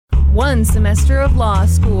1 semester of law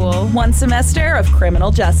school. 1 semester of criminal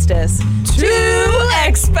justice. 2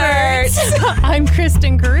 experts. I'm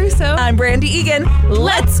Kristen Caruso. I'm Brandy Egan.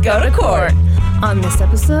 Let's go to court. On this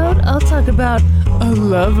episode, I'll talk about a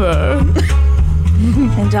lover.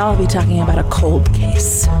 And I'll be talking about a cold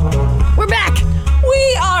case. We're back.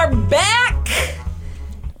 We are back.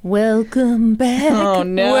 Welcome back. Oh,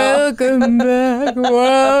 no. Welcome back.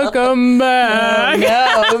 Welcome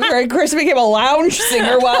back. Oh, no. Chris became a lounge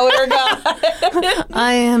singer while we were gone.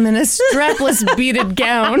 I am in a strapless beaded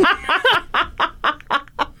gown.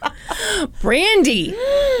 Brandy.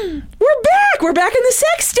 We're back. We're back in the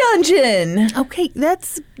sex dungeon. Okay,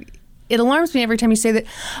 it alarms me every time you say that.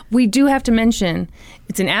 We do have to mention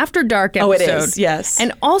it's an After Dark episode. Oh, it is, yes.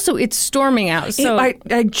 And also it's storming out. So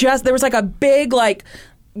there was like a big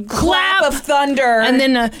clap of thunder. And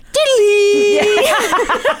then a diddly.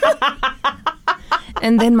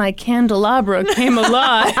 And then my candelabra came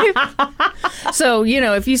alive. So,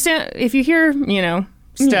 if you hear,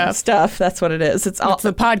 stuff. That's what it is. It's all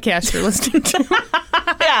the podcast you're listening to.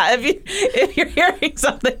 Yeah, if you're hearing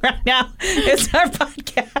something right now, it's our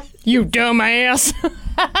podcast. You dumbass.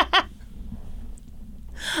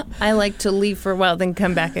 I like to leave for a while, then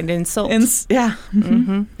come back and insult. Yeah,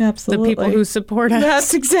 absolutely. The people who support us.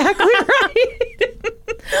 That's exactly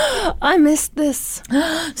right. I missed this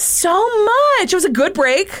so much. It was a good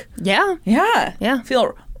break. Yeah. I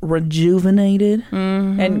feel rejuvenated.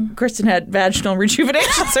 Mm-hmm. And Kristen had vaginal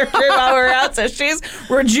rejuvenation surgery while we were out, so she's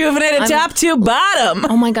rejuvenated top to bottom.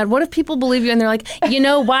 Oh my God, what if people believe you and they're like, you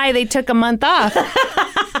know why they took a month off?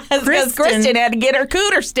 Because Kristen had to get her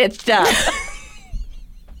cooter stitched up.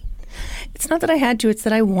 It's not that I had to, it's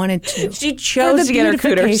that I wanted to. She chose to get her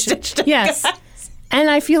cooter stitched up. Yes. And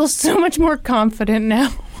I feel so much more confident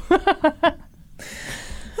now.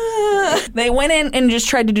 They went in and just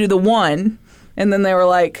tried to do the one, and then they were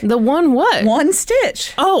like... The one what? One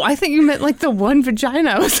stitch. Oh, I think you meant like the one vagina.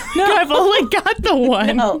 I was like, no. I've only got the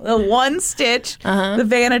one. No, the one stitch, the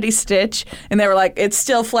vanity stitch, and they were like, it's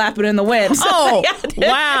still flapping in the wind. So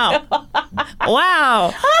wow.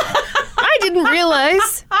 Wow. I didn't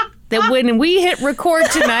realize that when we hit record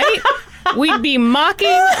tonight, we'd be mocking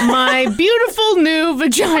my beautiful new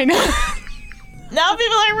vagina. Now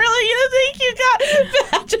people are really going to think you got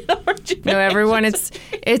vaginal rejuvenation. No, everyone,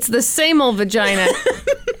 it's the same old vagina.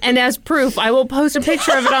 And as proof, I will post a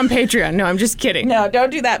picture of it on Patreon. No, I'm just kidding. No, don't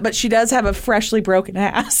do that. But she does have a freshly broken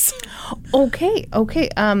ass. Okay.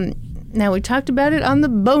 Now, we talked about it on the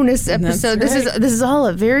bonus episode. That's right. This is all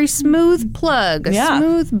a very smooth plug.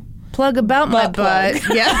 Smooth plug about my butt.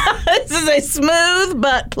 Yeah. This is a smooth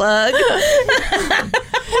butt plug.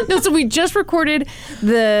 No, so we just recorded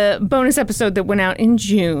the bonus episode that went out in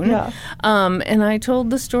June. Yeah. And I told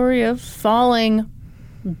the story of falling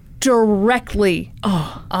directly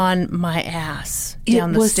on my ass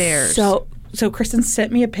down the stairs. So Kristen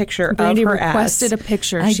sent me a picture Brandy of her ass. Brandy requested a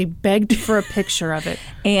picture. She begged for a picture of it.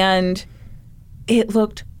 And it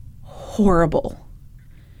looked horrible.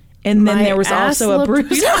 And then there was also a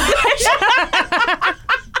bruise.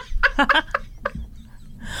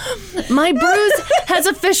 My bruise has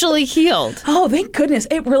officially healed. Oh, thank goodness.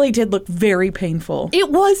 It really did look very painful.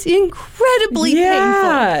 It was incredibly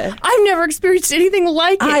painful. I've never experienced anything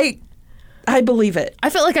like it. I believe it.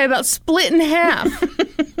 I felt like I about split in half.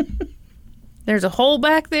 There's a hole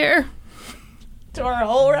back there. Tore a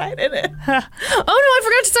hole right in it. Oh, no, I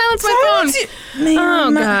forgot to silence my phone.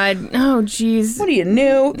 Oh, God. Oh, jeez. What are you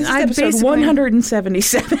new? This is episode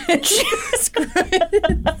 177. Jesus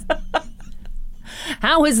Christ.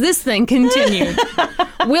 How has this thing continued?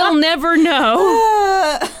 We'll never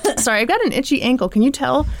know. Sorry, I've got an itchy ankle. Can you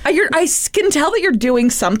tell? I can tell that you're doing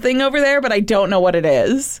something over there, but I don't know what it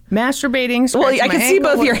is. Masturbating. Well, I can see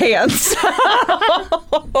both your hands.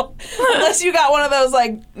 Unless you got one of those,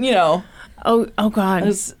 Oh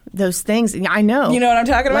God. Those things. I know. You know what I'm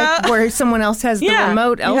talking about? Where someone else has the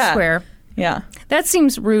remote elsewhere. Yeah. That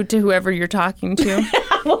seems rude to whoever you're talking to.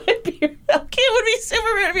 It would be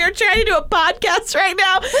super rude if you're trying to do a podcast right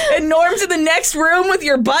now and Norm's in the next room with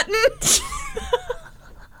your button.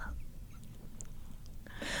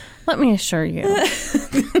 Let me assure you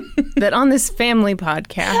that on this family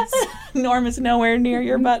podcast, Norm is nowhere near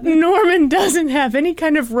your button. Norman doesn't have any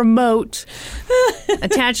kind of remote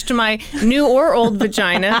attached to my new or old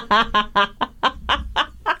vagina.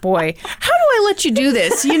 Boy, how do I let you do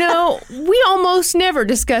this? We almost never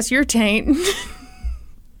discuss your taint.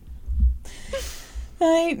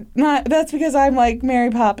 That's because I'm like Mary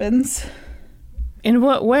Poppins. In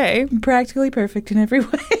what way? Practically perfect in every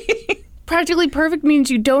way. Practically perfect means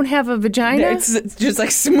you don't have a vagina? It's just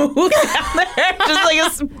like smooth down there. Just like a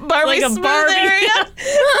Barbie smooth area.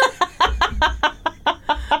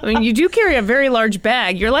 I mean, you do carry a very large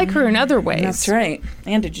bag. You're like her in other ways. That's right.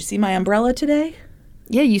 And did you see my umbrella today?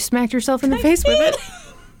 Yeah, you smacked yourself in the face with it.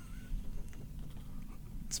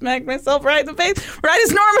 Smacked myself right in the face right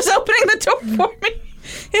as Norm was opening the door for me.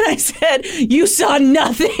 And I said, you saw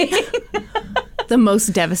nothing. The most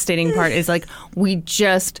devastating part is like we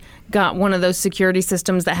just got one of those security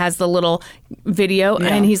systems that has the little video,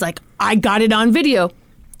 and he's like, I got it on video.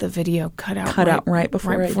 The video cut out right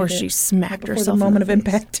before she smacked herself. The moment of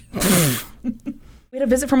impact. We had a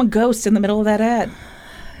visit from a ghost in the middle of that ad.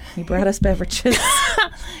 He brought us beverages.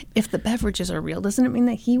 If the beverages are real, doesn't it mean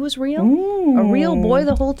that he was real? Ooh. A real boy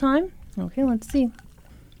the whole time? Okay, let's see.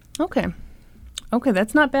 Okay,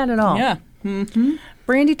 that's not bad at all. Yeah. Mm-hmm.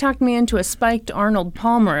 Brandy talked me into a spiked Arnold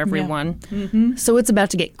Palmer, everyone. Yeah. Mm-hmm. So it's about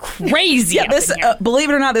to get crazy. Yeah, this, believe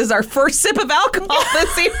it or not, this is our first sip of alcohol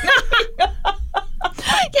this evening.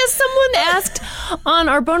 Yes, someone asked on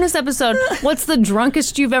our bonus episode, what's the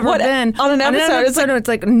drunkest you've ever been? On an episode, it's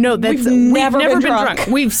like, no, we've never been drunk.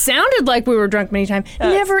 We've sounded like we were drunk many times.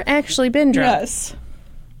 Yes. Never actually been drunk. Yes.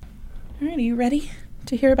 All right, are you ready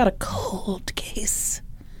to hear about a cold case?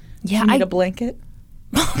 Yeah. Do you need a blanket?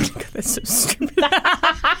 Oh my God, that's so stupid.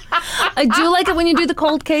 I do like it when you do the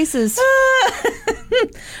cold cases. All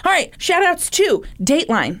right, shout outs to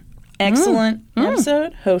Dateline. Excellent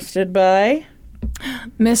episode hosted by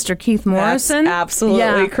Mr. Keith Morrison. That's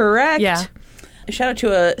absolutely correct. Yeah. A shout out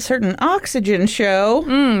to a certain Oxygen show.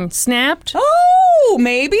 Snapped. Oh,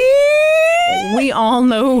 maybe. We all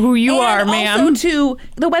know who you are, ma'am. Also to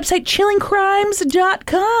the website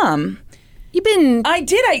chillingcrimes.com.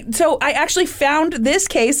 So I actually found this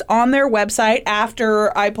case on their website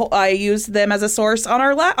after I used them as a source on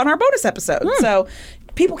our bonus episode. So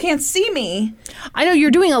people can't see me. I know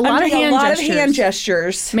you're doing a lot of hand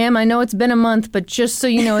gestures. Ma'am, I know it's been a month, but just so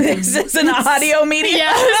you know, is this an audio medium?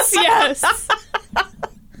 Yes.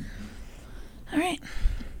 All right,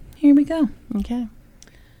 here we go. Okay.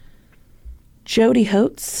 Jody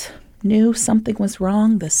Holtz knew something was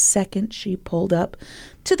wrong the second she pulled up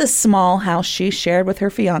to the small house she shared with her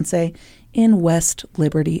fiancé in West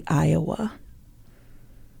Liberty, Iowa.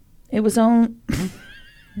 It was on...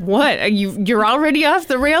 What? You're already off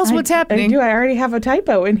the rails? What's happening? I already have a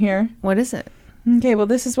typo in here. What is it? Okay, well,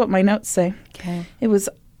 this is what my notes say. Okay. It was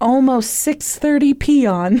almost 6:30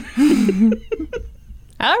 p.m.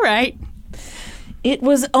 All right. It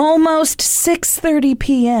was almost 6:30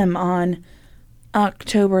 p.m. on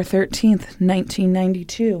October 13th,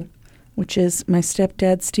 1992, which is my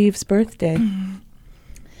stepdad Steve's birthday.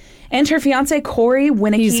 And her fiancé, Corey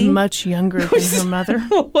Winnicky. He's much younger than her mother.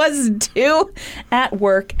 Was due at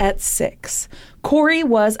work at 6. Corey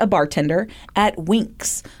was a bartender at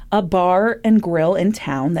Winks, a bar and grill in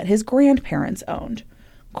town that his grandparents owned.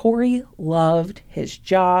 Corey loved his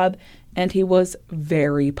job, and he was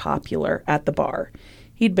very popular at the bar.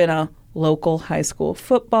 He'd been a local high school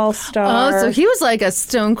football star. Oh, so he was like a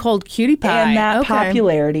stone cold cutie pie. And that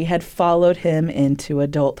popularity had followed him into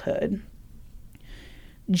adulthood.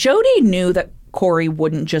 Jody knew that Corey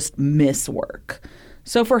wouldn't just miss work.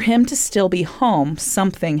 So for him to still be home,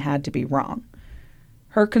 something had to be wrong.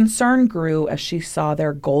 Her concern grew as she saw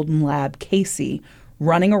their golden lab, Casey,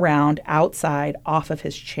 running around outside off of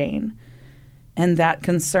his chain. And that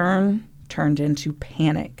concern turned into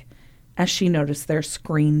panic as she noticed their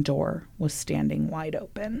screen door was standing wide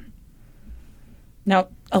open. Now,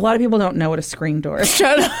 a lot of people don't know what a screen door is.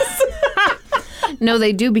 Shut up. No,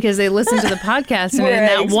 they do because they listen to the podcast, and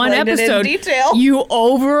in that one episode, you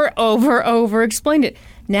over explained it.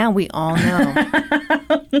 Now we all know.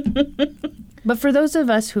 But for those of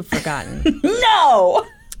us who've forgotten, no,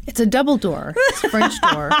 it's a double door. It's a French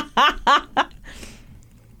door.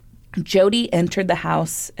 Jody entered the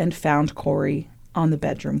house and found Corey on the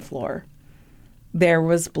bedroom floor. There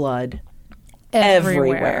was blood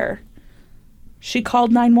everywhere. She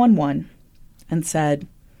called 911 and said,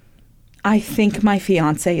 "I think my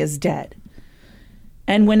fiancé is dead."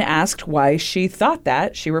 And when asked why she thought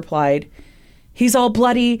that, she replied, "He's all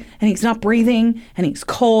bloody and he's not breathing and he's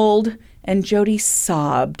cold." And Jody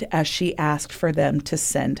sobbed as she asked for them to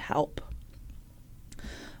send help.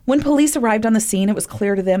 When police arrived on the scene, it was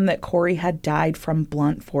clear to them that Corey had died from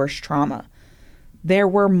blunt force trauma. There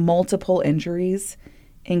were multiple injuries,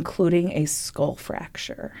 including a skull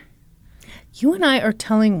fracture. You and I are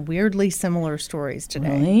telling weirdly similar stories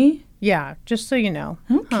today. Really? Yeah, just so you know.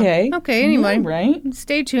 Okay. Huh. Okay, anyway. All right.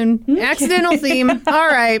 Stay tuned. Okay. Accidental theme. All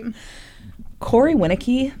right. Corey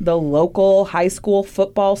Winnicky, the local high school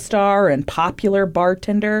football star and popular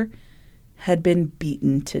bartender, had been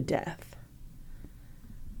beaten to death.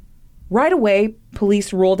 Right away,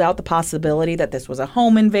 Police ruled out the possibility that this was a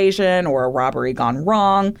home invasion or a robbery gone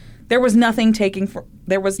wrong. There was nothing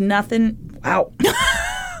wow.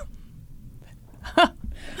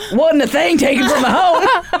 Wasn't a thing taken from the home.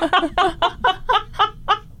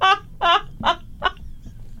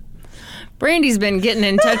 Brandy's been getting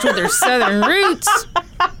in touch with her southern roots.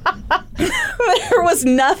 There was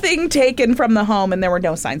nothing taken from the home, and there were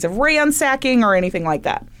no signs of ransacking or anything like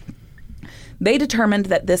that. They determined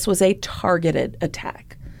that this was a targeted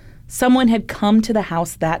attack. Someone had come to the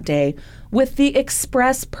house that day with the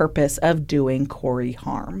express purpose of doing Corey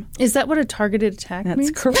harm. Is that what a targeted attack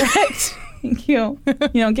means? That's correct. Thank you.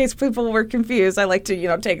 In case people were confused, I like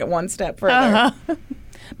to, take it one step further. Uh-huh.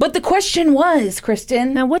 But the question was,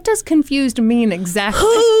 Kristen. Now, what does confused mean exactly?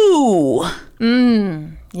 Who?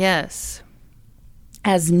 Yes.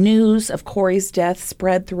 As news of Corey's death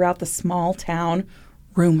spread throughout the small town,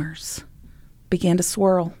 rumors began to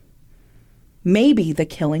swirl. Maybe the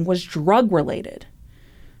killing was drug-related.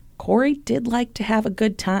 Corey did like to have a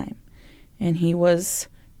good time, and he was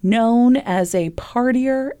known as a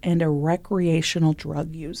partier and a recreational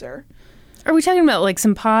drug user. Are we talking about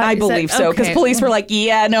some pot? I believe so, because police were like,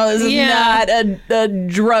 this is not a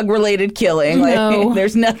drug-related killing. No.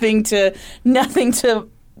 There's nothing to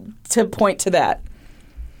point to that.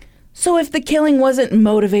 So if the killing wasn't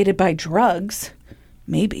motivated by drugs,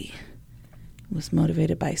 maybe it was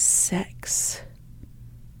motivated by sex.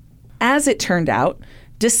 As it turned out,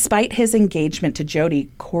 despite his engagement to Jody,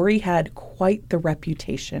 Corey had quite the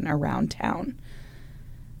reputation around town.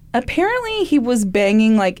 Apparently, he was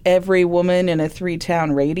banging every woman in a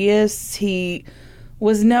 3-town radius. He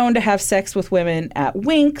was known to have sex with women at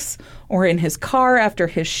Winks or in his car after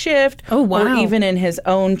his shift. Oh, wow. Or even in his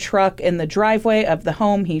own truck in the driveway of the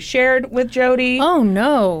home he shared with Jody. Oh,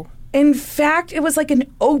 no. In fact, it was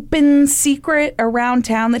an open secret around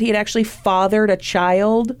town that he had actually fathered a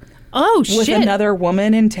child. Oh, shit. With another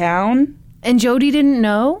woman in town. And Jody didn't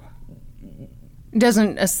know?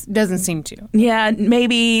 Doesn't seem to. Yeah,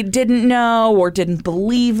 maybe didn't know or didn't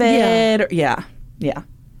believe it. Yeah.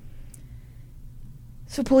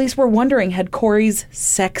 So police were wondering, had Corey's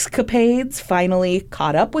sexcapades finally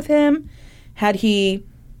caught up with him? Had he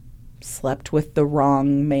slept with the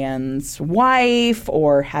wrong man's wife?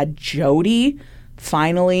 Or had Jody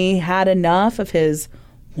finally had enough of his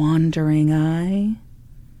wandering eye?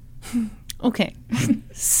 Okay.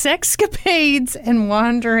 Sexcapades and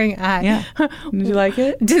wandering eye. Yeah. Did you like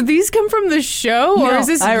it? Did these come from the show? No, or is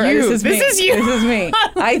this you? This is you. This is me.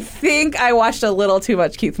 I think I watched a little too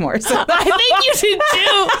much Keith Morris. I think you did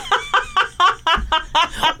too.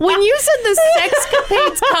 When you said the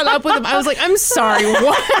sexcapades caught up with him, I was like, I'm sorry,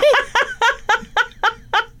 what?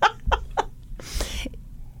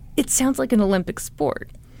 It sounds like an Olympic sport.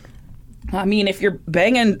 I mean, if you're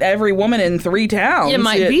banging every woman in 3 towns, it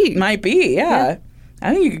might be. Might be, yeah.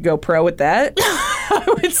 I think you could go pro with that. I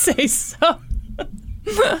would say so.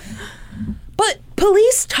 But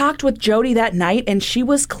police talked with Jody that night, and she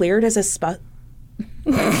was cleared as a suspect.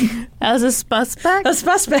 A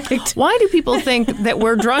suspect? Why do people think that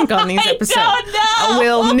we're drunk on these episodes? I don't know.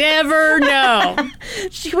 We'll never know.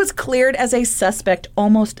 She was cleared as a suspect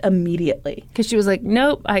almost immediately. Because she was like,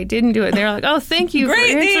 nope, I didn't do it. And they were like, oh, thank you for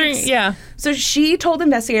answering. Thanks. Yeah. So she told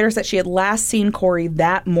investigators that she had last seen Corey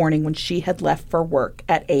that morning when she had left for work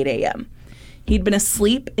at 8 a.m. He'd been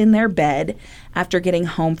asleep in their bed after getting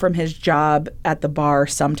home from his job at the bar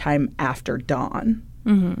sometime after dawn.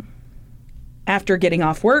 Mm-hmm. After getting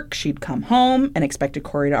off work, she'd come home and expected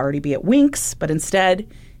Corey to already be at Winks, but instead,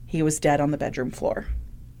 he was dead on the bedroom floor.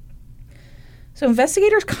 So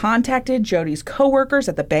investigators contacted Jody's coworkers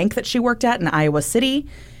at the bank that she worked at in Iowa City,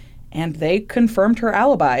 and they confirmed her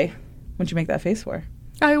alibi. What'd you make that face for?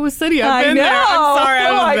 Iowa City, I've been there. I'm sorry,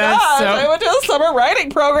 I went to a summer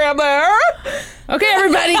writing program there. Okay,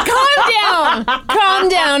 everybody, calm down. Calm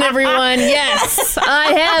down, everyone. Yes,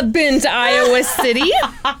 I have been to Iowa City.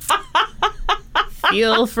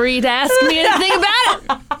 Feel free to ask me anything about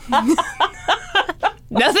it.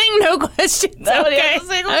 Nothing, no questions. Nobody okay. has a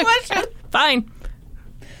single question. Fine.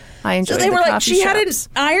 I enjoyed So they were like, she had an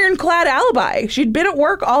ironclad alibi. She'd been at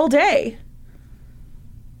work all day.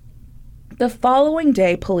 The following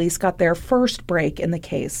day, police got their first break in the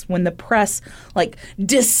case when the press,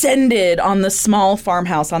 descended on the small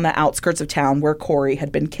farmhouse on the outskirts of town where Corey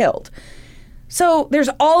had been killed. So there's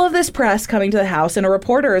all of this press coming to the house, and a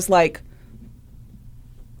reporter is,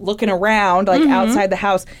 looking around, outside the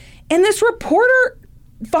house. And this reporter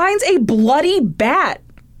finds a bloody bat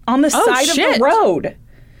on the side of the road.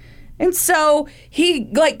 And so he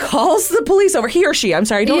like calls the police over. He or she. I'm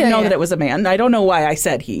sorry. I don't know that it was a man. I don't know why I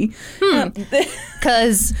said he.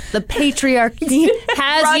 Because the patriarchy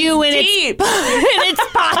has you in its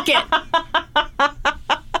pocket.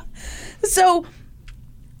 So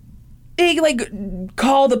they like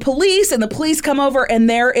call the police, and the police come over, and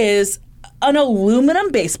there is an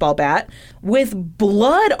aluminum baseball bat with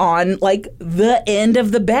blood on like the end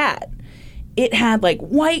of the bat. It had like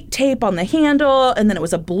white tape on the handle, and then it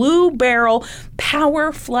was a blue barrel,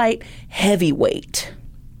 Power Flight heavyweight.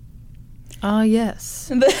 Ah, yes.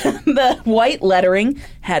 The white lettering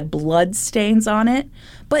had blood stains on it,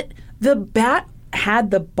 but the bat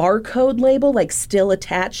had the barcode label like still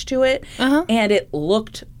attached to it, and it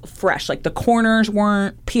looked fresh. Like the corners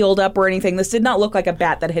weren't peeled up or anything. This did not look like a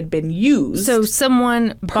bat that had been used. So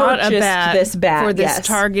someone bought a bat, for this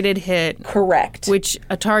targeted hit. Correct. Which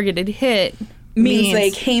a targeted hit means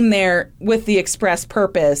they came there with the express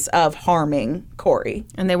purpose of harming Corey.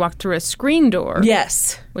 And they walked through a screen door.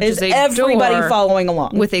 Yes. Which is a everybody door following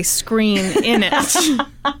along. with a screen in it.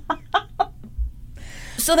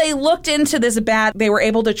 So they looked into this bat. They were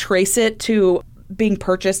able to trace it to being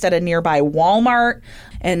purchased at a nearby Walmart,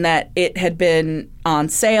 and that it had been on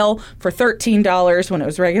sale for $13 when it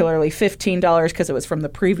was regularly $15 because it was from the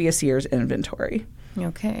previous year's inventory.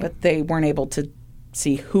 Okay. But they weren't able to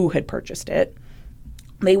see who had purchased it.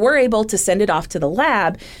 They were able to send it off to the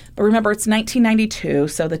lab, but remember, it's 1992,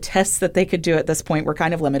 so the tests that they could do at this point were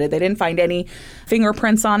kind of limited. They didn't find any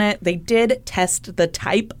fingerprints on it. They did test the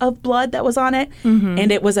type of blood that was on it,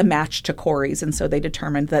 and it was a match to Corey's, and so they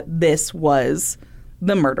determined that this was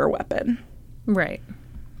the murder weapon. Right.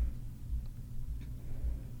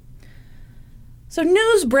 So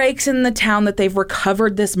news breaks in the town that they've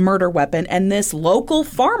recovered this murder weapon, and this local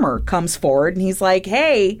farmer comes forward, and he's like,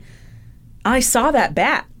 hey, I saw that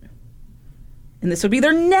bat. And this would be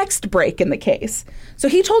their next break in the case. So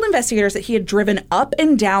he told investigators that he had driven up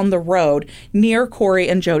and down the road near Corey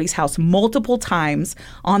and Jody's house multiple times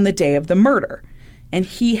on the day of the murder. And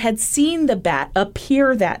he had seen the bat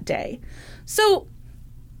appear that day. So,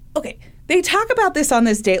 okay, they talk about this on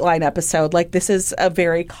this Dateline episode like this is a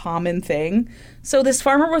very common thing. So this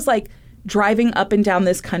farmer was like driving up and down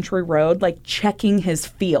this country road, like checking his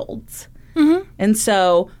fields. And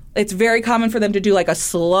so it's very common for them to do like a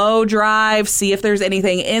slow drive, see if there's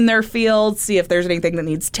anything in their field, see if there's anything that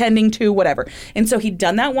needs tending to, whatever. And so he'd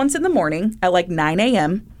done that once in the morning at like 9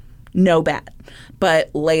 a.m., no bat.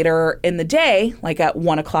 But later in the day, like at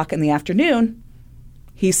 1 o'clock in the afternoon,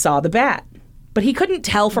 he saw the bat. But he couldn't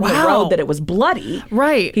tell from the road that it was bloody.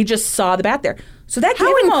 Right. He just saw the bat there. So that How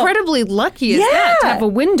gave him incredibly lucky is that to have a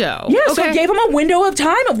window? Yeah, so it gave him a window of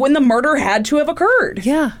time of when the murder had to have occurred.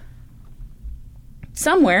 Yeah.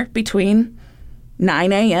 Somewhere between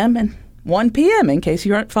 9 a.m. and 1 p.m. in case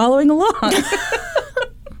you aren't following along.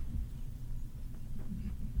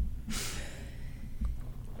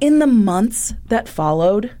 In the months that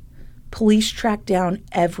followed, police tracked down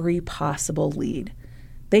every possible lead.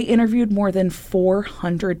 They interviewed more than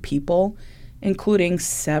 400 people, including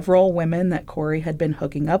several women that Corey had been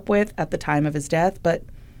hooking up with at the time of his death, but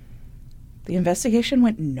the investigation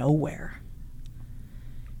went nowhere.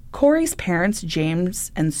 Corey's parents,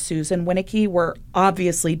 James and Susan Winicky, were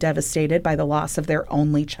obviously devastated by the loss of their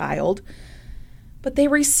only child, but they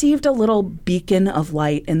received a little beacon of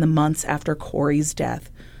light in the months after Corey's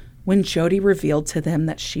death when Jody revealed to them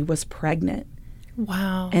that she was pregnant.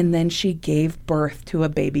 Wow. And then she gave birth to a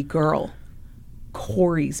baby girl,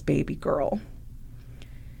 Corey's baby girl.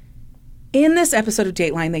 In this episode of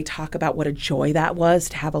Dateline, they talk about what a joy that was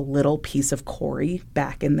to have a little piece of Corey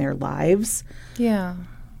back in their lives. Yeah.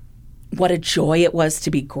 What a joy it was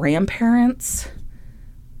to be grandparents.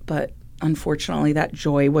 But unfortunately, that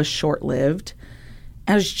joy was short-lived.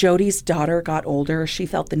 As Jody's daughter got older, she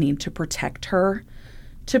felt the need to protect her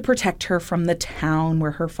from the town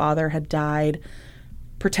where her father had died,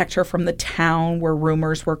 protect her from the town where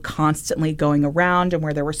rumors were constantly going around and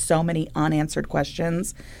where there were so many unanswered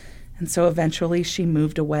questions. And so eventually she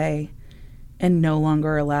moved away and no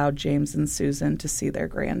longer allowed James and Susan to see their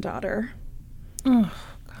granddaughter. Oh,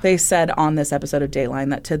 they said on this episode of Dateline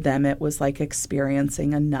that to them it was like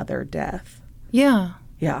experiencing another death. Yeah.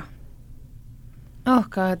 Yeah. Oh,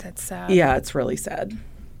 God, that's sad. Yeah, it's really sad.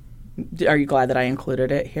 Are you glad that I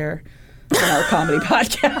included it here in our comedy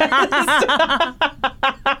podcast?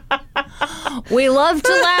 We love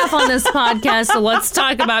to laugh on this podcast, so let's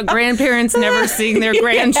talk about grandparents never seeing their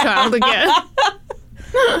grandchild again.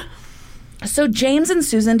 So James and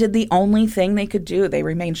Susan did the only thing they could do. They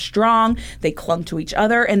remained strong, they clung to each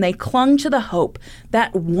other, and they clung to the hope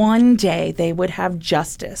that one day they would have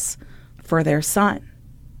justice for their son.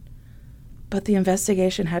 But the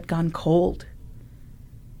investigation had gone cold.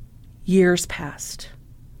 Years passed.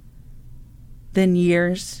 Then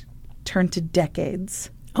years turned to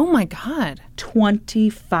decades. Oh, my God.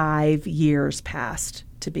 25 years passed,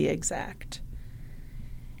 to be exact.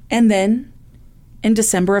 And then, in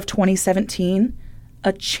December of 2017,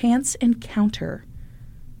 a chance encounter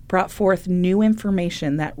brought forth new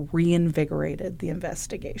information that reinvigorated the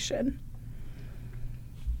investigation.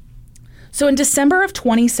 So in December of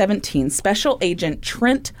 2017, Special Agent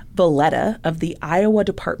Trent Valletta of the Iowa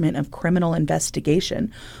Department of Criminal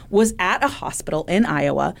Investigation was at a hospital in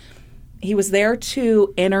Iowa. He was there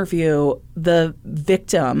to interview the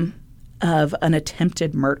victim of an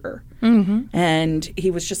attempted murder. Mm-hmm. And he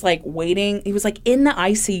was just like waiting. He was like in the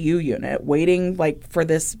ICU unit waiting like for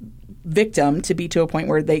this victim to be to a point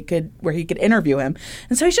where he could interview him.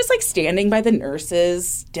 And so he's just like standing by the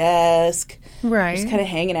nurse's desk, right, just kind of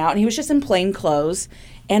hanging out. And he was just in plain clothes.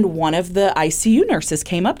 And one of the ICU nurses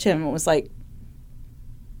came up to him and was like,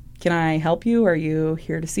 "Can I help you? Are you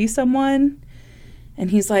here to see someone?" And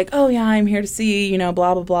he's like, "Oh yeah, I'm here to see, blah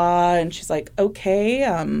blah blah." And she's like, "Okay,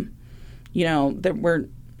 are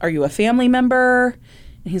you a family member?"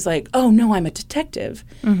 And he's like, "Oh no, I'm a detective."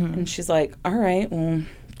 Mm-hmm. And she's like, "All right, well,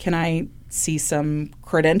 can I see some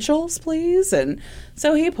credentials, please?" And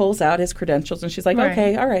so he pulls out his credentials, and she's like, right.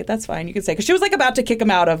 "Okay, all right, that's fine. You can say," because she was like about to kick him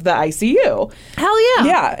out of the ICU. Hell yeah.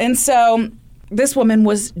 Yeah. And so this woman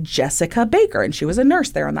was Jessica Baker, and she was a nurse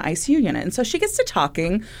there on the ICU unit. And so she gets to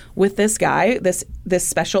talking with this guy, this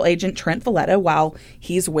Special Agent Trent Valletta, while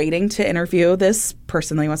he's waiting to interview this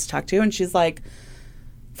person that he wants to talk to. And she's like,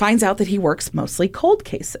 finds out that he works mostly cold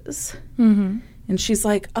cases. Mm-hmm. And she's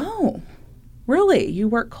like, "Oh, really? You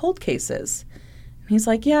work cold cases?" And he's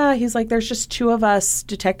like, "Yeah." He's like, "There's just two of us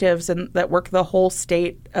detectives that work the whole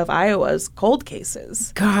state of Iowa's cold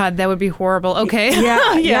cases." God, that would be horrible. Okay.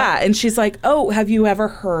 Yeah. And she's like, "Oh, have you ever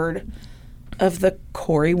heard of the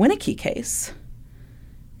Corey Winnicke case?"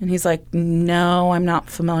 And he's like, "No, I'm not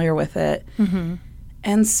familiar with it." Mm-hmm.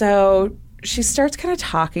 And so she starts kind of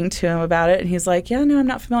talking to him about it. And he's like, "Yeah, no, I'm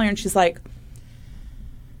not familiar." And she's like,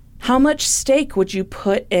 "How much stake would you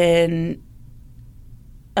put in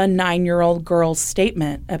a 9-year-old girl's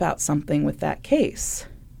statement about something with that case?"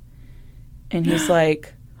 And he's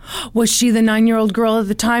like, "Was she the 9-year-old girl at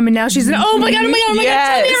the time, and now she's oh my god, tell me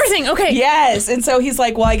everything." Okay. Yes. And so he's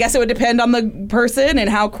like, "Well, I guess it would depend on the person and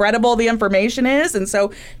how credible the information is." And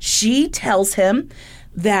so she tells him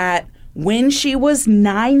that when she was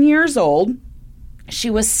 9 years old, she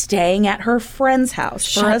was staying at her friend's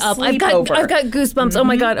house for a sleepover. I've got goosebumps. Mm-hmm. Oh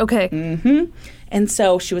my god. Okay. Mm-hmm. And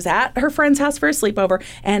so she was at her friend's house for a sleepover,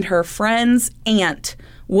 and her friend's aunt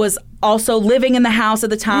was also living in the house at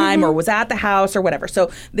the time, mm-hmm, or was at the house or whatever.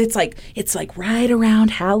 So it's like right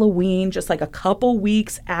around Halloween, just like a couple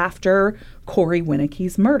weeks after Corey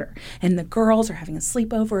Winnicke's murder. And the girls are having a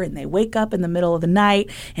sleepover, and they wake up in the middle of the night,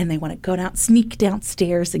 and they want to go sneak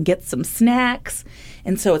downstairs and get some snacks.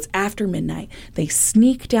 And so it's after midnight. They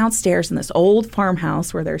sneak downstairs in this old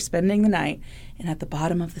farmhouse where they're spending the night. And at the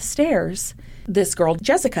bottom of the stairs, this girl,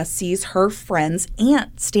 Jessica, sees her friend's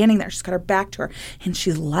aunt standing there. She's got her back to her, and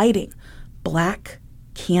she's lighting black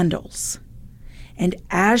candles. And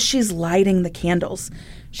as she's lighting the candles,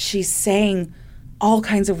 she's saying all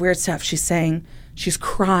kinds of weird stuff. She's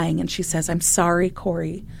crying, and she says, "I'm sorry,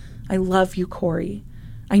 Corey. I love you, Corey.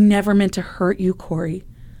 I never meant to hurt you, Corey.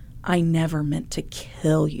 I never meant to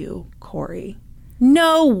kill you, Corey."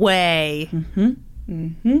 No way. Mm-hmm.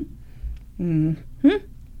 Mm-hmm. Mm-hmm.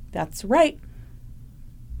 That's right.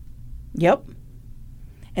 Yep.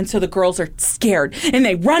 And so the girls are scared, and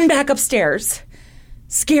they run back upstairs,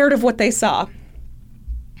 scared of what they saw.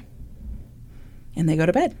 And they go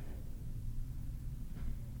to bed.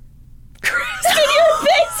 Kristen, your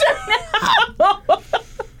face right now.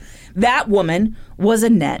 That woman was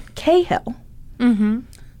Annette Cahill. Mm-hmm.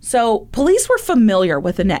 So police were familiar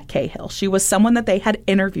with Annette Cahill. She was someone that they had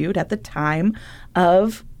interviewed at the time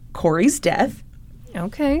of Corey's death.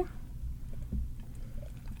 Okay.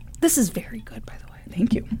 This is very good, by the way.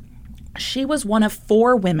 Thank you. She was one of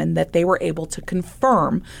 4 women that they were able to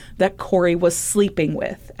confirm that Corey was sleeping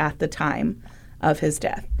with at the time of his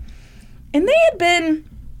death. And they had been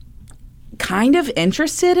kind of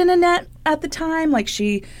interested in Annette at the time. Like,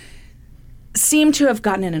 she seemed to have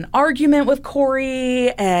gotten in an argument with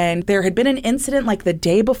Corey, and there had been an incident like the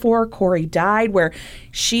day before Corey died where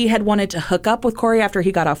she had wanted to hook up with Corey after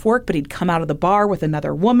he got off work, but he'd come out of the bar with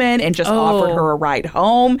another woman and just offered her a ride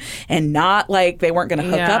home, and not like they weren't going to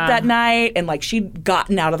hook up that night, and like she'd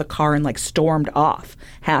gotten out of the car and like stormed off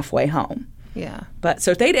halfway home. Yeah. But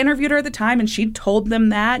so they'd interviewed her at the time, and she'd told them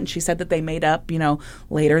that, and she said that they made up,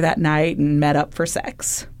 later that night and met up for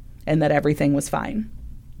sex, and that everything was fine.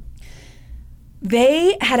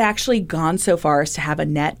 They had actually gone so far as to have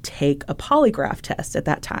Annette take a polygraph test at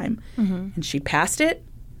that time, and she passed it,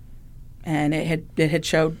 and it had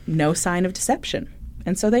showed no sign of deception,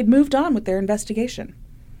 and so they'd moved on with their investigation.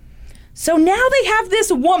 So now they have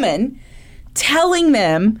this woman telling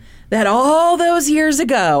them that all those years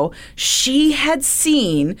ago, she had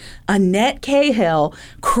seen Annette Cahill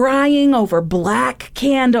crying over black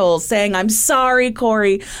candles, saying, "I'm sorry,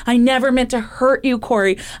 Corey. I never meant to hurt you,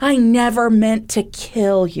 Corey. I never meant to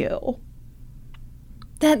kill you."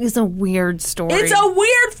 That is a weird story. It's a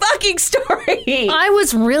weird fucking story. I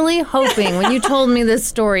was really hoping when you told me this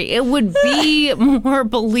story, it would be more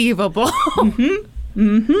believable.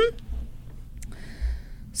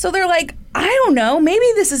 So they're like, I don't know, maybe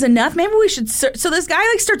this is enough. Maybe we should. So this guy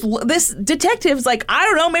this detective's like, I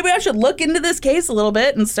don't know, maybe I should look into this case a little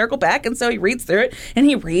bit and circle back. And so he reads through it, and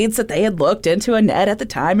he reads that they had looked into Annette at the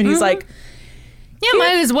time, and he's like, yeah,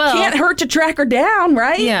 might as well. Can't hurt to track her down,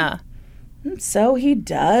 right? Yeah. And so he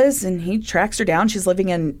does, and he tracks her down. She's living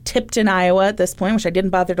in Tipton, Iowa at this point, which I didn't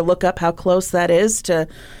bother to look up how close that is to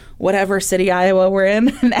whatever city, Iowa, we're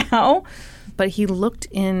in now. But he looked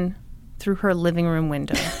in through her living room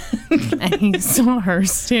window, and he saw her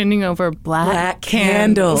standing over black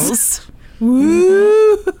candles.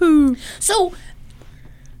 Woo! So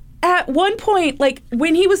at one point,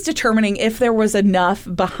 when he was determining if there was enough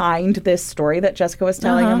behind this story that Jessica was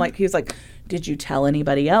telling him, he was like, did you tell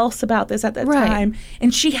anybody else about this at that time?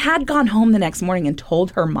 And she had gone home the next morning and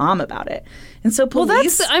told her mom about it. And so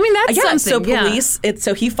police... Well, that's something. So police... Yeah.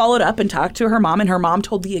 So he followed up and talked to her mom, and her mom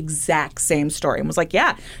told the exact same story and was like,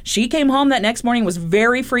 yeah, she came home that next morning, was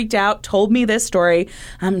very freaked out, told me this story.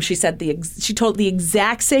 She said she told the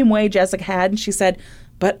exact same way Jessica had, and she said,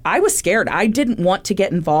 but I was scared. I didn't want to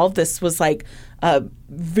get involved. This was like a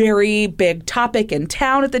very big topic in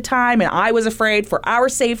town at the time, and I was afraid for our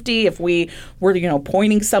safety if we were,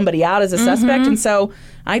 pointing somebody out as a suspect. And so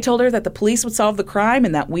I told her that the police would solve the crime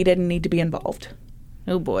and that we didn't need to be involved.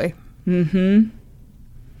 Oh, boy. And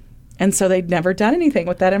so they'd never done anything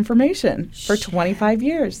with that information for 25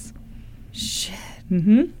 years. Shit.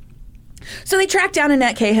 So they tracked down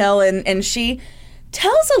Annette Cahill, and she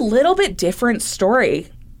tells a little bit different story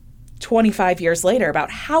 25 years later about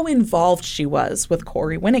how involved she was with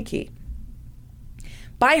Corey Winnecke.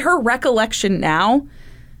 By her recollection now,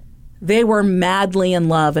 they were madly in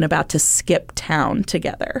love and about to skip town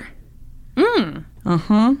together.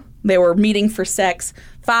 They were meeting for sex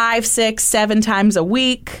 5, 6, 7 times a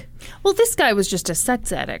week. Well, this guy was just a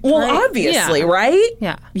sex addict, Well, right? obviously, right?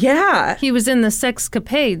 Yeah. Yeah. He was in the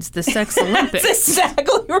sexcapades, the sex Olympics. That's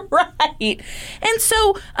exactly right. And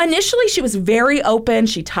so initially she was very open.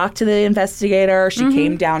 She talked to the investigator. She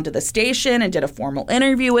came down to the station and did a formal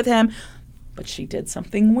interview with him. But she did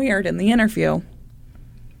something weird in the interview.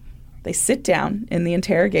 They sit down in the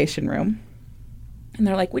interrogation room. And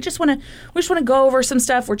they're like, we just want to go over some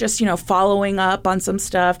stuff. We're just, following up on some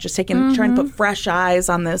stuff, just trying to put fresh eyes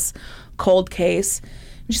on this cold case.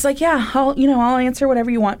 And she's like, yeah, I'll answer whatever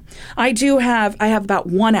you want. I have about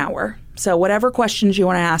 1 hour. So whatever questions you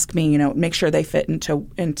want to ask me, make sure they fit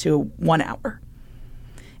into 1 hour.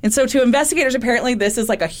 And so to investigators, apparently this is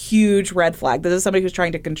like a huge red flag. This is somebody who's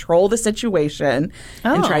trying to control the situation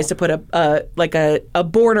and tries to put a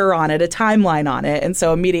border on it, a timeline on it. And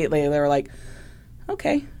so immediately they were like,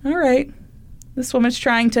 okay, all right. This woman's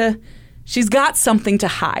she's got something to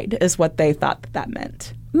hide, is what they thought that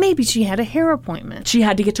meant. Maybe she had a hair appointment. She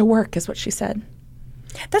had to get to work, is what she said.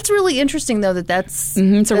 That's really interesting, though, that's...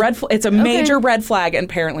 It's a major red flag,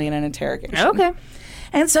 apparently, in an interrogation. Okay.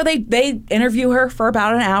 And so they interview her for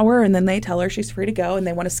about an hour, and then they tell her she's free to go, and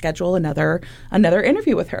they want to schedule another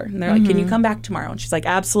interview with her. And they're like, can you come back tomorrow? And she's like,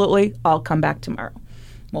 absolutely, I'll come back tomorrow.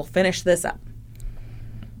 We'll finish this up.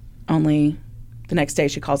 Only... the next day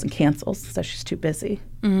she calls and cancels, so she's too busy.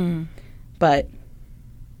 But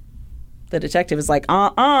the detective is like,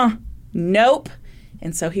 nope.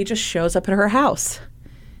 And so he just shows up at her house.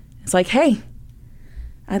 It's like, hey,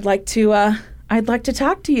 I'd like to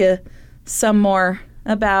talk to you some more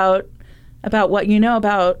about what you know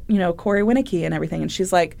about, Corey Winnecke and everything. And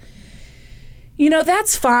she's like,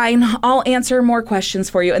 that's fine. I'll answer more questions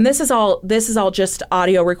for you. And this is all just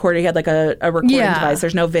audio recorded. He had like a recording device.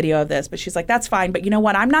 There's no video of this. But she's like, that's fine. But you know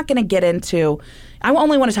what? I'm not going to get into... I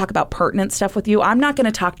only want to talk about pertinent stuff with you. I'm not going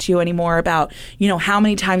to talk to you anymore about, how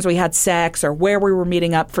many times we had sex or where we were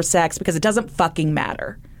meeting up for sex, because it doesn't fucking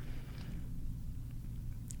matter.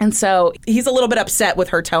 And so he's a little bit upset with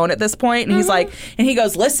her tone at this point. And he's like, and he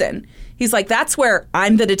goes, listen. He's like, that's where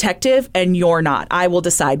I'm the detective and you're not. I will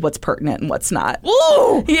decide what's pertinent and what's not.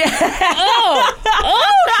 Ooh. Yeah.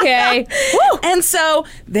 Oh, okay. Woo. And so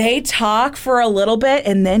they talk for a little bit,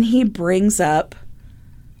 and then he brings up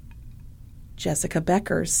Jessica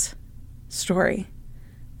Becker's story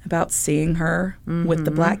about seeing her with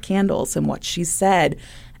the black candles and what she said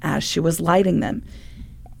as she was lighting them.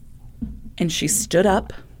 And she stood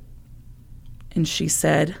up and she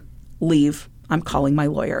said, "Leave. I'm calling my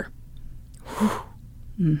lawyer."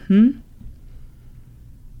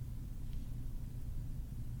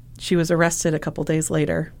 She was arrested a couple days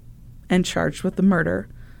later and charged with the murder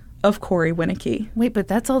of Corey Winnicky. Wait, but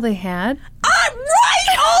that's all they had?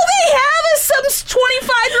 Right! All they have is some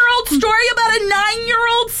 25-year-old story about a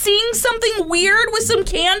 9-year-old seeing something weird with some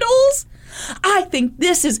candles? I think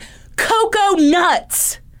this is cocoa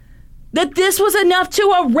nuts. That this was enough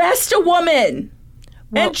to arrest a woman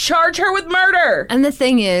and charge her with murder. And the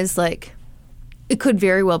thing is, like, it could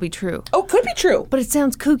very well be true. Oh, could be true. But it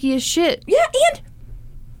sounds kooky as shit. Yeah,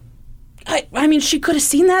 and I mean, she could have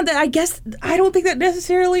seen that. I guess I don't think that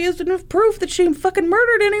necessarily is enough proof that she fucking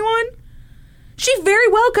murdered anyone. She very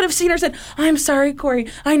well could have seen her and said, "I'm sorry, Corey.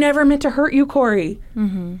 I never meant to hurt you, Corey."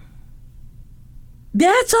 Mm-hmm.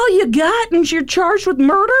 That's all you got, and you're charged with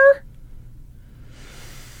murder?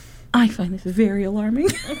 I find this very alarming.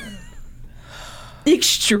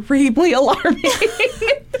 Extremely alarming.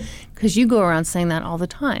 Because you go around saying that all the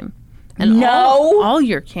time. And No. all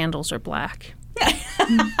your candles are black.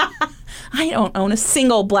 I don't own a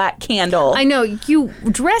single black candle. I know, you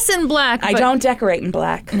dress in black. I but don't decorate in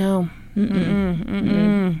black. No.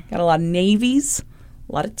 Got a lot of navies,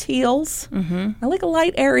 a lot of teals. I like a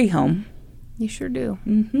light, airy home. You sure do.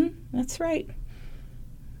 That's right.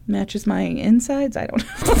 Matches my insides? I don't know.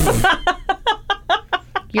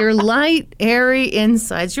 You're light, airy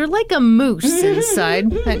insides. You're like a moose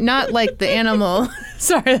inside, not like the animal.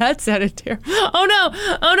 Sorry, that sounded terrible. Oh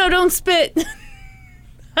no, don't spit.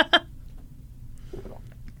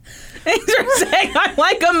 Thanks for saying I'm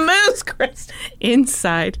like a moose, Kristen.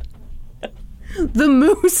 Inside. The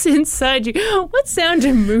moose inside you. What sound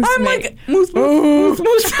did moose I'm make? like moose, moose,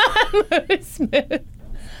 moose, Moose, moose.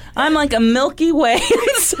 I'm like a Milky Way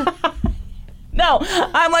inside. No,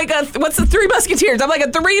 I'm like what's the Three Musketeers? I'm like a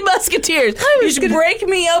Three Musketeers. You should break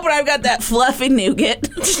me open. I've got that fluffy nougat.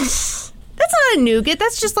 That's not a nougat.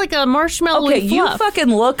 That's just like a marshmallow Okay, you fluff. fucking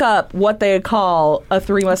look up what they call a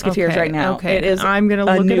Three Musketeers right now. Okay, It is I'm gonna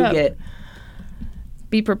a look it nougat. up.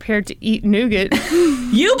 Be prepared to eat nougat.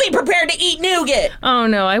 You be prepared to eat nougat. Oh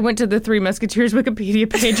no, I went to the Three Musketeers Wikipedia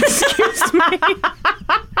page. Excuse me.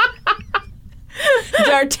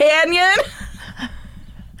 D'Artagnan.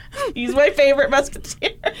 He's my favorite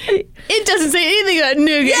musketeer. It doesn't say anything about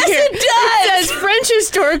nougat Yes, here. it does. It says French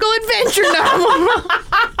historical adventure novel.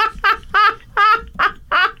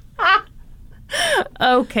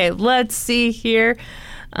 Okay, let's see here.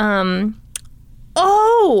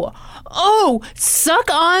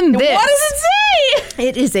 Suck on this. What does it say?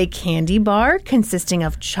 It is a candy bar consisting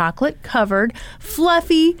of chocolate-covered,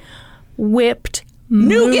 fluffy, whipped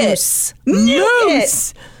Nougat. mousse. Nougat.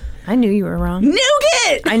 Mousse. I knew you were wrong.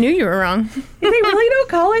 Nougat. I knew you were wrong. They really don't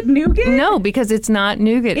call it nougat? No, because it's not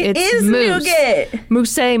nougat. It It's is mousse. nougat.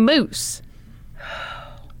 Mousse moose.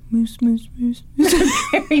 Moose, moose, moose.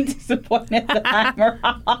 Very disappointed that I'm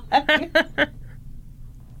wrong.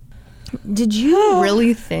 Did you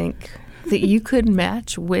really think that you could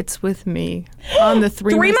match wits with me on the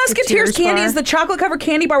Three Musketeers candy bar? is the chocolate-covered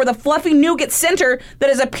candy bar with a fluffy nougat center that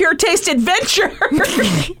is a pure taste adventure.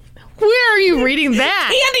 Where are you reading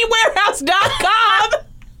that? CandyWarehouse.com.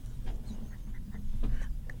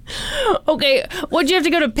 Okay, would you have to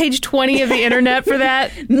go to page 20 of the internet for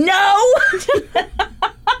that? No.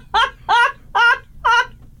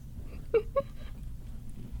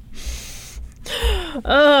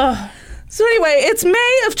 So anyway, it's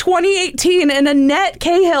May of 2018, and Annette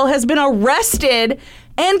Cahill has been arrested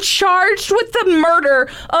and charged with the murder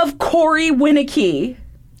of Corey Winnicky.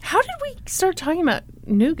 How did we start talking about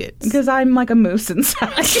nougats? Because I'm like a moose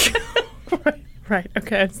inside. Right,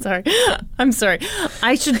 okay, I'm sorry.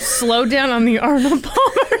 I should slow down on the Arnold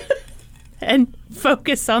Palmer and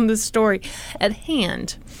focus on the story at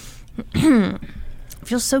hand. It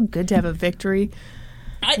feels so good to have a victory.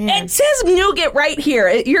 It says nougat right here.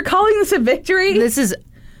 You're calling this a victory? This is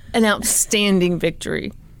an outstanding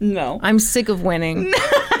victory. No. I'm sick of winning.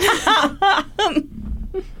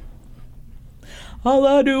 All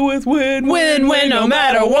I do is win, Win, no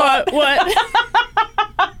matter what.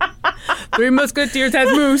 Three Musketeers has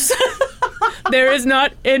moose. There is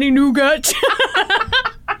not any nougat.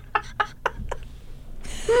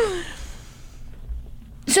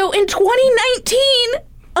 So in 2019,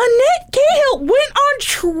 Annette Cahill went on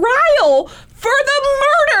trial for the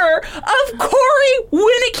murder of Corey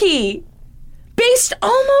Winicky, based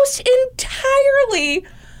almost entirely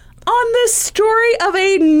on the story of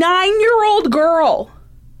a 9-year-old girl.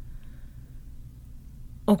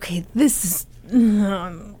 Okay, this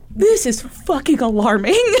is fucking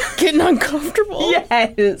alarming. Getting uncomfortable.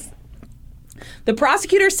 Yes. The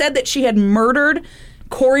prosecutor said that she had murdered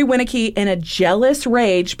Corey Winicky in a jealous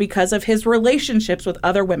rage because of his relationships with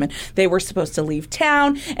other women. They were supposed to leave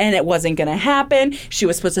town, and it wasn't going to happen. She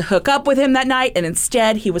was supposed to hook up with him that night, and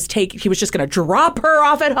instead he was just going to drop her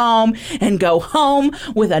off at home and go home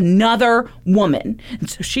with another woman. And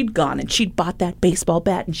so she'd gone and she'd bought that baseball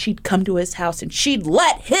bat, and she'd come to his house and she'd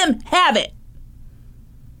let him have it.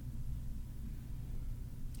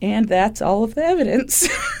 And that's all of the evidence.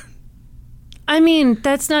 I mean,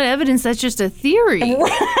 that's not evidence. That's just a theory.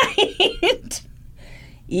 Right.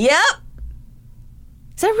 Yep.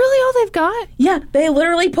 Is that really all they've got? Yeah, they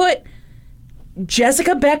literally put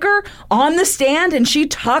Jessica Becker on the stand, and she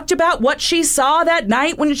talked about what she saw that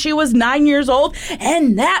night when she was 9 years old,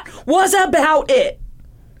 and that was about it.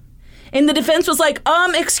 And the defense was like,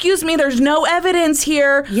 excuse me, there's no evidence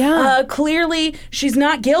here. Yeah. Clearly, she's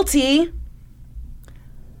not guilty.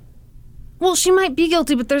 Well, she might be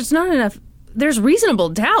guilty, but there's not enough. There's reasonable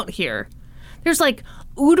doubt here. There's like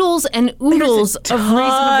oodles and oodles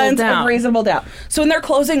of reasonable doubt. So in their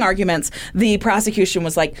closing arguments, the prosecution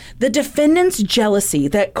was like, the defendant's jealousy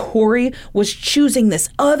that Corey was choosing this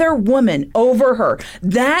other woman over her,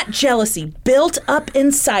 that jealousy built up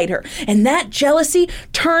inside her, and that jealousy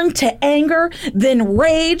turned to anger, then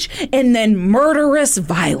rage, and then murderous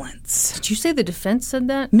violence. Did you say the defense said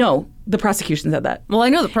that? No, the prosecution said that. Well, I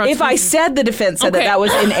know the prosecution. If I said the defense said that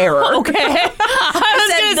was in error. Okay.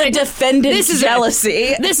 I said the defendant's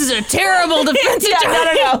jealousy. This is a terrible defense.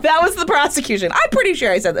 No. That was the prosecution. I'm pretty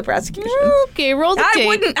sure I said the prosecution. Okay, roll the tape. I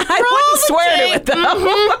wouldn't swear to it,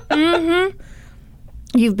 though.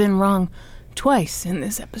 Mm-hmm. You've been wrong twice in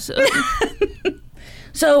this episode.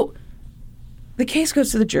 So the case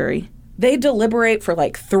goes to the jury. They deliberate for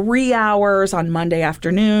like 3 hours on Monday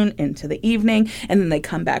afternoon into the evening, and then they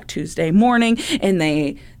come back Tuesday morning, and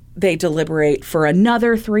they deliberate for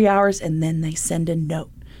another 3 hours, and then they send a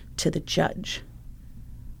note to the judge.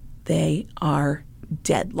 They are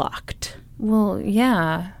deadlocked. Well,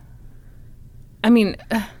 yeah. I mean...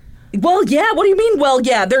 Well, yeah. What do you mean, well,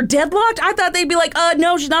 yeah? They're deadlocked? I thought they'd be like,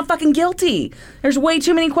 no, she's not fucking guilty. There's way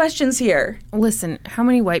too many questions here. Listen, how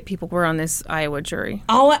many white people were on this Iowa jury?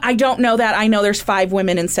 Oh, I don't know that. I know there's 5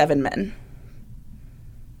 women and 7 men.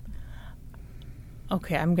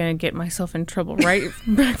 Okay, I'm going to get myself in trouble right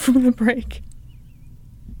back from the break.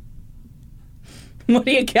 What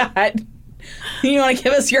do you got? You want to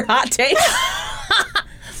give us your hot take?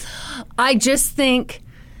 I just think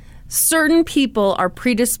certain people are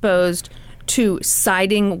predisposed to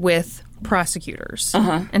siding with prosecutors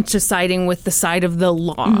and to siding with the side of the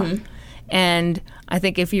law. Mm-hmm. And I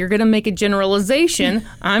think if you're going to make a generalization,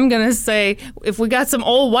 I'm going to say if we got some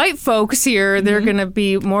old white folks here, they're going to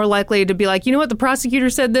be more likely to be like, you know what, the prosecutor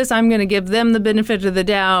said this, I'm going to give them the benefit of the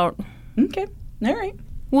doubt. Okay. All right.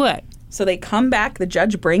 What? So they come back, the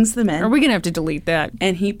judge brings them in. Are we going to have to delete that?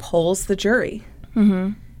 And he polls the jury.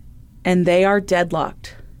 Mm-hmm. And they are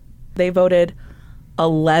deadlocked. They voted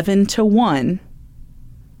 11-1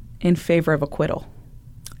 in favor of acquittal.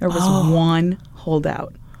 There was one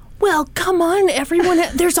holdout. Well, come on, everyone.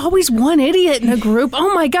 There's always one idiot in a group.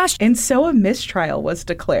 Oh, my gosh. And so a mistrial was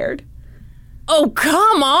declared. Oh,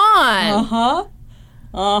 come on. Uh-huh.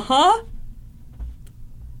 Uh-huh.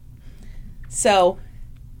 So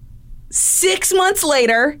 6 months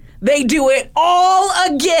later, they do it all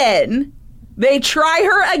again. They try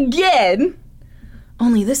her again.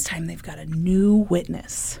 Only this time they've got a new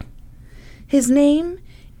witness. His name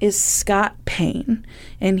is Scott Payne,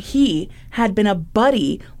 and he had been a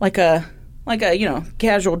buddy, like a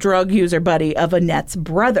casual drug user buddy of Annette's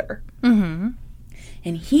brother. Mm-hmm.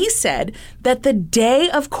 And he said that the day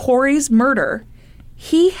of Corey's murder,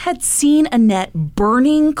 he had seen Annette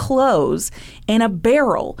burning clothes in a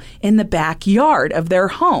barrel in the backyard of their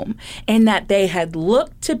home, and that they had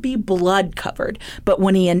looked to be blood covered. But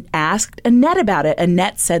when he asked Annette about it,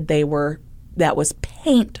 Annette said that was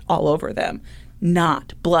paint all over them,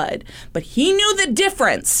 not blood. But he knew the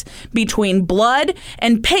difference between blood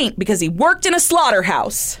and paint because he worked in a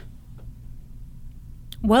slaughterhouse.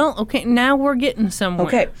 Well, okay, now we're getting somewhere.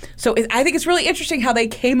 Okay, so I think it's really interesting how they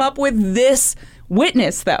came up with this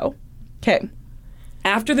witness, though. Okay.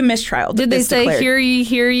 after the mistrial, Did they say, declared,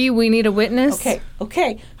 hear ye, we need a witness?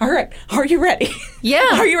 Okay, all right. Are you ready? Yeah.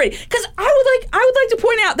 Are you ready? Because I would like to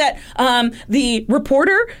point out that the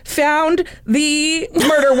reporter found the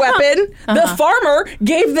murder weapon. The farmer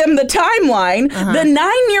gave them the timeline. The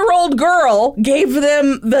 9-year-old girl gave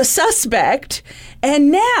them the suspect.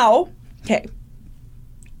 And now, okay,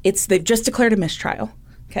 they've just declared a mistrial.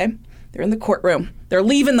 Okay, they're in the courtroom. They're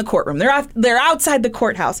leaving the courtroom. They're outside the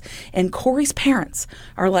courthouse, and Corey's parents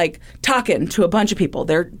are like talking to a bunch of people.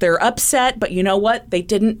 They're upset, but you know what? They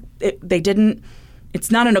didn't. It's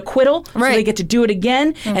not an acquittal, so they get to do it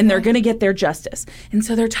again, and they're going to get their justice. And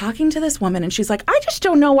so they're talking to this woman, and she's like, "I just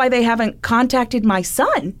don't know why they haven't contacted my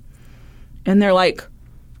son." And they're like,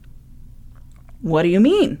 "What do you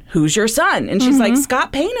mean? Who's your son?" And she's like,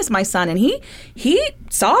 "Scott Payne is my son, and he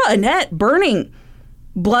saw Annette burning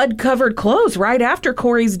blood-covered clothes right after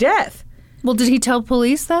Corey's death." Well, did he tell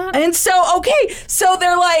police that? And so, so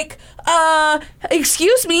they're like,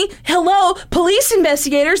 excuse me, hello, police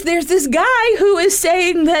investigators, there's this guy who is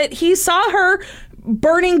saying that he saw her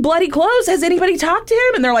burning bloody clothes. Has anybody talked to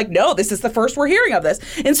him? And they're like, no, this is the first we're hearing of this.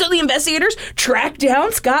 And so the investigators track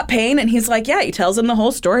down Scott Payne, and he's like, yeah, he tells them the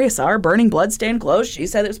whole story. I saw her burning blood-stained clothes. She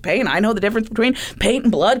said it was paint. I know the difference between paint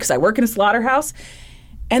and blood because I work in a slaughterhouse.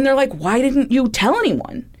 And they're like, why didn't you tell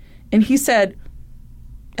anyone? And he said,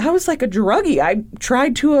 I was like a druggie. I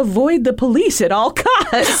tried to avoid the police at all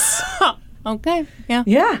costs. Okay, yeah.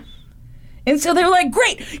 Yeah. And so they're like,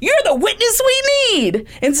 great, you're the witness we need.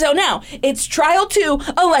 And so now it's trial 2,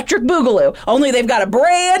 Electric Boogaloo. Only they've got a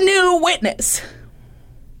brand new witness.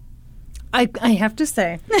 I have to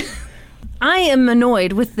say, I am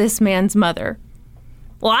annoyed with this man's mother.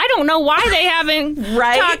 Well, I don't know why they haven't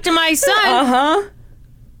talked to my son. Uh-huh.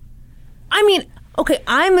 I mean, okay,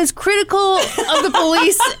 I'm as critical of the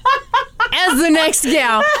police as the next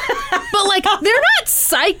gal. But, like, they're not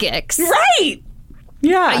psychics. Right.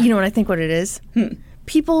 Yeah. You know what I think what it is?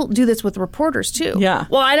 People do this with reporters, too. Yeah.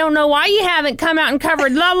 Well, I don't know why you haven't come out and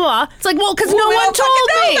covered blah, blah. It's like, well, because no one told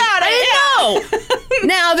me. I didn't know.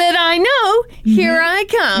 Now that I know, here I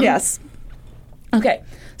come. Yes. Okay.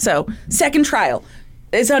 So, second trial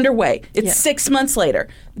is underway. It's 6 months later.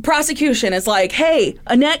 The prosecution is like, hey,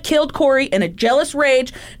 Annette killed Corey in a jealous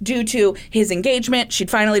rage due to his engagement.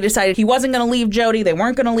 She'd finally decided he wasn't going to leave Jody. They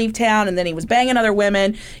weren't going to leave town. And then he was banging other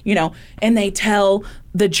women, you know. And they tell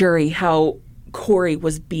the jury how Corey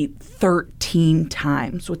was beat 13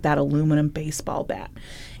 times with that aluminum baseball bat.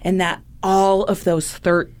 And that all of those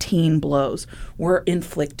 13 blows were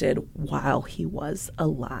inflicted while he was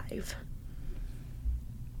alive.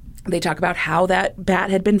 They talk about how that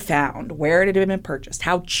bat had been found, where it had been purchased,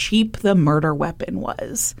 how cheap the murder weapon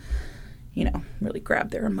was. You know, really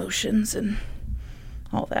grabbed their emotions and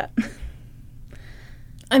all that.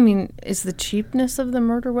 I mean, is the cheapness of the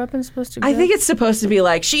murder weapon supposed to be? I think it's supposed to be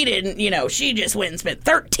like, she didn't, you know, she just went and spent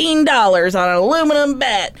 $13 on an aluminum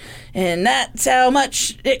bat, and that's how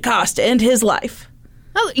much it cost to end his life.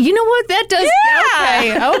 Oh, you know what? That does.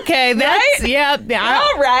 Yeah. Okay. That's, right? yeah.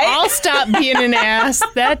 All right. I'll stop being an ass.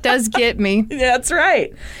 That does get me. That's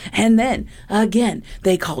right. And then, again,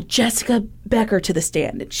 they called Jessica Becker to the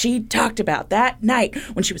stand, and she talked about that night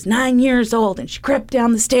when she was 9 years old, and she crept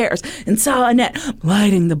down the stairs and saw Annette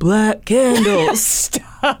lighting the black candles.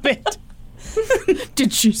 Stop it.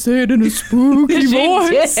 Did she say it in a spooky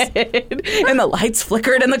voice? She did. And the lights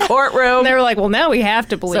flickered in the courtroom. They were like, well, now we have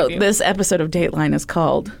to believe you. So this episode of Dateline is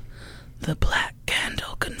called The Black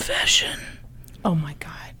Candle Confession. Oh, my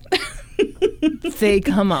God. They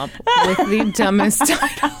come up with the dumbest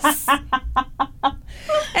titles.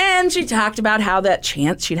 And she talked about how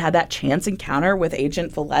she'd had that chance encounter with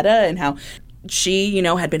Agent Valletta, and how she, you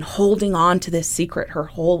know, had been holding on to this secret her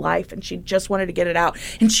whole life, and she just wanted to get it out.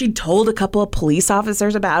 And she told a couple of police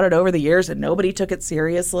officers about it over the years, and nobody took it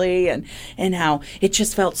seriously, and how it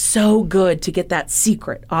just felt so good to get that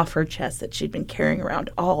secret off her chest that she'd been carrying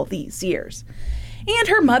around all these years. And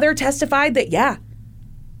her mother testified that, yeah,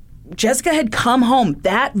 Jessica had come home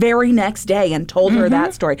that very next day and told her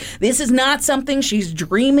that story. This is not something she's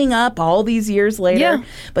dreaming up all these years later. Yeah.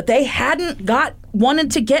 But they hadn't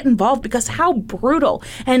wanted to get involved because how brutal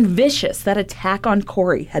and vicious that attack on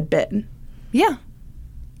Corey had been. Yeah.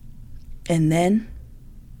 And then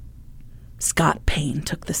Scott Payne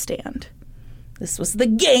took the stand. This was the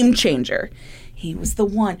game changer. He was the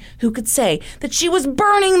one who could say that she was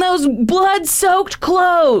burning those blood-soaked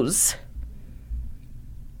clothes.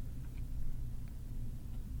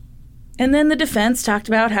 And then the defense talked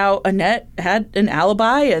about how Annette had an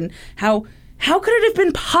alibi, and how could it have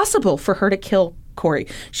been possible for her to kill Corey.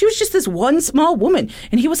 She was just this one small woman,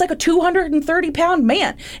 and he was like a 230-pound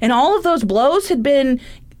man. And all of those blows had been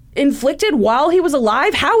inflicted while he was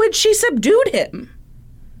alive. How had she subdued him?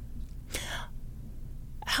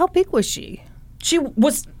 How big was she? She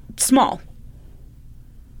was small.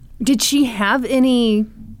 Did she have any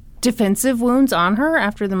defensive wounds on her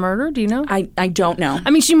after the murder? Do you know? I don't know.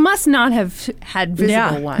 I mean, she must not have had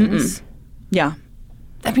visible ones. Mm-mm. Yeah.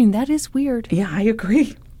 I mean, that is weird. Yeah, I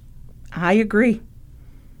agree.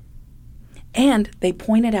 And they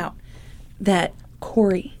pointed out that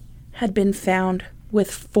Corey had been found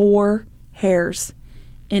with 4 hairs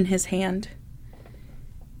in his hand.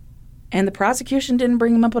 And the prosecution didn't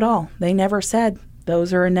bring him up at all. They never said,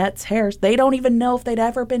 those are Annette's hairs. They don't even know if they'd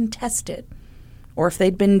ever been tested or if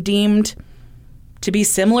they'd been deemed to be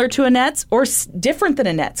similar to Annette's or different than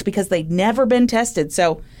Annette's because they'd never been tested.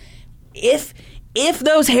 So if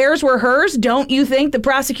those hairs were hers, don't you think the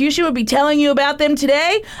prosecution would be telling you about them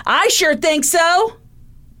today? I sure think so.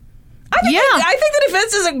 I think the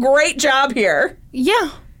defense does a great job here. Yeah.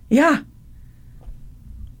 Yeah.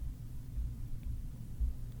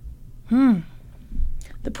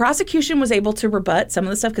 The prosecution was able to rebut some of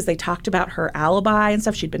the stuff because they talked about her alibi and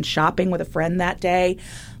stuff. She'd been shopping with a friend that day,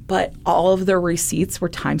 but all of the receipts were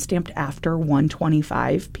timestamped after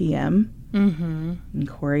 1:25 p.m. Mm-hmm. And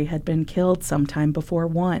Corey had been killed sometime before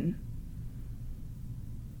 1.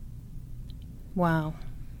 Wow.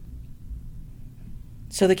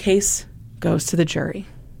 So the case goes to the jury,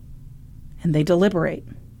 and they deliberate.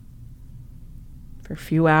 For a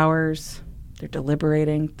few hours, they're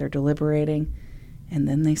deliberating, and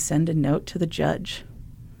then they send a note to the judge.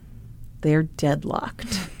 They're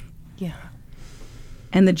deadlocked. Yeah.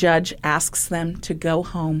 And the judge asks them to go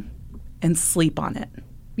home and sleep on it.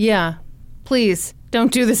 Yeah. Please,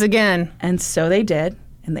 don't do this again. And so they did,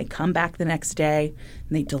 and they come back the next day,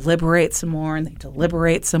 and they deliberate some more,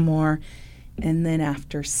 and then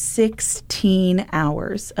after 16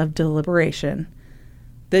 hours of deliberation,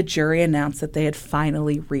 the jury announced that they had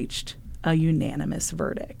finally reached a unanimous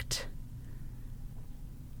verdict.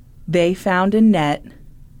 They found Annette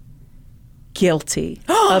guilty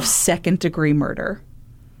of second-degree murder.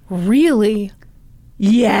 Really?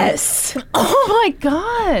 Yes. Oh, my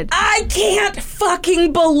God. I can't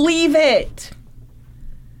fucking believe it.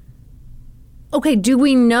 Okay, do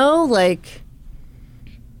we know,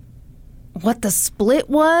 what the split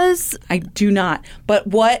was? I do not. But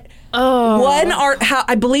how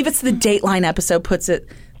I believe it's the Dateline episode puts it,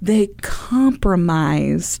 they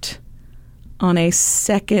compromised on a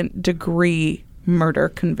second-degree murder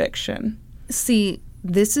conviction. See,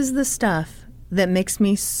 this is the stuff that makes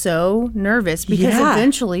me so nervous because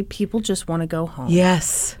eventually people just want to go home.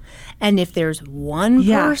 Yes. And if there's one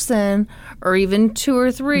person or even 2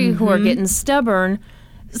 or 3 who are getting stubborn,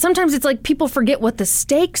 sometimes it's like people forget what the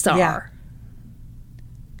stakes are. Yeah.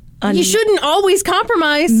 You shouldn't always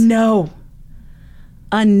compromise. No.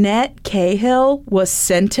 Annette Cahill was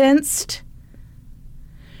sentenced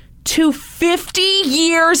to 50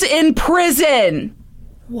 years in prison.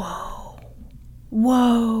 Whoa.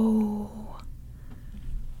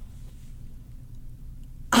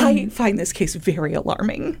 I find this case very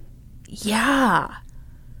alarming. Yeah.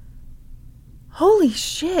 Holy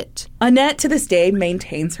shit. Annette, to this day,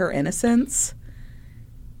 maintains her innocence.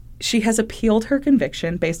 She has appealed her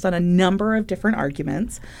conviction based on a number of different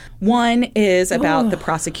arguments. One is about the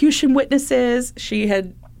prosecution witnesses. She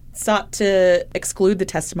had sought to exclude the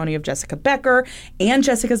testimony of Jessica Becker and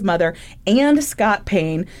Jessica's mother and Scott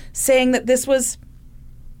Payne, saying that there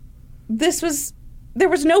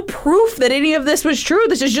was no proof that any of this was true.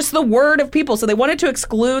 This is just the word of people. So they wanted to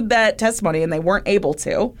exclude that testimony and they weren't able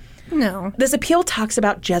to. No. This appeal talks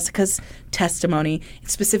about Jessica's testimony,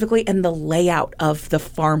 specifically in the layout of the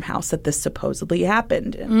farmhouse that this supposedly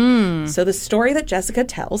happened in. So the story that Jessica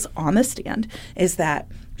tells on the stand is that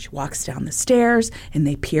she walks down the stairs and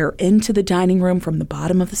they peer into the dining room from the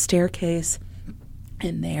bottom of the staircase.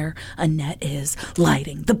 And there Annette is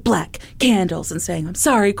lighting the black candles and saying, "I'm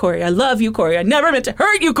sorry, Corey. I love you, Corey. I never meant to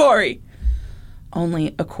hurt you, Corey."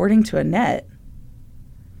 Only, according to Annette,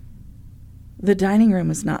 the dining room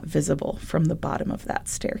is not visible from the bottom of that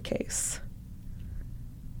staircase.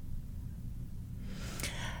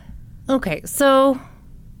 Okay, so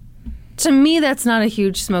to me, that's not a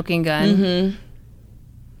huge smoking gun. Mm-hmm.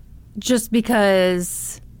 Just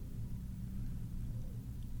because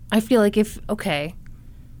I feel like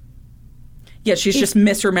Yeah, she's just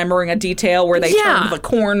misremembering a detail where they turned the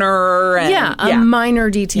corner. And, a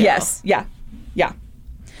minor detail. Yes, yeah.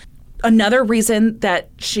 Another reason that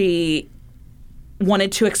she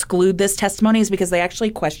wanted to exclude this testimony is because they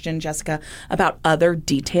actually questioned Jessica about other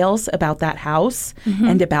details about that house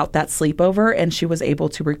and about that sleepover, and she was able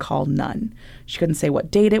to recall none. She couldn't say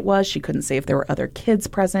what date it was. She couldn't say if there were other kids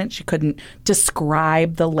present. She couldn't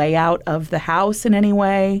describe the layout of the house in any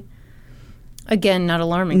way. Again, not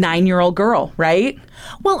alarming. 9-year-old girl, right?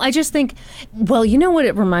 Well, I just think, you know what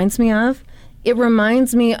it reminds me of? It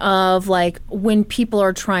reminds me of like when people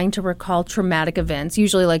are trying to recall traumatic events,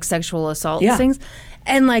 usually like sexual assault and things.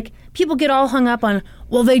 And like people get all hung up on,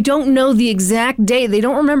 well, they don't know the exact date. They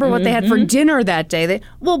don't remember what they had for dinner that day.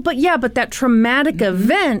 But that traumatic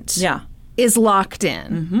event is locked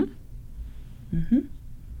in.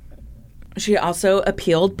 She also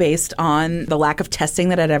appealed based on the lack of testing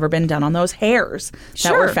that had ever been done on those hairs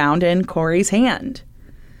that were found in Corey's hand.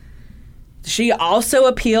 She also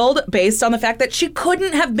appealed based on the fact that she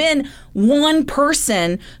couldn't have been one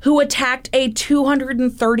person who attacked a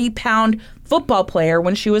 230-pound football player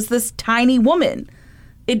when she was this tiny woman.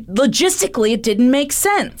 Logistically, it didn't make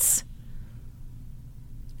sense.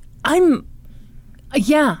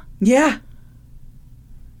 Yeah.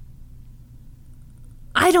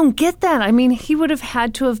 I don't get that. I mean, he would have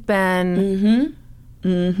had to have been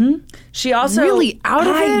She also really out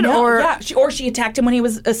of it, or she attacked him when he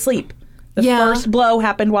was asleep. The first blow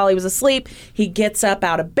happened while he was asleep. He gets up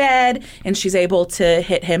out of bed, and she's able to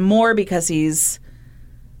hit him more because he's...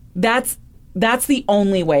 That's the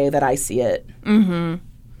only way that I see it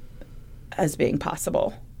as being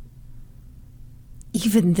possible.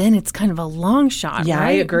 Even then, it's kind of a long shot, Yeah, right?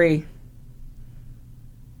 I agree.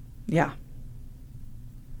 Yeah.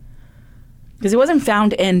 Because he wasn't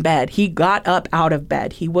found in bed. He got up out of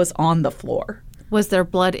bed. He was on the floor. Was there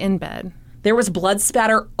blood in bed? There was blood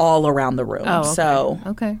spatter all around the room. Oh, okay. So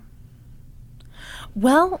okay.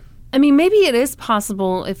 Well, I mean, maybe it is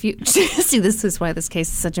possible if you see. This is why this case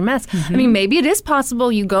is such a mess. I mean, maybe it is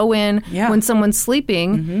possible you go in when someone's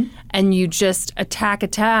sleeping and you just attack,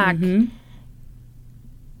 and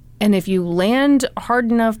if you land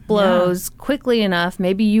hard enough blows quickly enough,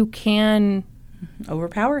 maybe you can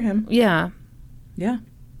overpower him. Yeah. Yeah.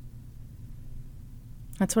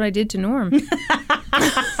 That's what I did to Norm.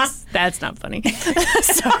 That's not funny.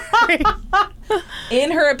 Sorry.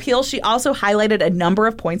 In her appeal, she also highlighted a number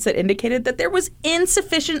of points that indicated that there was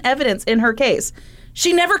insufficient evidence in her case.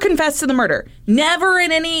 She never confessed to the murder. Never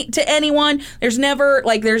to anyone. There's no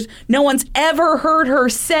one's ever heard her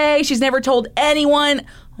say. She's never told anyone.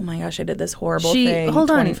 Oh my gosh, I did this horrible thing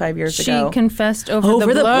 25 years ago. She confessed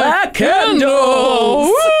over the black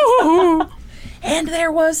candles. And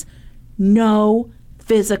there was no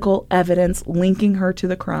physical evidence linking her to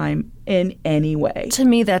the crime in any way. To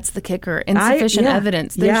me, that's the kicker. Insufficient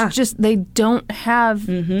evidence. There's they don't have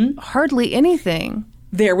hardly anything.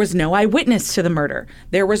 There was no eyewitness to the murder.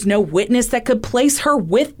 There was no witness that could place her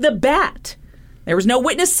with the bat. There was no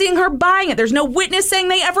witness seeing her buying it. There's no witness saying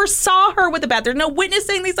they ever saw her with the bat. There's no witness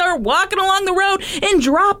saying they saw her walking along the road and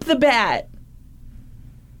drop the bat.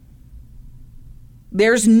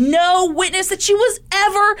 There's no witness that she was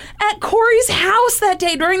ever at Corey's house that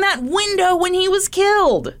day during that window when he was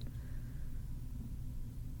killed.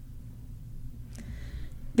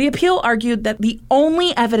 The appeal argued that the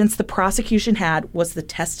only evidence the prosecution had was the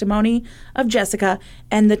testimony of Jessica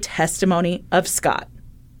and the testimony of Scott.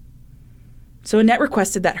 So Annette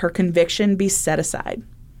requested that her conviction be set aside.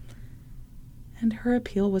 And her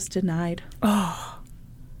appeal was denied. And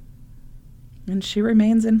she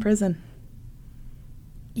remains in prison.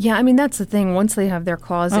 Yeah, I mean, that's the thing. Once they have their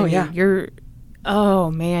claws in you, you're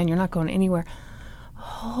not going anywhere.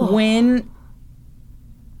 When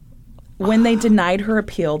they denied her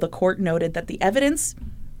appeal, the court noted that the evidence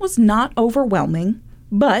was not overwhelming,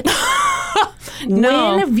 but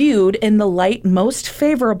when viewed in the light most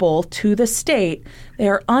favorable to the state, they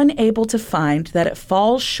are unable to find that it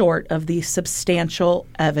falls short of the substantial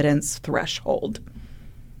evidence threshold.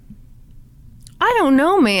 I don't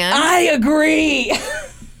know, man. I agree.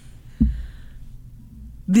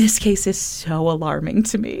 This case is so alarming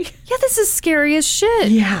to me. Yeah, this is scary as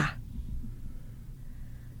shit. Yeah.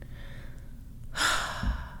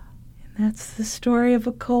 And that's the story of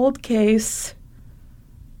a cold case.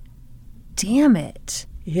 Damn it.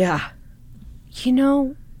 Yeah. You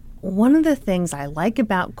know, one of the things I like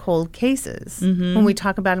about cold cases, when we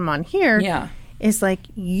talk about them on here, is like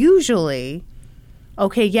usually,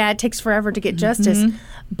 it takes forever to get justice,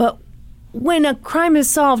 but when a crime is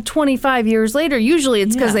solved 25 years later, usually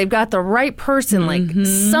it's because they've got the right person. Like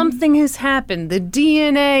something has happened, the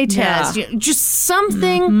DNA test, just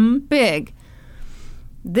something big.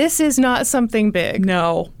 This is not something big.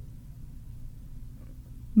 No.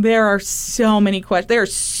 There are so many questions.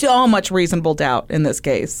 There's so much reasonable doubt in this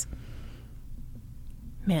case.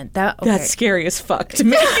 Man, that's scary as fuck to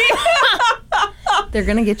me. They're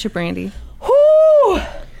going to get you, Brandy. Whew.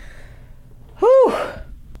 Whew.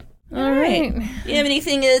 All right. Do you have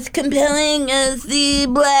anything as compelling as the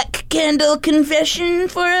Black Candle confession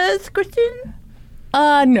for us, Kristen?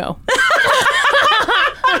 No.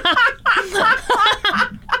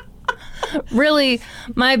 Really,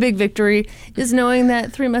 my big victory is knowing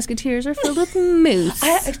that Three Musketeers are filled with moose.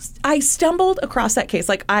 I stumbled across that case.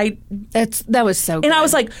 Like that was so good. And I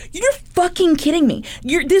was like, you're fucking kidding me.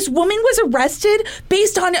 This woman was arrested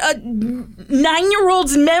based on a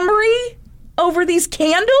 9-year-old's memory over these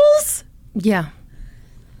candles? Yeah.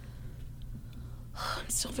 I'm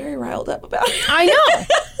still very riled up about it. I know.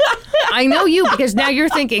 I know you, because now you're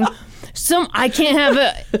thinking,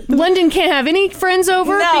 London can't have any friends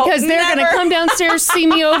over because they're going to come downstairs, see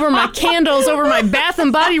me over my candles, over my Bath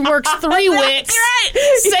and Body Works 3 wicks,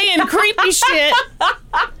 saying creepy shit.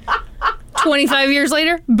 25 years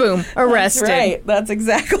later, boom, arrested. That's right. That's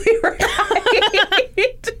exactly right.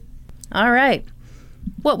 All right.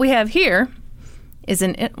 What we have here is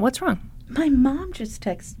what's wrong? My mom just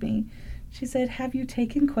texted me. She said, have you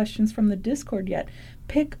taken questions from the Discord yet?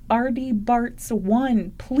 Pick R.D. Bart's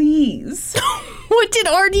 1, please. What did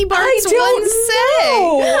R.D. Bart's 1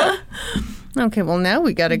 say? Okay, well, now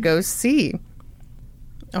we got to go see.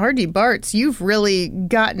 R.D. Bart's, you've really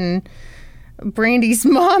gotten Brandy's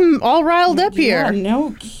mom all riled up here. Yeah,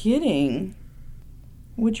 no kidding.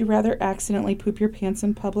 Would you rather accidentally poop your pants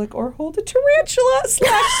in public or hold a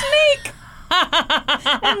tarantula/snake?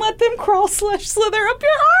 And let them crawl/slither up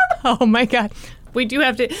your arm? Oh my God. We do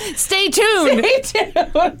have to stay tuned. Stay tuned.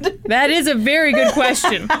 That is a very good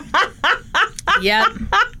question. Yep.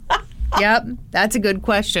 That's a good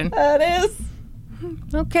question. That is.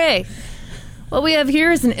 Okay. What we have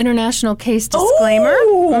here is an international case disclaimer.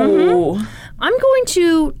 Mm-hmm. I'm going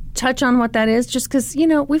to touch on what that is just because,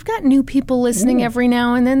 we've got new people listening every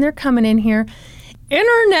now and then. They're coming in here.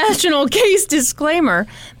 International case disclaimer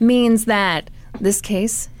means that this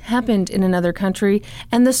case happened in another country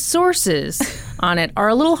and the sources on it are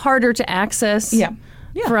a little harder to access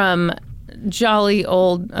from jolly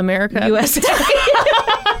old America. USA.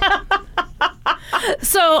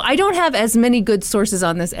 So I don't have as many good sources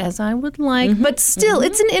on this as I would like, but still,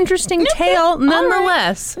 it's an interesting tale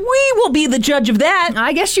nonetheless. Right. We will be the judge of that.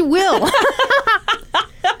 I guess you will.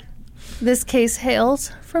 This case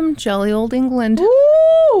hails from jolly old England.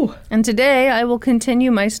 Ooh. And today I will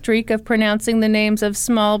continue my streak of pronouncing the names of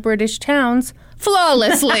small British towns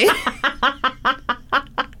flawlessly.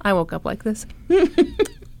 I woke up like this.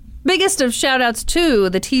 Biggest of shout-outs to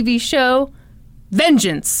the TV show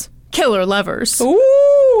Vengeance, Killer Lovers.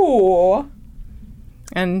 Ooh.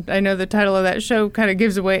 And I know the title of that show kind of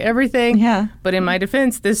gives away everything. Yeah. But in my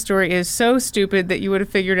defense, this story is so stupid that you would have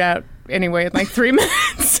figured out anyway in like 3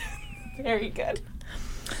 minutes. Very good.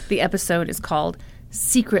 The episode is called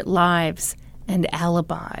Secret Lives and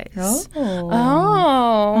Alibis. Oh.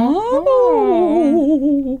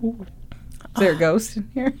 Is there a ghost in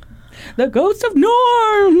here? The ghost of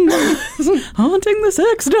Norm haunting the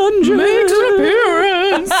sex dungeon makes an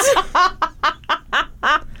appearance.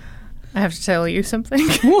 I have to tell you something.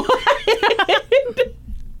 What?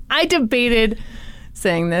 I debated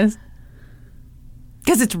saying this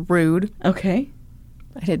because it's rude. Okay.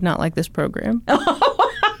 I did not like this program.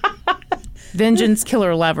 Vengeance,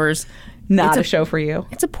 Killer Lovers. Not a show for you.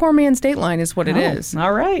 It's a poor man's Dateline is what it is.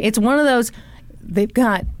 All right. It's one of those, they've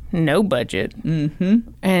got no budget. Mm-hmm.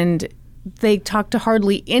 And they talk to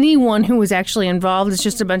hardly anyone who was actually involved. It's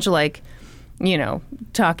just a bunch of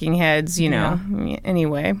talking heads,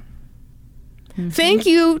 Anyway. Mm-hmm. Thank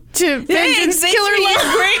you to Vengeance Killer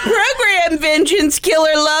Lovers. Great program, Vengeance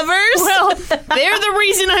Killer Lovers. Well, they're the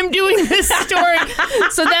reason I'm doing this story.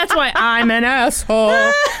 So that's why I'm an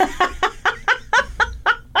asshole.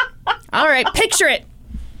 All right, picture it.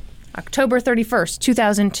 October 31st,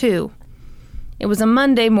 2002. It was a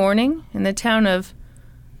Monday morning in the town of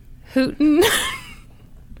Huyton.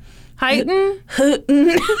 Huyton,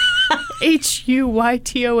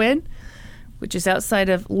 which is outside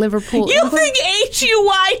of Liverpool. You think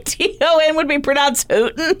Huyton would be pronounced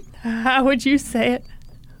Hooten? How would you say it?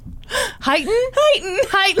 Huyton?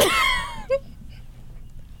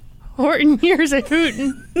 Horton, here's a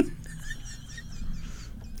Hooten.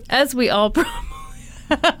 As we all probably...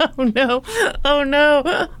 Oh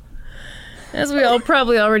no. As we all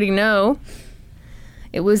probably already know,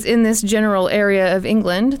 it was in this general area of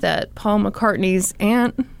England that Paul McCartney's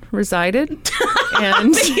aunt resided.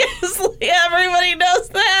 And Obviously, everybody knows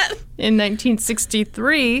that. In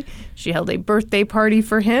 1963, she held a birthday party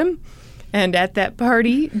for him. And at that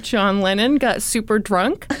party, John Lennon got super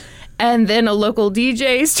drunk. And then a local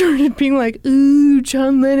DJ started being like, ooh,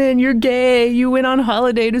 John Lennon, you're gay. You went on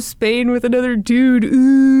holiday to Spain with another dude.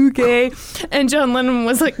 Ooh, gay. And John Lennon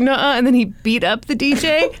was like, nuh-uh. And then he beat up the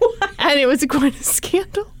DJ. And it was quite a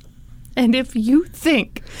scandal. And if you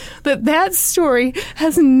think that that story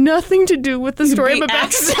has nothing to do with the story I'm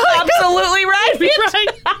about to tell, absolutely right. Right.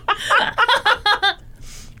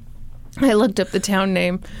 I looked up the town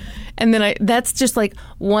name. And then that's just like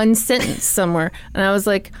one sentence somewhere. And I was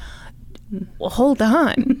like, well, hold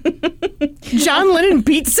on. John Lennon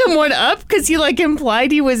beat someone up because he like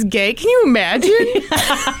implied he was gay. Can you imagine?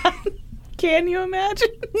 Can you imagine?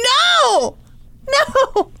 No!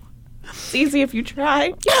 It's easy if you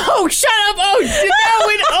try. Oh, shut up. Oh, that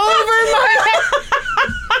went over my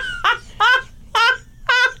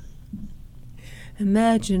head.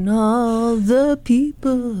 Imagine all the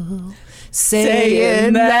people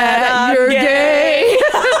saying that you're gay.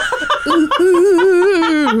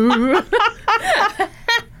 Ooh.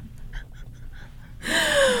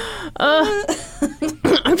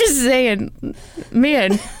 I'm just saying,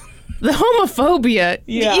 man, the homophobia,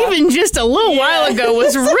 even just a little while ago,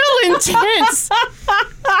 was real intense.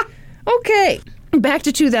 Okay, back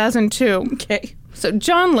to 2002. Okay. So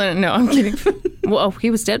John Lennon, no, I'm kidding. Well, he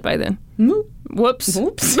was dead by then. Whoops.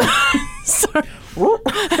 Sorry. All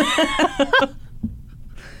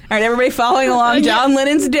right, everybody following along. John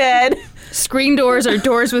Lennon's dead. Screen doors are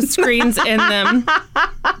doors with screens in them.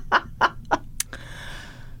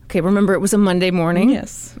 Okay, remember it was a Monday morning.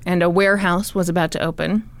 Yes. And a warehouse was about to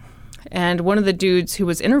open. And one of the dudes who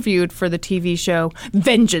was interviewed for the TV show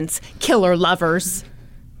Vengeance, Killer Lovers,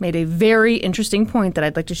 made a very interesting point that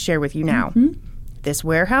I'd like to share with you now. Mm-hmm. This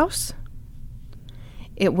warehouse,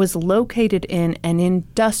 it was located in an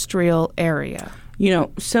industrial area. You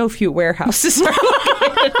know, so few warehouses are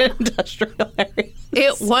located in industrial areas.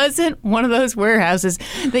 It wasn't one of those warehouses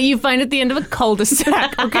that you find at the end of a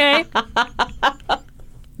cul-de-sac, okay?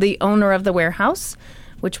 The owner of the warehouse,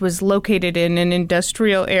 which was located in an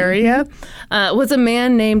industrial area, was a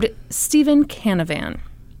man named Stephen Canavan.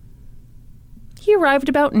 He arrived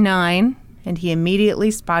about 9, and he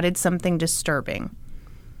immediately spotted something disturbing.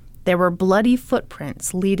 There were bloody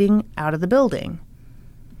footprints leading out of the building.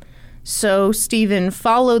 So Stephen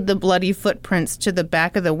followed the bloody footprints to the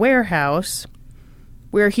back of the warehouse,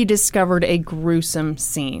 where he discovered a gruesome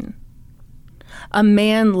scene. A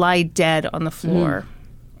man lay dead on the floor.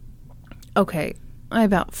 Okay, I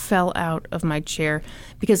about fell out of my chair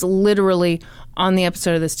because literally on the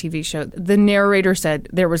episode of this TV show, the narrator said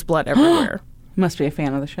there was blood everywhere. Must be a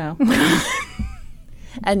fan of the show.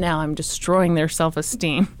 And now I'm destroying their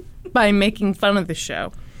self-esteem by making fun of the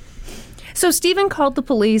show. So Stephen called the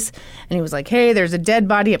police, and he was like, hey, there's a dead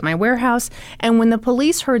body at my warehouse. And when the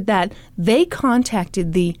police heard that, they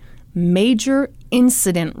contacted the Major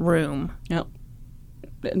Incident Room. Oh.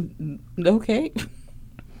 Okay.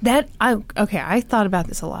 I thought about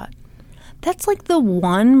this a lot. That's like the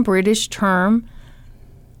one British term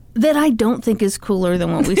that I don't think is cooler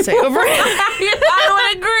than what we say over here.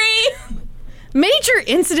 I would agree. Major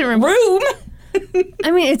Incident Room.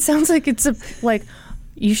 I mean, it sounds like it's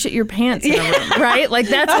you shit your pants in a room, right? Like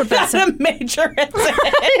that's what that's a major incident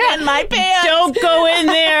in my pants. Don't go in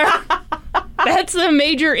there. That's the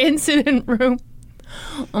Major Incident Room.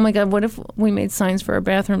 Oh my God, what if we made signs for our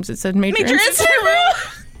bathrooms that said Major Incident Room?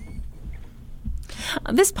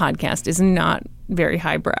 This podcast is not very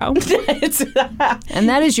highbrow. It's not. And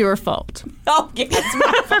that is your fault. Oh, yeah, it's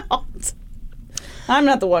my fault. I'm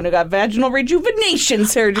not the one who got vaginal rejuvenation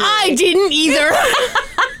surgery. I didn't either.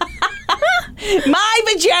 My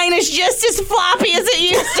vagina's just as floppy as it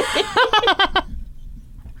used to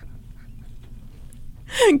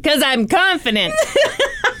be. Because I'm confident.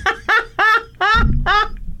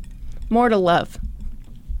 More to love.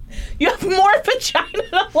 You have more vagina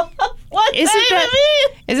to love? What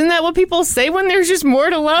isn't that what people say when there's just more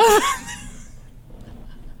to love?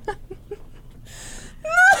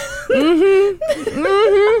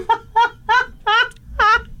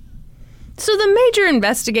 So the major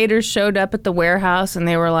investigators showed up at the warehouse and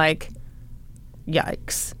they were like,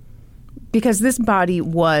 yikes. Because this body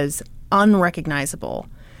was unrecognizable.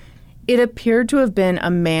 It appeared to have been a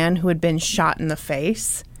man who had been shot in the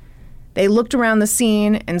face. They looked around the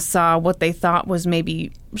scene and saw what they thought was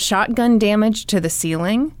maybe shotgun damage to the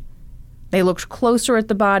ceiling. They looked closer at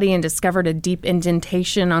the body and discovered a deep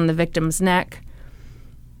indentation on the victim's neck.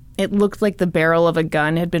 It looked like the barrel of a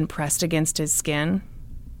gun had been pressed against his skin.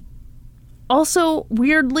 Also,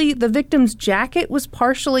 weirdly, the victim's jacket was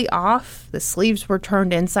partially off. The sleeves were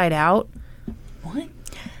turned inside out. What?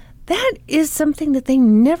 That is something that they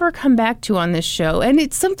never come back to on this show, and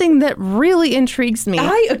it's something that really intrigues me.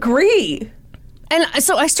 I agree. And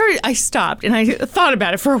so I stopped, and I thought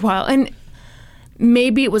about it for a while, and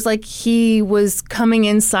maybe it was like he was coming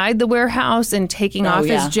inside the warehouse and taking off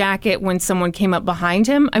his jacket when someone came up behind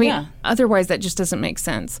him. I mean, otherwise that just doesn't make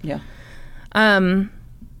sense. Yeah.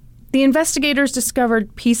 The investigators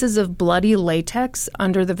discovered pieces of bloody latex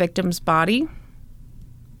under the victim's body.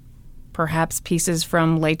 Perhaps pieces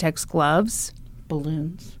from latex gloves.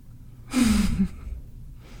 Balloons.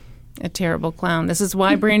 A terrible clown. This is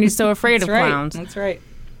why Brandy's so afraid of clowns. That's right.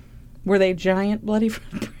 Were they giant bloody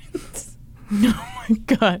footprints? Oh my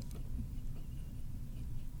God.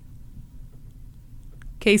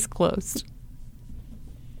 Case closed.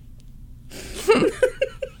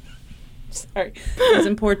 Sorry. I was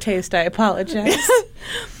in poor taste. I apologize.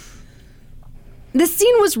 This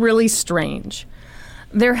scene was really strange.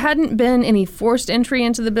 There hadn't been any forced entry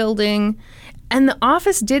into the building, and the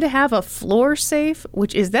office did have a floor safe,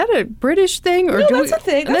 which is that a British thing? Or No, that's a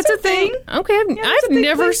thing. That's a thing. Okay, I've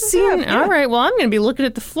never seen. All right, well, I'm going to be looking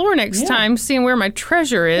at the floor next time, seeing where my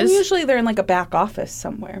treasure is. And usually they're in like a back office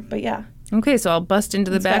somewhere, but yeah. Okay, so I'll bust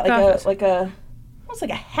into the back office. Almost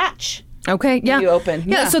like a hatch. Okay, yeah. You open.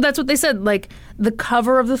 Yeah, so that's what they said. Like, the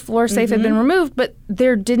cover of the floor safe had been removed, but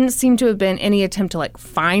there didn't seem to have been any attempt to, like,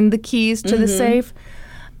 find the keys to the safe.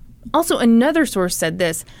 Also, another source said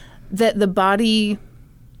this, that the body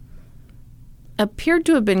appeared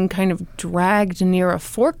to have been kind of dragged near a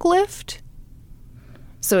forklift.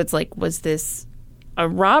 So it's like, was this a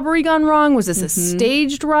robbery gone wrong? Was this a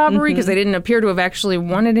staged robbery? Because they didn't appear to have actually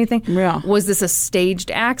wanted anything. Yeah. Was this a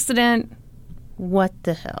staged accident? What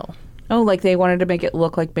the hell? Oh, like they wanted to make it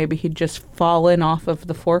look like maybe he'd just fallen off of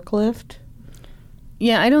the forklift?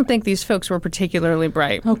 Yeah, I don't think these folks were particularly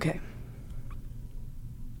bright. Okay.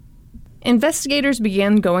 Investigators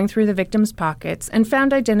began going through the victim's pockets and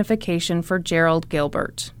found identification for Gerald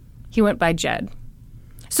Gilbert. He went by Jed.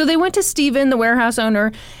 So they went to Stephen, the warehouse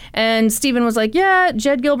owner, and Stephen was like, yeah,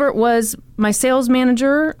 Jed Gilbert was my sales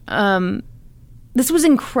manager. This was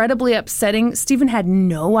incredibly upsetting. Stephen had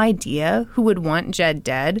no idea who would want Jed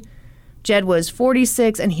dead. Jed was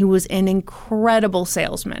 46, and he was an incredible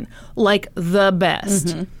salesman, like the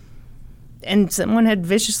best. And someone had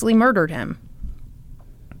viciously murdered him.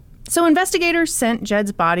 So investigators sent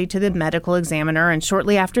Jed's body to the medical examiner, and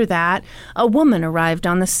shortly after that, a woman arrived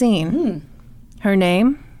on the scene. Her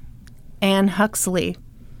name? Anne Huxley.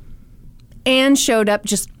 Anne showed up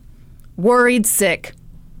just worried sick.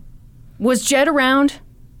 Was Jed around?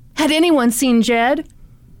 Had anyone seen Jed?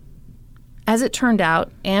 As it turned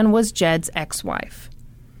out, Anne was Jed's ex-wife.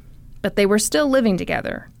 But they were still living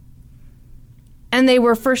together. And they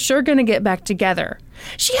were for sure going to get back together.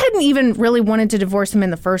 She hadn't even really wanted to divorce him in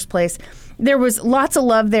the first place. There was lots of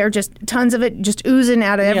love there, just tons of it, just oozing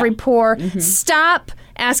out of every pore. Stop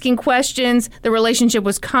asking questions. The relationship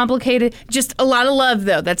was complicated. Just a lot of love,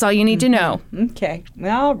 though. That's all you need to know. Okay.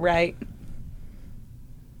 All right.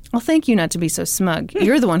 Well, thank you not to be so smug.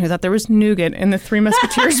 You're the one who thought there was nougat in the Three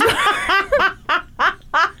Musketeers bar.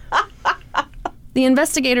 The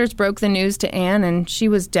investigators broke the news to Anne, and she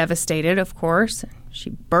was devastated, of course. She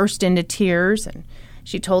burst into tears, and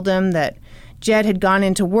she told them that Jed had gone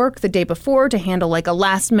into work the day before to handle like a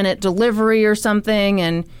last-minute delivery or something,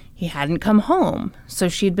 and he hadn't come home, so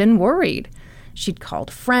she'd been worried. She'd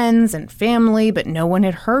called friends and family, but no one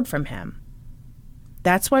had heard from him.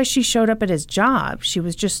 That's why she showed up at his job. She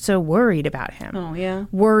was just so worried about him. Oh, yeah.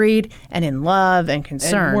 Worried and in love and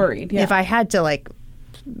concerned. And worried, yeah. If I had to,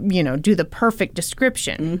 do the perfect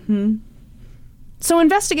description. So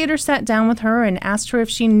investigators sat down with her and asked her if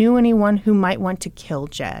she knew anyone who might want to kill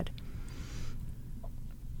Jed.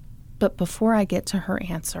 But before I get to her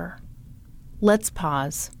answer, let's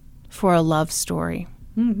pause for a love story.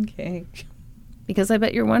 Okay. Because I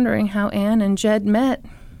bet you're wondering how Anne and Jed met.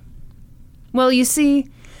 Well, you see,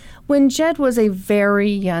 when Jed was a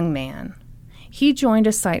very young man, he joined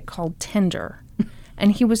a site called Tinder.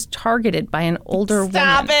 And he was targeted by an older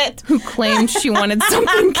woman who claimed she wanted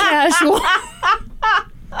something casual.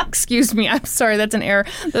 Excuse me, I'm sorry, that's an error.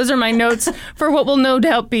 Those are my notes for what will no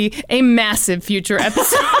doubt be a massive future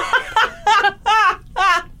episode.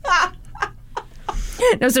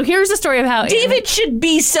 No, so here's the story of how David should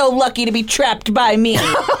be so lucky to be trapped by me.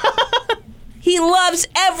 He loves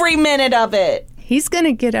every minute of it. He's going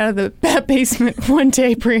to get out of that basement one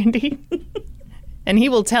day, Brandy. And he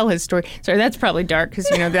will tell his story. Sorry, that's probably dark because,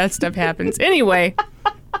 that stuff happens. Anyway,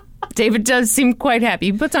 David does seem quite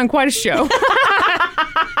happy. He puts on quite a show.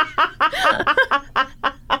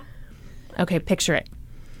 Okay, picture it.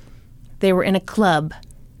 They were in a club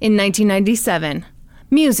in 1997.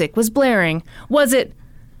 Music was blaring. Was it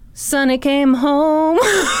Sonny Came Home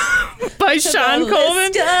by Sean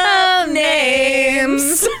Coleman? Of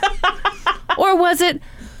names. Or was it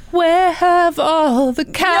Where Have All the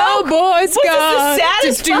Cowboys Gone? This is the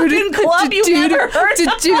saddest fucking club you've ever heard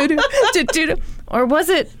of. Or was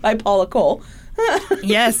it... By Paula Cole.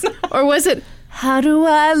 Yes. Or was it How Do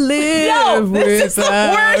I Live No, this is the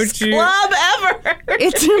Without worst You? club ever.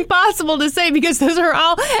 It's impossible to say because those are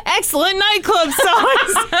all excellent nightclub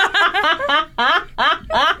songs.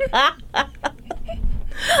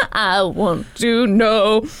 I want to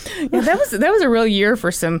know. Yeah, that was a real year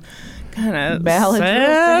for some kind of Ballads,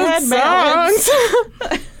 sad songs.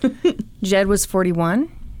 Jed was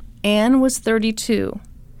 41. Anne was 32.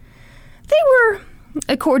 They were,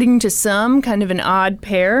 according to some, kind of an odd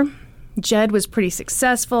pair. Jed was pretty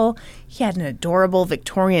successful. He had an adorable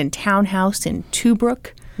Victorian townhouse in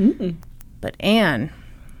Toobrook. But Anne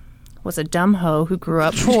was a dumb hoe who grew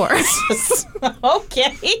up poor.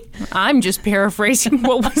 Okay. I'm just paraphrasing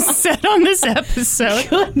what was said on this episode.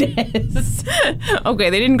 Goodness. Okay,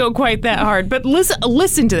 they didn't go quite that hard, but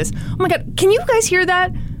listen to this. Oh my God, can you guys hear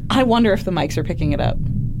that? I wonder if the mics are picking it up.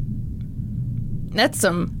 That's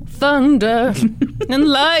some thunder and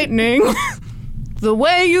lightning. The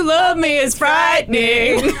way you love me is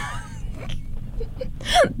frightening.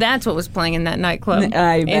 That's what was playing in that nightclub in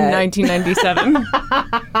 1997.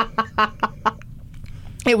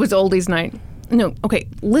 It was oldies night. No, okay,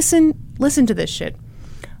 listen to this shit.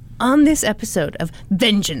 On this episode of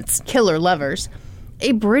Vengeance Killer Lovers,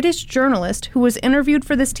 a British journalist who was interviewed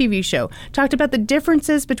for this TV show talked about the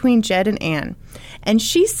differences between Jed and Anne. And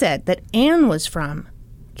she said that Anne was from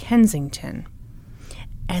Kensington.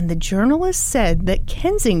 And the journalist said that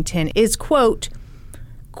Kensington is, quote,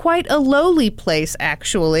 quite a lowly place,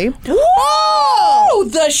 actually. Whoa!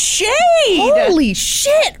 The shade! Holy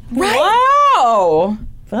shit! Right? Wow!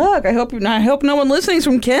 Fuck, I hope no one listening's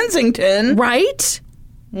from Kensington. Right?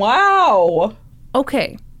 Wow.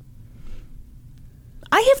 Okay.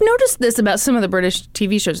 I have noticed this about some of the British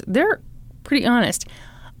TV shows. They're pretty honest.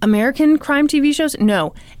 American crime TV shows?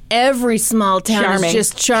 No. Every small town is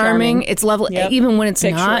just charming. It's lovely, even when it's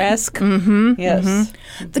picturesque. Not. Mm-hmm, yes.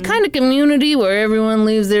 Mm-hmm. The kind of community where everyone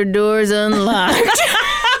leaves their doors unlocked.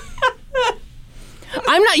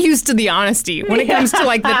 I'm not used to the honesty when it comes to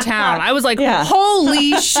like the town. I was like,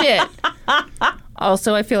 holy shit.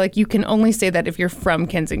 Also, I feel like you can only say that if you're from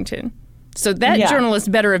Kensington. So that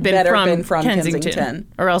journalist better have been from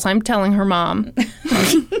Kensington. Or else I'm telling her mom.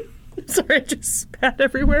 Sorry, I just spat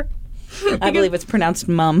everywhere. I believe it's pronounced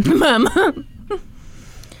mum. Mum.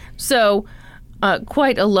 So,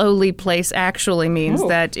 quite a lowly place actually means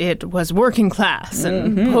that it was working class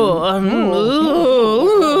and poor.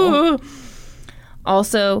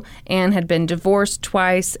 Also, Anne had been divorced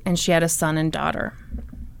twice and she had a son and daughter.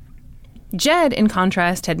 Jed, in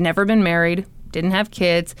contrast, had never been married, didn't have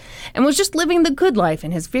kids, and was just living the good life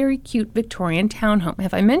in his very cute Victorian townhome.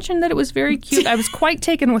 Have I mentioned that it was very cute? I was quite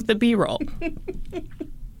taken with the B-roll.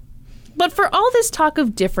 But for all this talk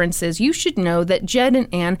of differences, you should know that Jed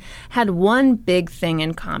and Anne had one big thing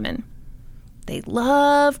in common. They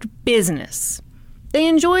loved business. They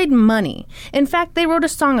enjoyed money. In fact, they wrote a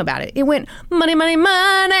song about it. It went, money, money,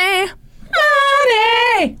 money,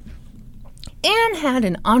 money. Anne had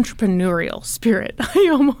an entrepreneurial spirit.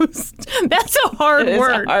 That's a hard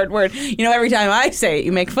word. It's a hard word. You know, every time I say it,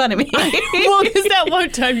 you make fun of me. Well, because that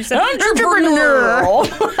one time you said, entrepreneurial.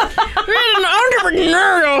 We had an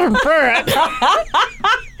entrepreneurial spirit.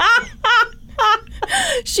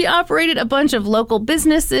 She operated a bunch of local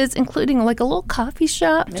businesses, including like a little coffee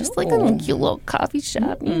shop, just like a cute little coffee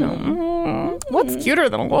shop. You know, what's cuter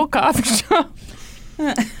than a little coffee shop?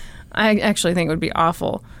 I actually think it would be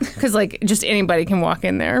awful because, like, just anybody can walk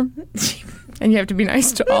in there, and you have to be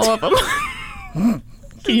nice to all of them.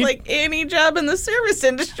 Like any job in the service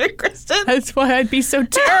industry, Kristen. That's why I'd be so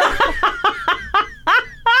terrible.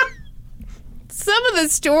 Some of the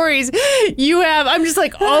stories you have, I'm just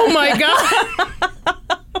like, oh my God.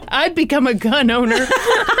 I'd become a gun owner.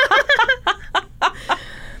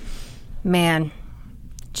 Man,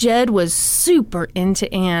 Jed was super into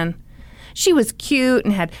Anne. She was cute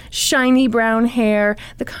and had shiny brown hair,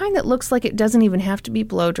 the kind that looks like it doesn't even have to be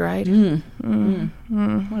blow-dried. What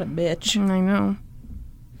a bitch. I know.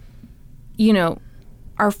 You know,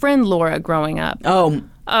 our friend Laura growing up.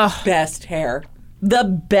 Best hair. The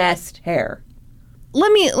best hair.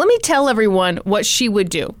 Let me tell everyone what she would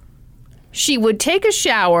do. She would take a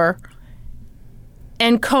shower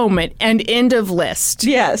and comb it, and end of list.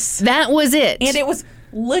 Yes. That was it. And it was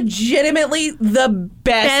legitimately the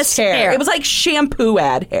best hair. It was like shampoo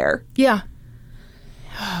ad hair. Yeah.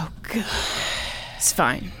 Oh, God. It's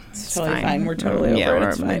fine. It's totally fine. We're totally over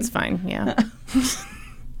it. It's fine. Yeah.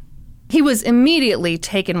 He was immediately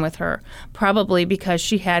taken with her, probably because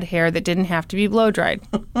she had hair that didn't have to be blow-dried.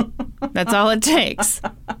 That's all it takes.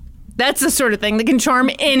 That's the sort of thing that can charm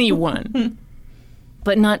anyone.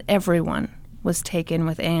 But not everyone was taken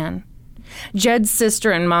with Anne. Jed's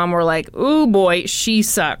sister and mom were like, ooh boy, she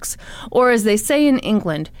sucks. Or as they say in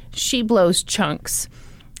England, she blows chunks.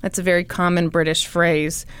 That's a very common British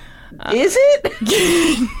phrase. Is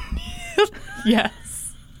it?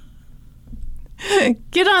 Yes.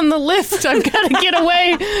 Get on the lift. I've got to get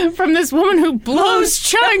away from this woman who blows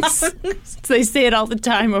chunks. They say it all the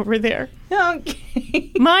time over there.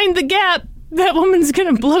 Okay. Mind the gap. That woman's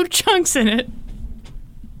going to blow chunks in it.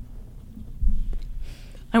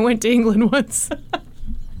 I went to England once.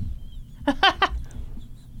 But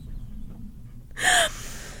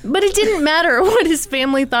it didn't matter what his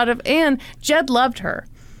family thought of Anne. Jed loved her.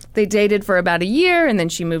 They dated for about a year, and then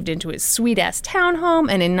she moved into his sweet-ass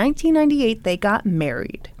townhome, and in 1998, they got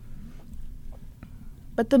married.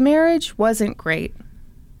 But the marriage wasn't great.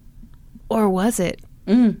 Or was it?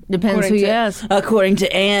 Depends who you ask. According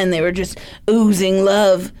to Anne, they were just oozing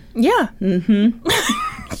love. Yeah. Mm-hmm.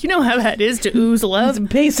 You know how that is to ooze love?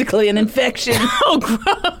 It's basically an infection. Oh,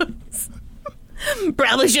 gross.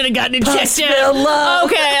 Probably should have gotten it checked out.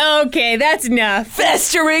 Love. Okay, that's enough.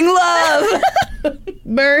 Festering love.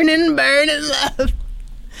 Burning love.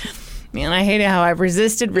 Man, I hate it how I've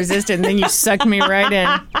resisted, and then you sucked me right in.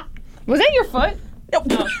 Was that your foot? Nope.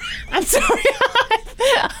 Oh, I'm sorry.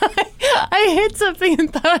 I hit something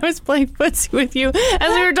and thought I was playing footsie with you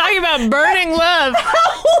as we were talking about burning love.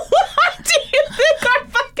 What do you think our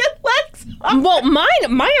fucking legs are? Well,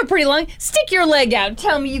 mine are pretty long. Stick your leg out.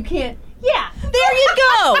 Tell me you can't. Yeah, there you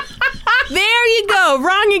go. There you go.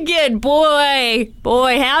 Wrong again. Boy,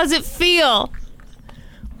 how's it feel?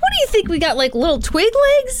 What do you think? We got like little twig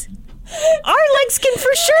legs? Our legs can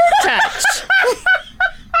for sure touch.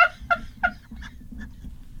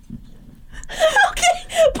 Okay,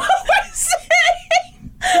 but we're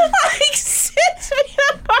saying like 6 feet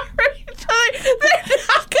apart from each other. They're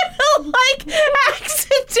not gonna like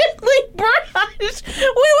accidentally brush. We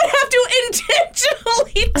would have to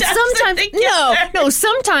intentionally touch them together. No.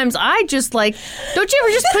 Sometimes I just like. Don't you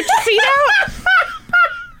ever just put your feet out?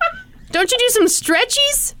 Don't you do some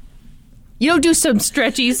stretchies? You don't do some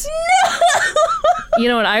stretchies? No. You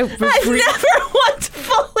know what I've never once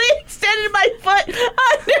fully extended my foot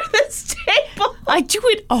under this table. I do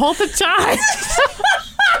it all the time.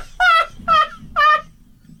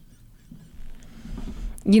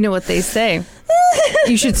 You know what they say.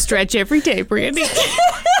 You should stretch every day, Brandy.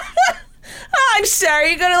 I'm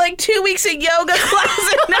sorry, you go to like 2 weeks of yoga class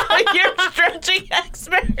and now you're a stretching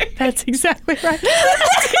expert. That's exactly right.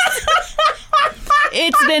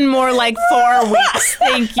 It's been more like 4 weeks,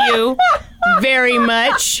 thank you very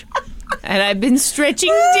much. And I've been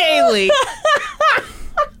stretching daily.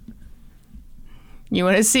 You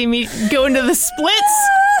want to see me go into the splits?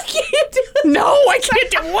 Can't do that. No, I can't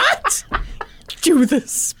do what? Do the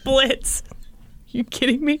splits. You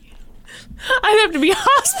kidding me? I'd have to be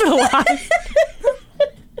hospitalized.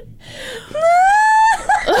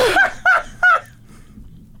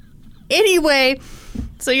 Anyway,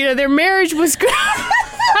 so their marriage was good.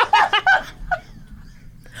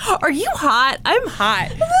 Are you hot? I'm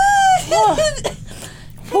hot.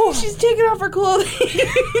 Oh, she's taking off her clothing.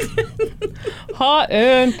 Hot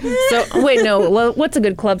and so. Wait, no. What's a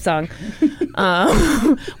good club song?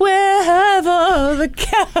 Wherever the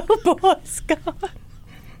cowboys gone.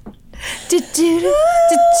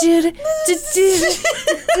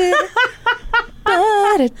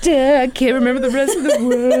 I can't remember the rest of the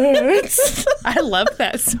words. I love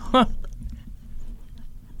that song.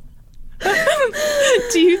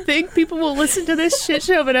 Do you think people will listen to this shit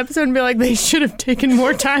show of an episode and be like, they should have taken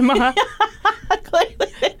more time off? Clearly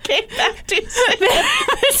they came back too soon.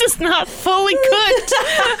 This is not fully cooked.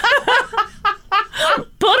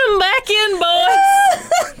 Put them back in, boys.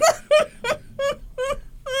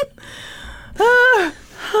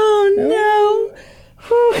 Oh no.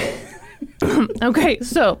 Okay,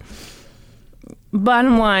 so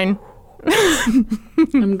bottom line.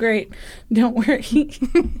 I'm great. Don't worry.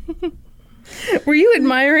 Were you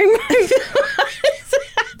admiring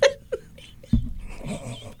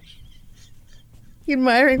You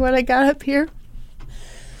admiring what I got up here?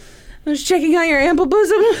 I was checking out your ample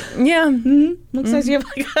bosom. Yeah. Mm-hmm. Looks like you have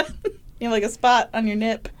like a spot on your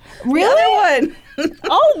nip. Really? The other one.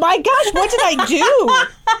 Oh my gosh, what did I do?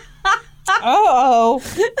 Oh.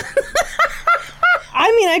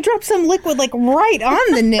 I mean, I dropped some liquid like right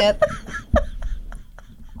on the nip.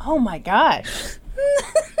 Oh my gosh.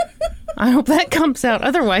 I hope that comes out.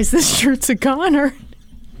 Otherwise, this shirt's a goner.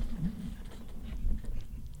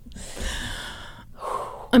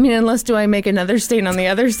 I mean, unless do I make another stain on the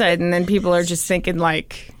other side and then people are just thinking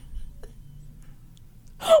like...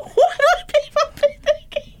 What would people be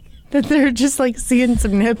thinking? That they're just like seeing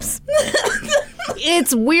some nips.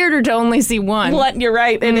 It's weirder to only see one. What? You're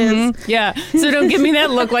right, it is. Yeah, so don't give me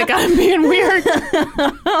that look like I'm being weird.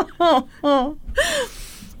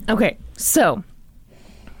 Okay, so,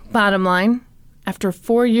 bottom line, after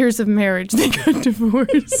 4 years of marriage, they got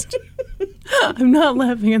divorced. I'm not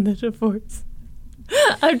laughing at the divorce.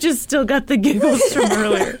 I've just still got the giggles from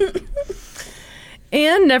earlier.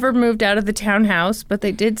 Anne never moved out of the townhouse, but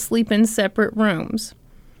they did sleep in separate rooms.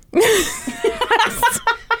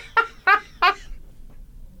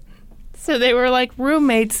 So they were like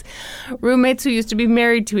roommates who used to be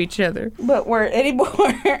married to each other. But weren't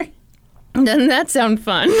anymore. Doesn't that sound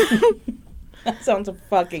fun? That sounds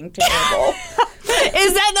fucking terrible.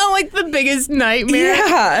 Is that not like the biggest nightmare?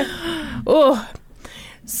 Yeah. Oh.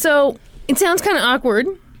 So it sounds kind of awkward.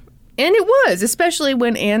 And it was, especially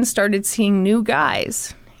when Anne started seeing new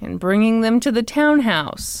guys and bringing them to the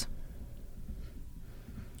townhouse.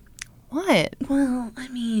 What? Well, I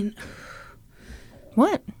mean...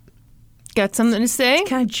 What? Got something to say? It's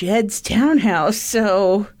kind of Jed's townhouse,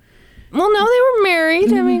 so... Well, no, they were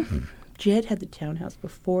married. I mean... Jed had the townhouse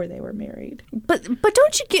before they were married. But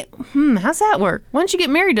don't you get... how's that work? Once you get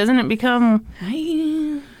married, doesn't it become...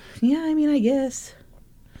 I guess.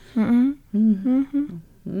 I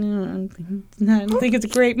don't think it's a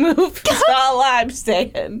great move. That's all I'm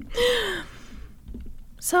saying.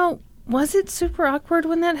 So, was it super awkward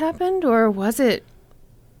when that happened, or was it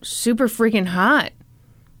super freaking hot?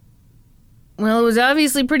 Well, it was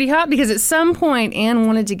obviously pretty hot because at some point Anne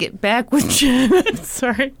wanted to get back with Jed.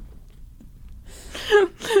 Sorry.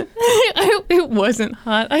 It wasn't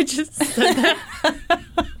hot. I just said that.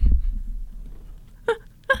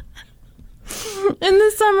 In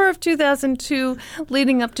the summer of 2002,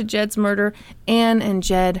 leading up to Jed's murder, Anne and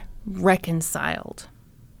Jed reconciled.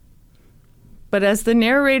 But as the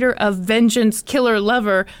narrator of Vengeance Killer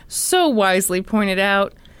Lover so wisely pointed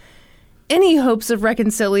out, any hopes of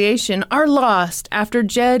reconciliation are lost after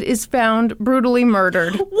Jed is found brutally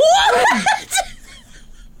murdered. What?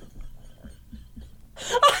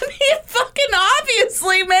 I mean, fucking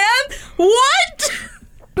obviously, man. What?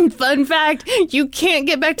 Fun fact, you can't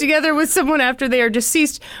get back together with someone after they are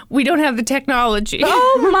deceased. We don't have the technology.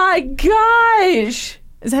 Oh my gosh.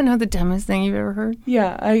 Is that not the dumbest thing you've ever heard?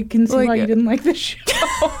 Yeah, I can see why you didn't like the show.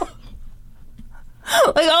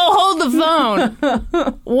 Like, hold the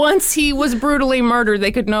phone. Once he was brutally murdered,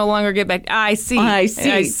 they could no longer get back. I see.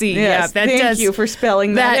 Yes, Yeah, thank you for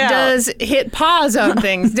spelling that out. That does hit pause on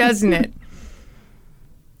things, doesn't it?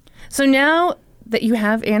 So now that you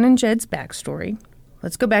have Anne and Jed's backstory,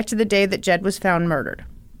 let's go back to the day that Jed was found murdered.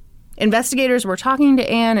 Investigators were talking to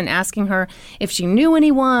Anne and asking her if she knew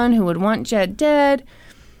anyone who would want Jed dead.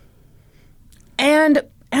 And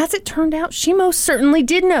as it turned out, she most certainly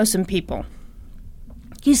did know some people.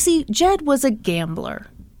 You see, Jed was a gambler,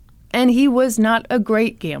 and he was not a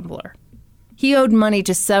great gambler. He owed money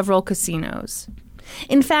to several casinos.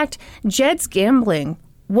 In fact, Jed's gambling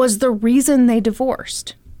was the reason they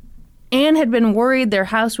divorced. Anne had been worried their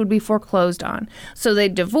house would be foreclosed on, so they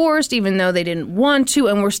divorced even though they didn't want to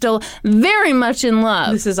and were still very much in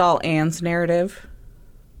love. This is all Anne's narrative.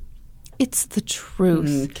 It's the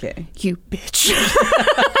truth. Okay. You bitch.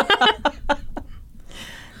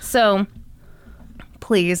 So,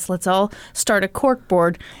 please, let's all start a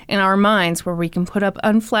corkboard in our minds where we can put up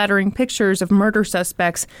unflattering pictures of murder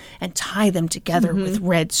suspects and tie them together with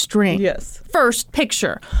red string. Yes. First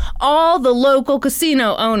picture, all the local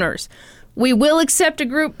casino owners. We will accept a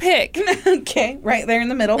group pic. Okay, right there in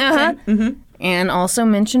the middle. Uh-huh. Okay. And also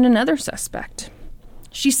mentioned another suspect.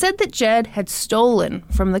 She said that Jed had stolen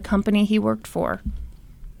from the company he worked for.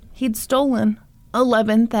 He'd stolen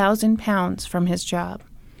 11,000 pounds from his job.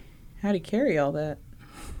 How'd he carry all that?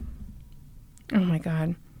 Oh my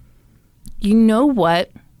God. You know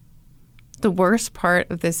what the worst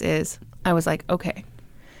part of this is? I was like, okay,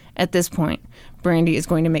 at this point, Brandy is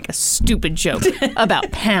going to make a stupid joke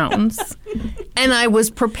about pounds. And I was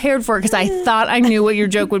prepared for it because I thought I knew what your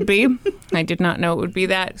joke would be. I did not know it would be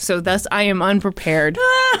that. So thus I am unprepared.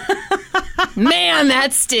 Man,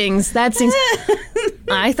 that stings. That stings.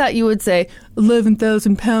 I thought you would say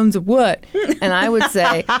 11,000 pounds of what? And I would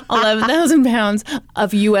say 11,000 pounds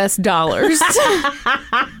of U.S. dollars.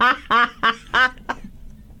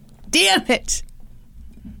 Damn it.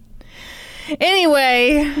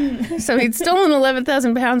 Anyway, so he'd stolen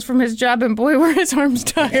 11,000 pounds from his job, and boy, were his arms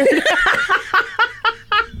tired.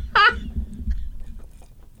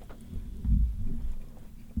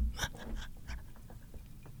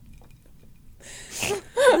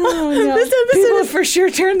 Oh, no. This episode People have for sure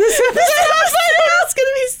turned this episode. It's going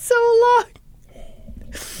to be so long.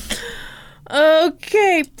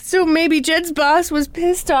 Okay, so maybe Jed's boss was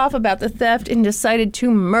pissed off about the theft and decided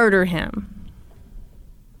to murder him.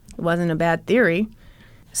 It wasn't a bad theory.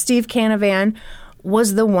 Steve Canavan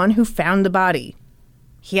was the one who found the body.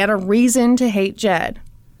 He had a reason to hate Jed.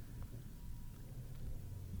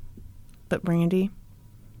 But Brandy,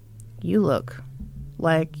 you look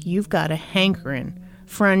like you've got a hankering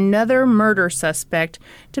for another murder suspect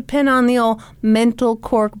to pin on the old mental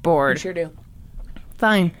corkboard. Sure do.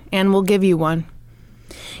 Fine, and we'll give you one.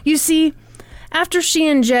 You see, after she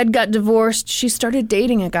and Jed got divorced, she started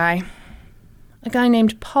dating a guy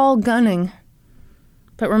named Paul Gunning.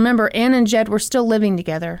 But remember, Ann and Jed were still living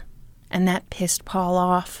together, and that pissed Paul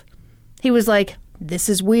off. He was like, "This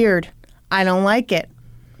is weird. I don't like it."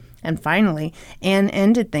 And finally, Ann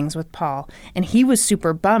ended things with Paul, and he was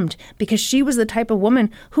super bummed because she was the type of woman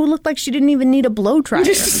who looked like she didn't even need a blow dryer. And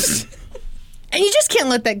you just can't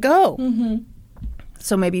let that go. Mm-hmm.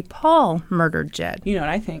 So maybe Paul murdered Jed. You know what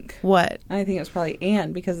I think? What? I think it was probably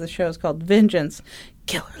Anne because the show is called Vengeance.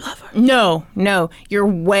 Killer Lover. No, you're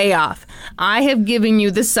way off. I have given you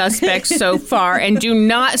the suspects so far, and do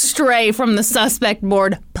not stray from the suspect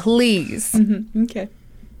board, please. Mm-hmm. Okay.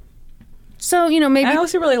 So, maybe... I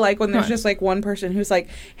also really like when there's just like one person who's like,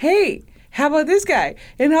 hey, how about this guy?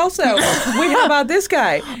 And also, wait, how about this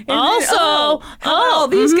guy? And Also, how about all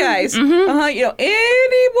these guys? Anyone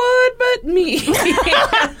but me.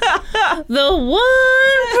 The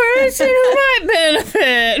one person who might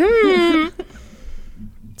benefit.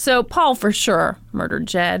 So Paul for sure murdered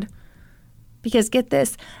Jed. Because get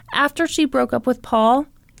this, after she broke up with Paul,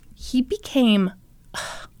 he became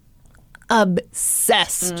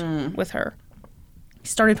obsessed with her. He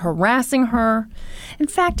started harassing her. In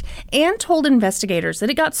fact, Anne told investigators that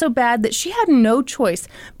it got so bad that she had no choice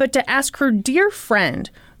but to ask her dear friend,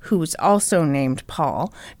 who's also named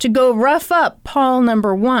Paul, to go rough up Paul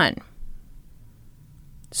number 1.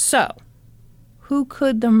 So, who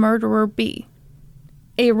could the murderer be?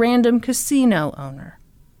 A random casino owner,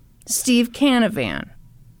 Steve Canavan,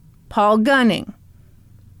 Paul Gunning,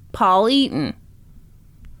 Paul Eaton.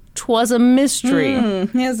 'Twas a mystery.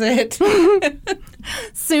 Is it?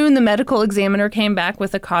 Soon the medical examiner came back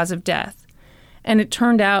with a cause of death, and it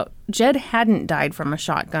turned out Jed hadn't died from a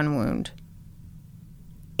shotgun wound.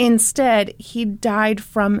 Instead, he died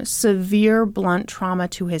from severe blunt trauma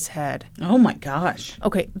to his head. Oh my gosh.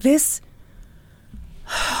 Okay, this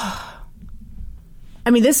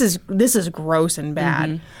is gross and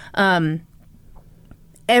bad.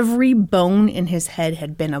 Every bone in his head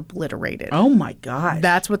had been obliterated. Oh my gosh.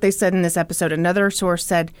 That's what they said in this episode. Another source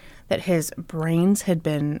said that his brains had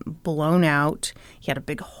been blown out. He had a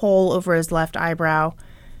big hole over his left eyebrow.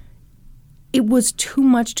 It was too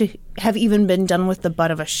much to have even been done with the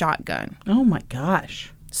butt of a shotgun. Oh my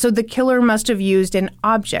gosh. So the killer must have used an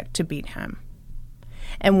object to beat him.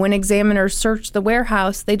 And when examiners searched the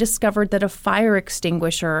warehouse, they discovered that a fire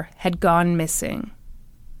extinguisher had gone missing.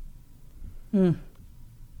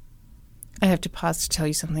 I have to pause to tell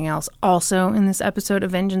you something else. Also, in this episode of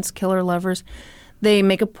Vengeance Killer Lovers, they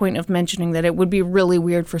make a point of mentioning that it would be really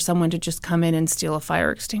weird for someone to just come in and steal a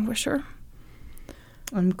fire extinguisher.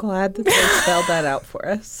 I'm glad that they spelled that out for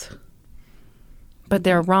us. But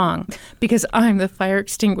they're wrong, because I'm the fire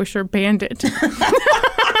extinguisher bandit.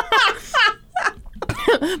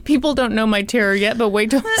 People don't know my terror yet, but wait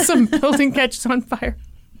till some building catches on fire.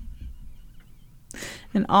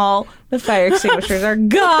 And all the fire extinguishers are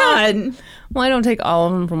gone. Well, I don't take all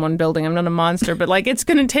of them from one building. I'm not a monster, but it's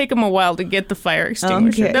going to take them a while to get the fire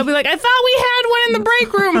extinguisher. Okay. They'll be like, I thought we had one in the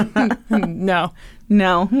break room. No.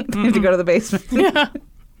 No, they have to go to the basement. Yeah.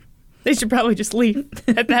 They should probably just leave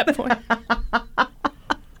at that point.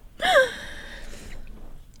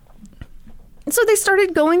 So they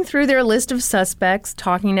started going through their list of suspects,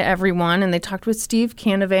 talking to everyone, and they talked with Steve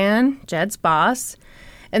Canavan, Jed's boss,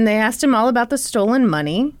 and they asked him all about the stolen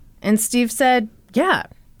money. And Steve said, yeah,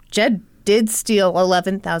 Jed did steal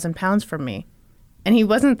 11,000 pounds from me. And he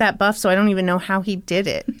wasn't that buff, so I don't even know how he did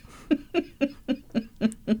it.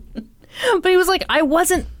 But he was like, I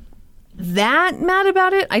wasn't that mad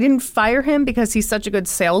about it. I didn't fire him because he's such a good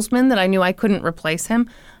salesman that I knew I couldn't replace him.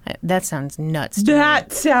 That sounds nuts to me.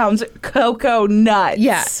 That sounds cocoa nuts.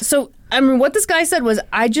 Yeah. So, what this guy said was,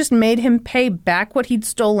 I just made him pay back what he'd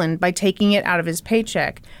stolen by taking it out of his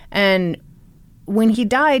paycheck. And when he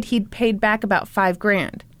died, he'd paid back about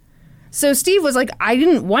 $5,000. So Steve was like, I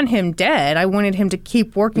didn't want him dead. I wanted him to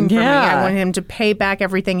keep working for me. I wanted him to pay back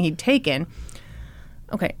everything he'd taken.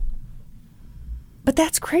 Okay. But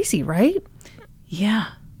that's crazy, right? Yeah.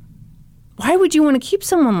 Why would you want to keep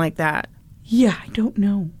someone like that? Yeah, I don't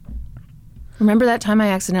know. Remember that time I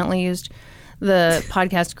accidentally used the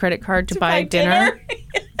podcast credit card to buy dinner?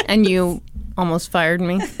 And you almost fired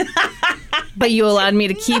me? But you allowed me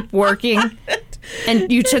to keep working?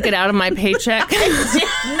 And you took it out of my paycheck?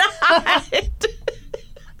 I did not.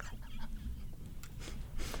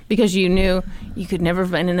 Because you knew you could never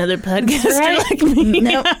find another podcaster like me.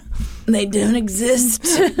 Nope. They don't exist.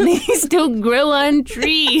 They still grow on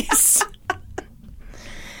trees.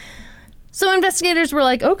 So investigators were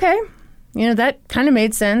like, okay, that kind of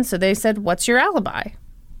made sense. So they said, what's your alibi?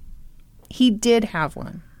 He did have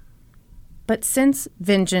one. But since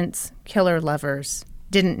Vengeance Killer Lovers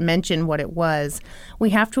didn't mention what it was, we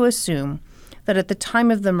have to assume that at the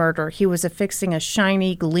time of the murder, he was affixing a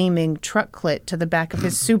shiny, gleaming truck clit to the back of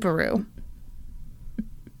his Subaru.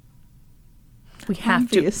 We have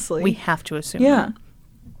to assume. Yeah. That.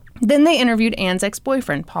 Then they interviewed Anne's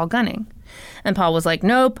ex-boyfriend, Paul Gunning. And Paul was like,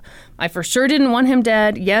 nope, I for sure didn't want him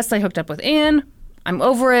dead. Yes, I hooked up with Anne. I'm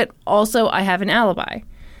over it. Also, I have an alibi.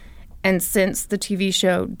 And since the TV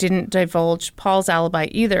show didn't divulge Paul's alibi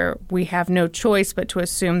either, we have no choice but to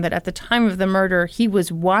assume that at the time of the murder, he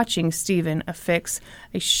was watching Stephen affix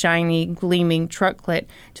a shiny, gleaming truck clit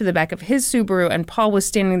to the back of his Subaru, and Paul was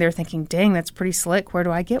standing there thinking, dang, that's pretty slick. Where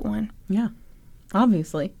do I get one? Yeah,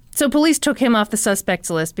 obviously. So police took him off the suspects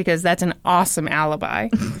list because that's an awesome alibi.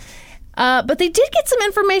 But they did get some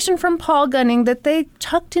information from Paul Gunning that they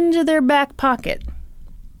tucked into their back pocket.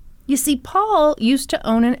 You see, Paul used to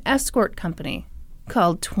own an escort company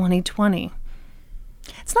called 2020.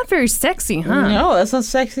 It's not very sexy, huh? No, that's not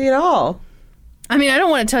sexy at all. I mean, I don't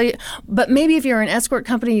want to tell you, but maybe if you're an escort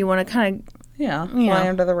company, you want to kind of... fly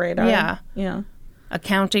under the radar. Yeah. Yeah.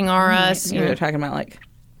 Accounting are us. You're talking about, like,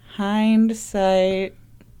 hindsight.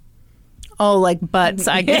 Oh, like butts,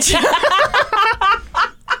 I get you.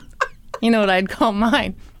 You know what I'd call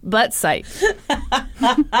mine? Butt sight.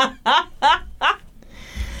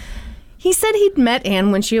 He said he'd met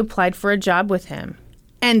Anne when she applied for a job with him.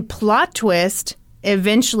 And plot twist,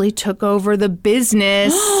 eventually took over the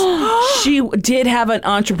business. She did have an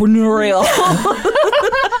entrepreneurial.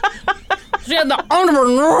 She had the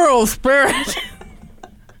entrepreneurial spirit.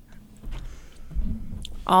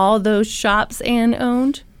 All those shops Anne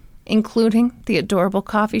owned, including the adorable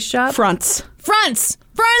coffee shop. Fronts for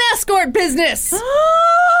an escort business.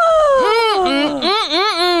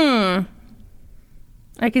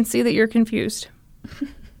 I can see that you're confused.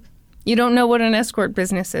 You don't know what an escort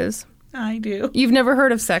business is. I do. You've never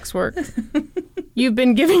heard of sex work. You've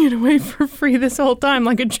been giving it away for free this whole time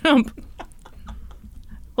like a chump.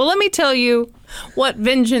 Well, let me tell you what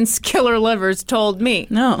Vengeance Killer Lovers told me.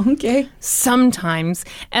 No, okay. Sometimes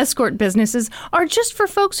escort businesses are just for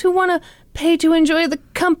folks who want to pay to enjoy the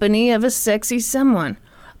company of a sexy someone.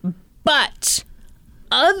 But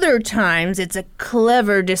other times it's a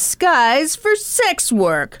clever disguise for sex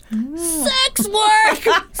work. Sex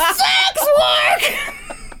work! Sex work!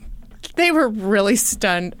 They were really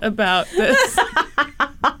stunned about this.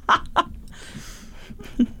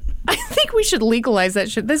 I think we should legalize that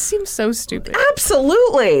shit. This seems so stupid.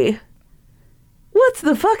 Absolutely. What's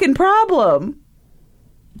the fucking problem?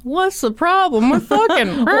 What's the problem with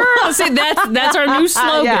fucking? See, that's our new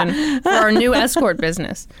slogan for our new escort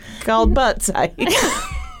business. Called butt sight.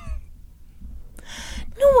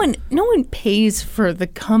 No one pays for the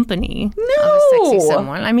company of a sexy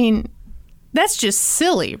someone. I mean, that's just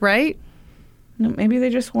silly, right? No, maybe they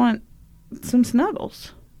just want some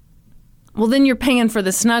snuggles. Well, then you're paying for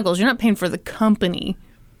the snuggles. You're not paying for the company.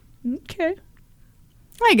 Okay.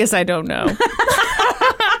 I guess I don't know.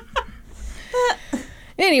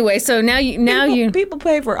 Anyway, so now you people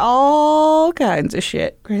pay for all kinds of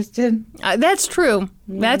shit, Kristen. That's true.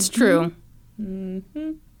 That's true.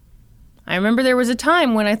 Mm-hmm. I remember there was a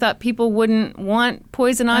time when I thought people wouldn't want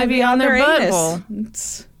poison ivy on their butthole.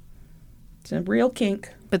 It's a real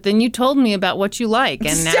kink. But then you told me about what you like,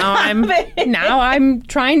 and now I'm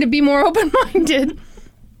trying to be more open-minded.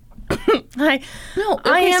 I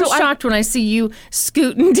am shocked when I see you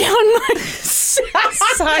scooting down my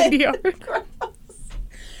side yard.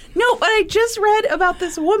 No, but I just read about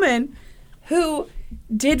this woman who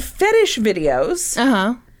did fetish videos.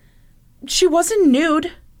 Uh-huh. She wasn't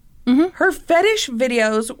nude. Mm-hmm. Her fetish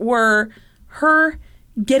videos were her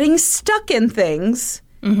getting stuck in things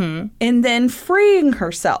and then freeing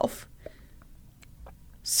herself.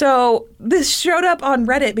 So this showed up on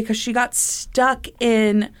Reddit because she got stuck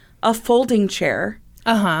in a folding chair.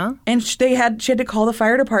 Uh-huh. And she had to call the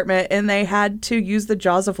fire department, and they had to use the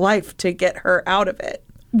jaws of life to get her out of it.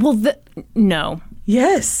 Well, no.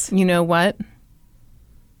 Yes. You know what?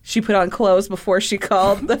 She put on clothes before she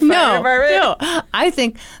called the fire department? No. I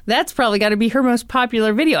think that's probably got to be her most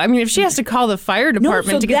popular video. I mean, if she has to call the fire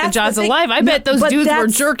department to get the jaws alive, I bet those dudes were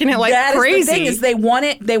jerking it like crazy. That is the thing, is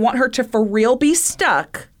they want her to for real be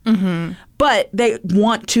stuck, but they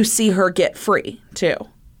want to see her get free, too.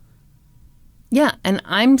 Yeah, and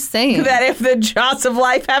I'm saying that if the jaws of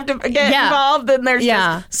life have to get involved, then there's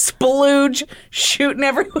just splooge shooting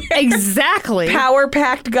everywhere. Exactly.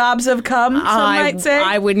 Power-packed gobs of cum, some might say.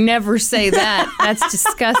 I would never say that. That's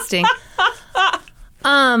disgusting.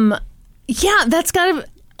 Yeah, that's gotta.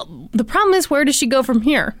 The problem is, where does she go from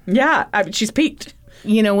here? Yeah, I mean, she's peaked.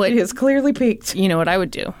 You know what? She has clearly peaked. You know what I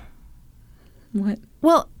would do? What?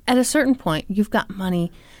 Well, at a certain point, you've got money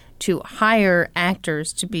to hire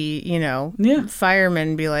actors to be, firemen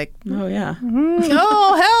and be like, oh yeah,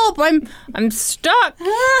 oh help, I'm stuck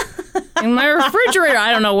in my refrigerator.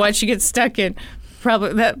 I don't know what she gets stuck in.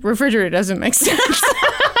 Probably that refrigerator doesn't make sense. She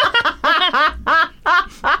probably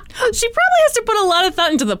has to put a lot of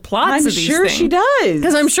thought into the plots of these things. I'm sure she does.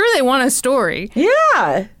 Because I'm sure they want a story.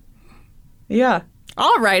 Yeah. Yeah.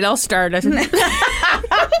 All right, I'll start. But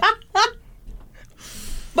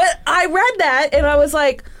I read that and I was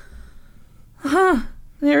like,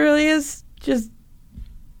 there really is just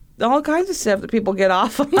all kinds of stuff that people get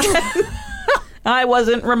off on. I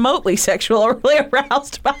wasn't remotely sexually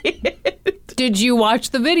aroused by it. Did you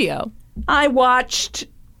watch the video? I watched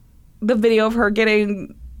the video of her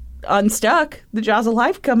getting unstuck, the jaws of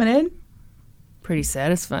life coming in. Pretty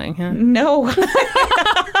satisfying, huh? No.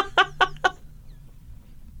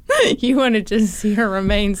 You wanted to see her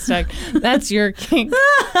remain stuck. That's your kink.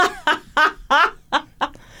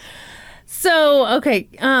 So, okay.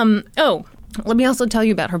 Let me also tell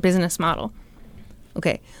you about her business model.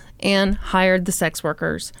 Okay. Anne hired the sex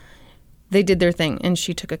workers. They did their thing, and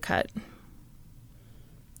she took a cut.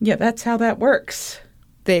 Yeah, that's how that works.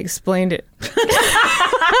 They explained it.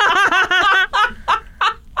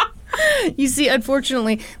 You see,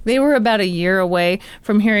 unfortunately, they were about a year away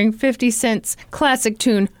from hearing 50 Cent's classic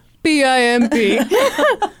tune, B.I.M.P.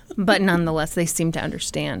 But nonetheless, they seemed to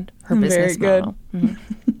understand her business model.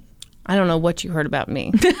 Mm-hmm. I don't know what you heard about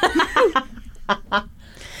me.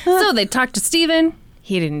 So they talked to Stephen.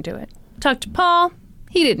 He didn't do it. Talked to Paul.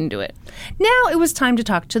 He didn't do it. Now it was time to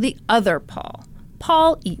talk to the other Paul,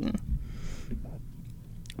 Paul Eaton.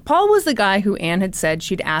 Paul was the guy who Anne had said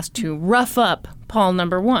she'd asked to rough up Paul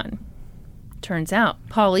number 1. Turns out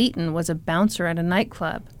Paul Eaton was a bouncer at a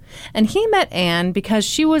nightclub, and he met Anne because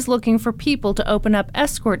she was looking for people to open up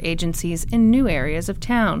escort agencies in new areas of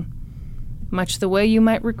town. Much the way you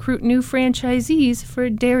might recruit new franchisees for a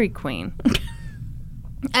Dairy Queen.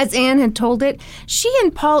 As Anne had told it, she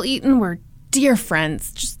and Paul Eaton were dear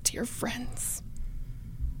friends, just dear friends.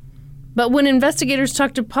 But when investigators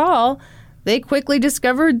talked to Paul, they quickly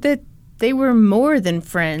discovered that they were more than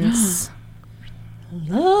friends.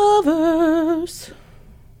 Lovers.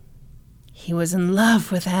 He was in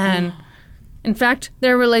love with Anne. In fact,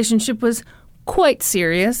 their relationship was quite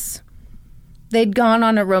serious. They'd gone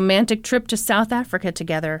on a romantic trip to South Africa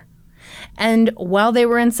together. And while they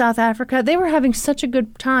were in South Africa, they were having such a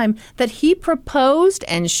good time that he proposed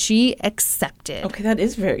and she accepted. Okay, that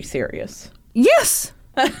is very serious. Yes.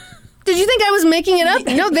 Did you think I was making it up?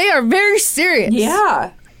 No, they are very serious.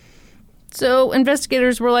 Yeah. So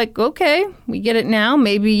investigators were like, okay, we get it now.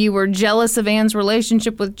 Maybe you were jealous of Anne's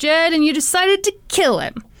relationship with Jed and you decided to kill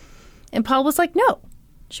him. And Paul was like, no,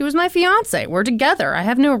 she was my fiance. We're together. I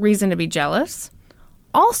have no reason to be jealous.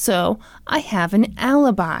 Also, I have an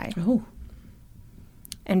alibi. Oh.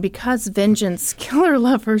 And because Vengeance Killer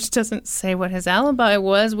Lovers doesn't say what his alibi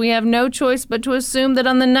was, we have no choice but to assume that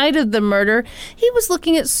on the night of the murder, he was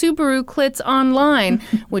looking at Subaru clits online,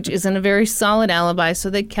 which isn't a very solid alibi, so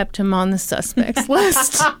they kept him on the suspects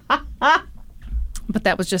list. But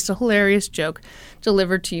that was just a hilarious joke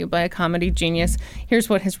delivered to you by a comedy genius. Here's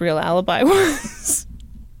what his real alibi was.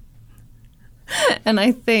 And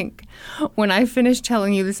I think when I finish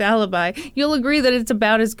telling you this alibi, you'll agree that it's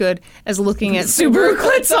about as good as looking at Subaru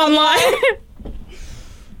clits online.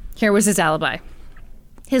 Here was his alibi.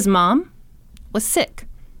 His mom was sick.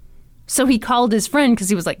 So he called his friend because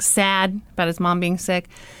he was like sad about his mom being sick.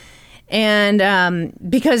 And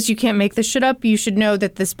because you can't make this shit up, you should know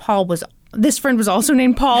that this friend was also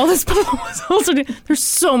named Paul. This Paul was also named, there's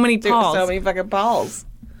so many Pauls. There's so many fucking Pauls.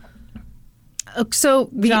 So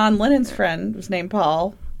John Lennon's friend was named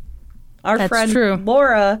Paul. Our That's friend true.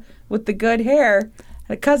 Laura with the good hair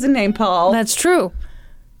had a cousin named Paul. That's true.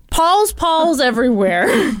 Pauls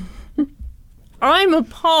everywhere. I'm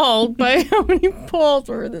appalled by how many Pauls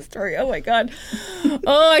were in the story. Oh my God.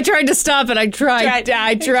 Oh, I tried to stop it. I tried.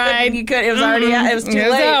 You could. It was already out. It was too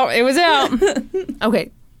late. It was out.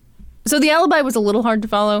 Okay. So the alibi was a little hard to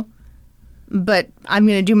follow, but I'm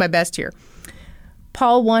going to do my best here.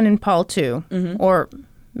 Paul 1 and Paul 2, or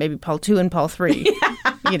maybe Paul 2 and Paul 3,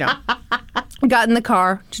 got in the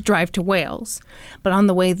car to drive to Wales. But on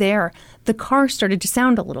the way there, the car started to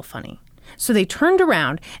sound a little funny. So they turned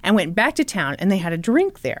around and went back to town, and they had a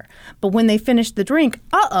drink there. But when they finished the drink,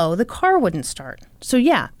 the car wouldn't start. So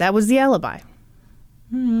yeah, that was the alibi.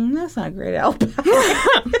 That's not a great alibi.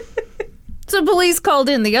 So police called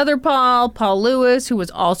in the other Paul Lewis, who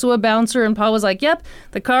was also a bouncer, and Paul was like, yep,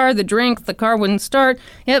 the car, the drink, the car wouldn't start.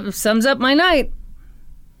 Yep, sums up my night.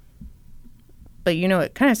 But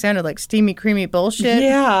it kind of sounded like steamy, creamy bullshit.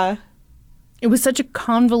 Yeah. It was such a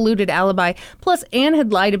convoluted alibi. Plus, Anne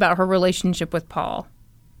had lied about her relationship with Paul.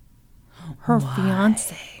 Her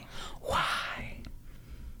fiancé. Why?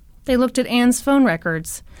 They looked at Anne's phone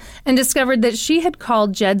records and discovered that she had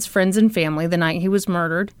called Jed's friends and family the night he was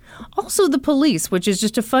murdered. Also the police, which is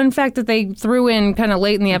just a fun fact that they threw in kind of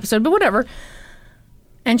late in the episode, but whatever.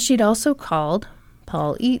 And she'd also called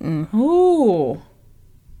Paul Eaton. Ooh.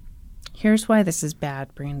 Here's why this is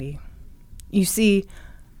bad, Brandy. You see,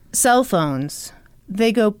 cell phones,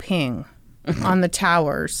 they go ping on the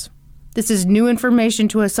towers. This is new information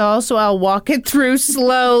to us all, so I'll walk it through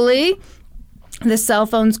slowly. The cell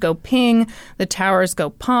phones go ping, the towers go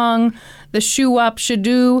pong, the shoo-wop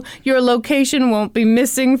shadoo, your location won't be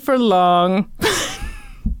missing for long.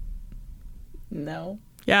 No.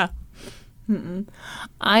 Yeah.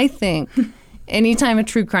 I think anytime a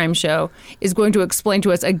true crime show is going to explain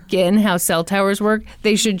to us again how cell towers work,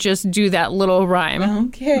 they should just do that little rhyme.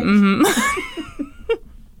 Okay.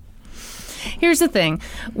 Here's the thing.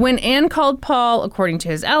 When Anne called Paul, according to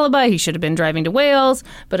his alibi, he should have been driving to Wales.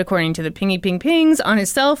 But according to the pingy ping pings on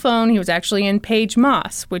his cell phone, he was actually in Page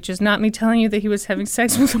Moss, which is not me telling you that he was having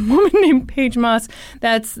sex with a woman named Page Moss.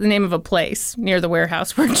 That's the name of a place near the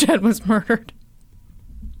warehouse where Jed was murdered.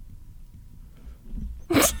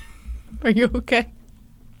 Are you okay?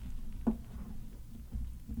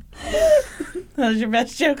 That was your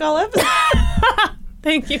best joke all episode.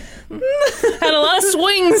 Thank you. Had a lot of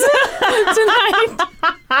swings tonight.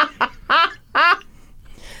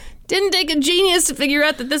 Didn't take a genius to figure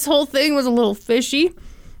out that this whole thing was a little fishy.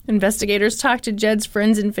 Investigators talked to Jed's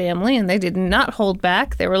friends and family, and they did not hold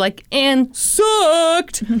back. They were like, Anne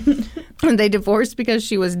sucked. And they divorced because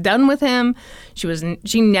she was done with him.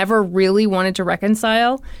 She never really wanted to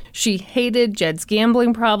reconcile. She hated Jed's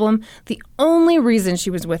gambling problem. The only reason she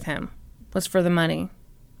was with him was for the money.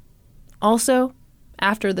 Also,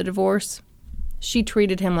 after the divorce, she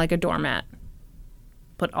treated him like a doormat.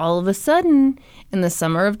 But all of a sudden, in the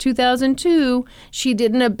summer of 2002, she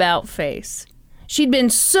did an about-face. She'd been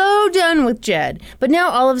so done with Jed, but now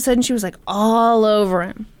all of a sudden she was like all over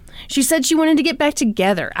him. She said she wanted to get back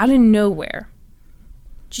together out of nowhere.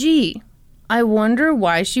 Gee, I wonder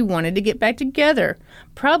why she wanted to get back together.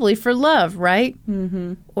 Probably for love, right?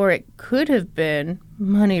 Mm-hmm. Or it could have been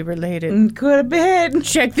money-related. Could have been.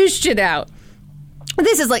 Check this shit out.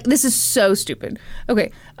 This is so stupid.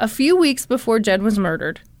 Okay, a few weeks before Jed was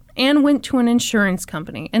murdered, Anne went to an insurance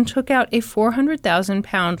company and took out a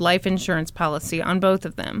 £400,000 life insurance policy on both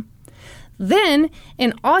of them. Then,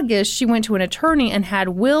 in August, she went to an attorney and had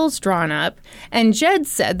wills drawn up, and Jed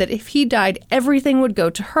said that if he died, everything would go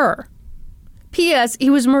to her. P.S. He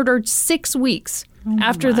was murdered 6 weeks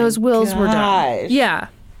after those wills were done. Yeah.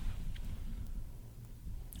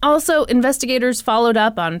 Also, investigators followed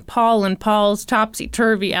up on Paul and Paul's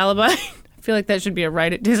topsy-turvy alibi. I feel like that should be a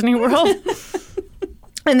ride at Disney World.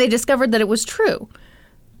 And they discovered that it was true,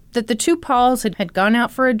 that the two Pauls had gone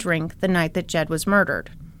out for a drink the night that Jed was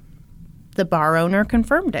murdered. The bar owner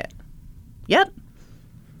confirmed it. Yep.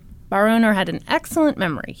 Bar owner had an excellent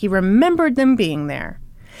memory. He remembered them being there.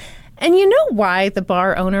 And you know why the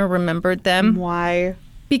bar owner remembered them? Why?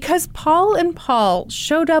 Because Paul and Paul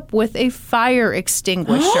showed up with a fire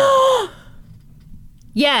extinguisher.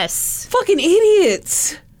 Yes. Fucking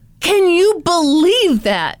idiots. Can you believe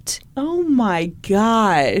that? Oh my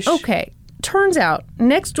gosh. Okay. Turns out,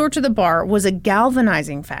 next door to the bar was a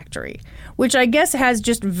galvanizing factory, which I guess has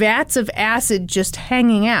just vats of acid just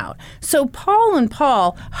hanging out. So Paul and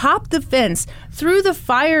Paul hopped the fence, threw the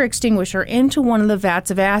fire extinguisher into one of the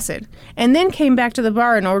vats of acid, and then came back to the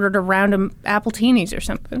bar and ordered a round of Appletinis or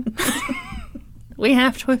something. We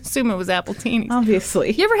have to assume it was Appletinis.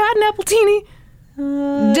 Obviously. You ever had an Appletini?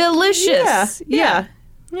 Delicious. delicious. Yeah.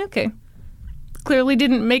 Okay. Clearly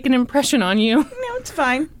didn't make an impression on you. No, it's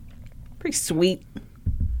fine. Pretty sweet.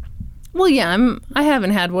 Well, yeah, I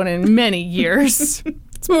haven't had one in many years.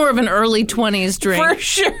 It's more of an early 20s drink. For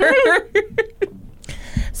sure.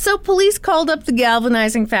 So police called up the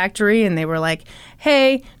galvanizing factory and they were like,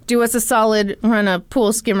 hey, do us a solid, run a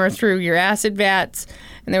pool skimmer through your acid vats.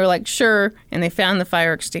 And they were like, sure. And they found the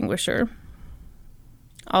fire extinguisher.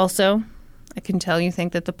 Also, I can tell you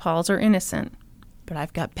think that the Pauls are innocent, but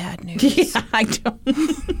I've got bad news. Yeah, I don't.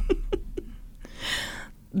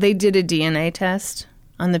 They did a DNA test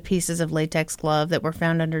on the pieces of latex glove that were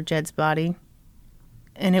found under Jed's body,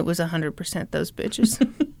 and it was 100% those bitches.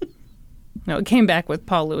 No, it came back with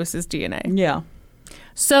Paul Lewis's DNA. Yeah.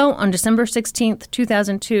 So, on December 16th,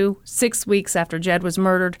 2002, 6 weeks after Jed was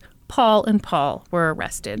murdered, Paul and Paul were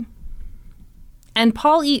arrested. And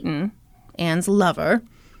Paul Eaton, Anne's lover,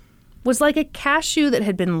 was like a cashew that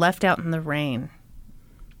had been left out in the rain.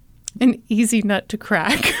 An easy nut to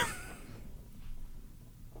crack.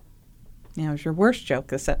 Yeah, it was your worst joke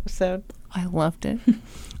this episode. I loved it.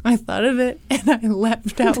 I thought of it, and I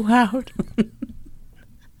laughed out loud.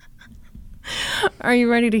 Are you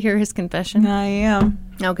ready to hear his confession? I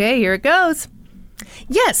am. Okay, here it goes.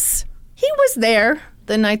 Yes, he was there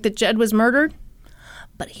the night that Jed was murdered,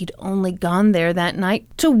 but he'd only gone there that night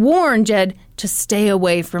to warn Jed to stay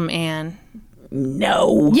away from Anne.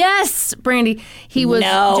 No. Yes, Brandy. He was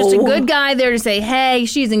just a good guy there to say, hey,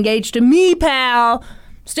 she's engaged to me, pal.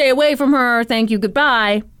 Stay away from her. Thank you.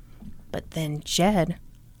 Goodbye. But then Jed,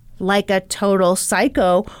 like a total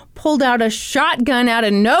psycho, pulled out a shotgun out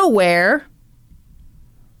of nowhere.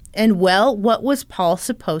 And, well, what was Paul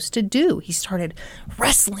supposed to do? He started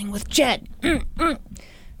wrestling with Jed.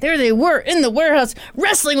 There they were in the warehouse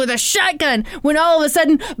wrestling with a shotgun when all of a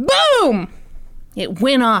sudden, boom! It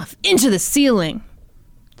went off into the ceiling.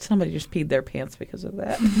 Somebody just peed their pants because of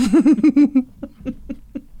that.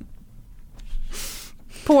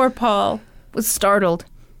 Poor Paul was startled,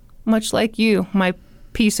 much like you, my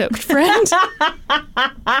pea-soaked friend.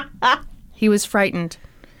 He was frightened,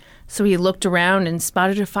 so he looked around and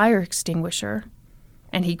spotted a fire extinguisher,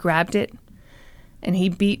 and he grabbed it, and he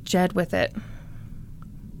beat Jed with it.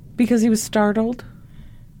 Because he was startled?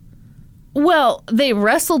 Well, they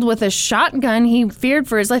wrestled with a shotgun. He feared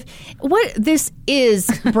for his life. What this is,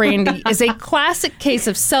 Brandy, is a classic case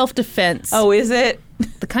of self-defense. Oh, is it?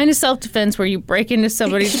 The kind of self-defense where you break into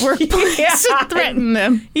somebody's workplace and threaten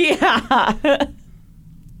them. Yeah.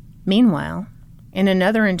 Meanwhile, in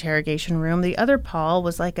another interrogation room, the other Paul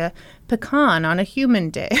was like a pecan on a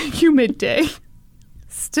humid day.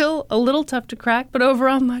 Still a little tough to crack, but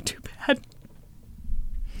overall not too bad.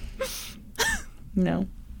 No.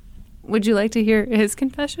 Would you like to hear his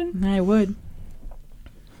confession? I would.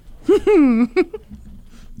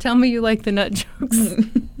 Tell me you like the nut jokes.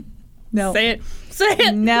 No. Say it. Say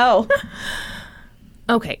it. No.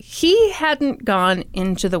 Okay, he hadn't gone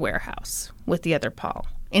into the warehouse with the other Paul.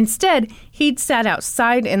 Instead, he'd sat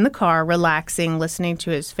outside in the car, relaxing, listening to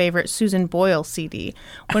his favorite Susan Boyle CD,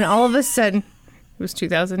 when all of a sudden, it was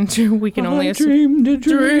 2002, we can only assume. Dreamed a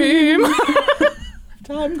dream.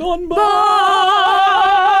 Time gone by.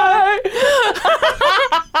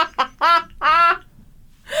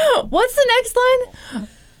 What's the next line?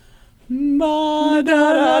 Would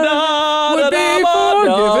be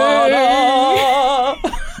forgiving.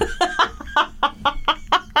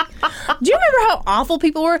 Do you remember how awful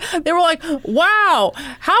people were? They were like, wow,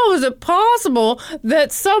 how is it possible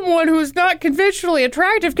that someone who's not conventionally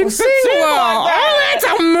attractive can sing well? Oh, that's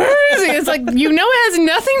amazing. It's like, it has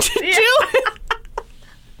nothing to do with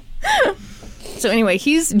So anyway,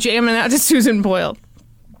 he's jamming out to Susan Boyle.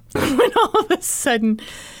 When all of a sudden,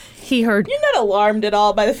 he heard... You're not alarmed at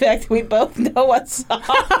all by the fact that we both know what song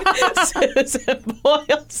Susan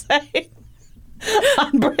Boyle sang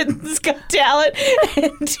on Britain's Got Talent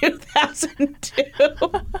in 2002.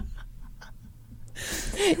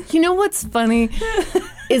 You know what's funny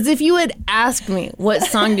is if you had asked me what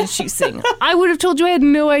song did she sing, I would have told you I had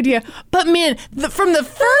no idea. But man, from the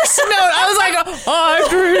first note, I was like, I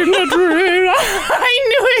dreamed a dream. I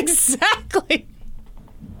knew exactly.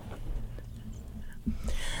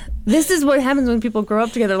 This is what happens when people grow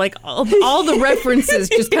up together. Like all the references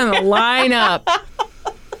just kind of line up.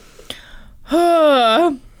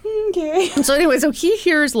 Okay. So anyway, so he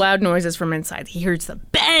hears loud noises from inside. He hears the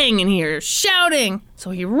bang and he hears shouting.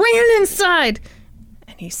 So he ran inside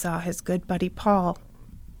and he saw his good buddy Paul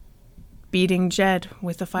beating Jed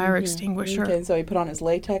with a fire extinguisher. Okay, so he put on his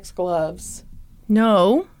latex gloves.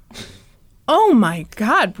 No. Oh my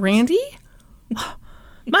God, Brandy.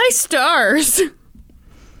 My stars.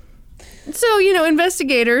 So,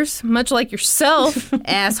 investigators, much like yourself,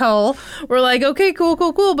 asshole, were like, okay,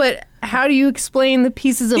 cool, but how do you explain the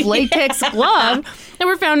pieces of latex glove that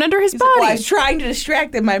were found under his body? Well, I was trying to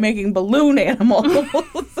distract them by making balloon animals.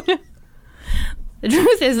 The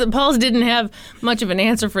truth is that Pauls didn't have much of an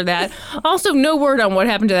answer for that. Also, no word on what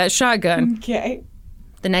happened to that shotgun. Okay.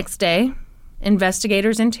 The next day,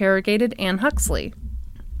 investigators interrogated Ann Huxley.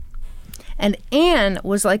 And Ann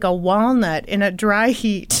was like a walnut in a dry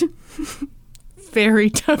heat. Very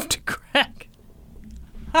tough to crack.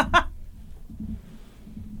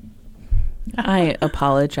 I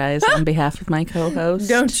apologize on behalf of my co-host.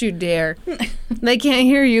 Don't you dare. They can't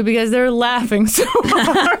hear you because they're laughing so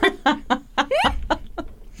hard.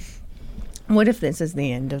 What if this is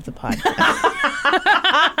the end of the podcast?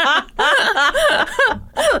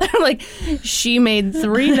 They're like, she made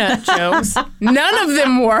 3 nut jokes. None of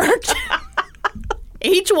them worked.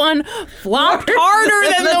 Each one flopped harder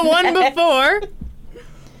than the one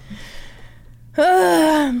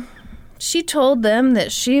before. She told them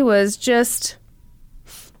that she was just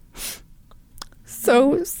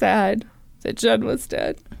so sad that Judd was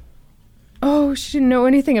dead. Oh, she didn't know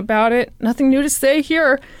anything about it. Nothing new to say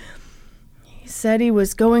here. He said he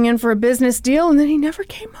was going in for a business deal and then he never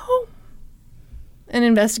came home. And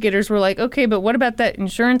investigators were like, okay, but what about that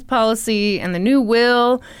insurance policy and the new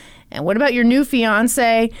will? And what about your new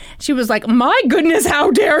fiance? She was like, my goodness,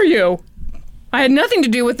 how dare you? I had nothing to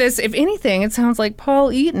do with this. If anything, it sounds like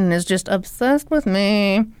Paul Eaton is just obsessed with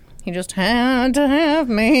me. He just had to have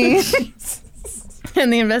me.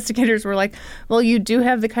 And the investigators were like, well, you do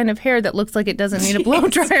have the kind of hair that looks like it doesn't need a blow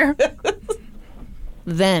dryer.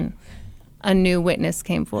 Then a new witness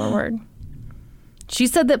came forward. She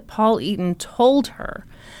said that Paul Eaton told her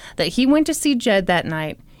that he went to see Jed that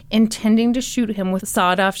night intending to shoot him with a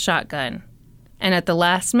sawed-off shotgun. And at the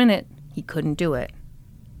last minute, he couldn't do it.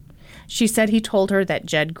 She said he told her that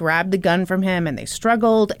Jed grabbed the gun from him and they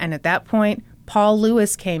struggled, and at that point, Paul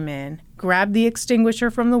Lewis came in, grabbed the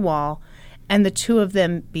extinguisher from the wall, and the two of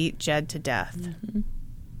them beat Jed to death. Mm-hmm.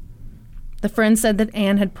 The friend said that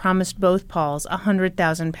Ann had promised both Pauls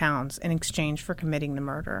 100,000 pounds in exchange for committing the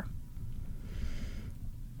murder.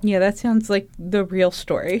 Yeah, that sounds like the real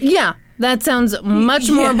story. Yeah, that sounds much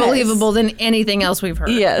more believable than anything else we've heard.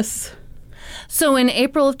 Yes. So in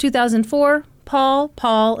April of 2004,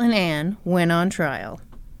 Paul, and Ann went on trial.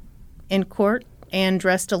 In court, Ann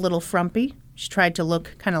dressed a little frumpy. She tried to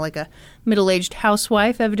look kind of like a middle-aged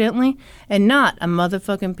housewife, evidently, and not a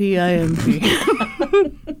motherfucking PIMP.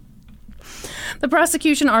 The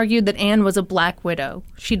prosecution argued that Ann was a black widow.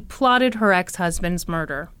 She'd plotted her ex-husband's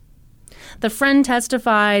murder. The friend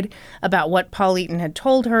testified about what Paul Eaton had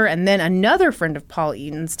told her, and then another friend of Paul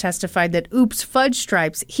Eaton's testified that Oops Fudge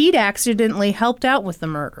Stripes, he'd accidentally helped out with the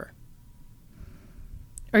murder.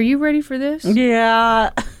 Are you ready for this?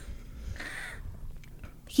 Yeah.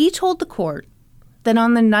 He told the court that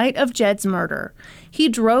on the night of Jed's murder, he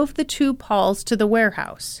drove the two Pauls to the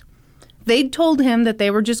warehouse. They'd told him that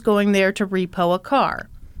they were just going there to repo a car,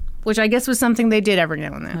 which I guess was something they did every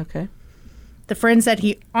now and then. Okay. The friend said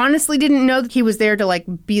he honestly didn't know that he was there to,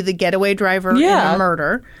 be the getaway driver in the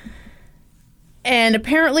murder. And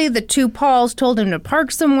apparently the two Pauls told him to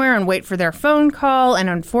park somewhere and wait for their phone call. And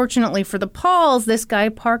unfortunately for the Pauls, this guy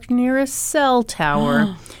parked near a cell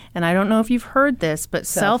tower. And I don't know if you've heard this, but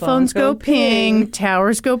cell phones go ping,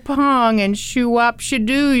 towers go pong, and shoo-wop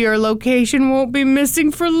shadoo, your location won't be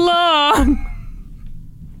missing for long.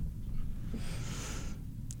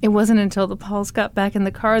 It wasn't until the Pauls got back in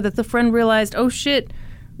the car that the friend realized, oh shit,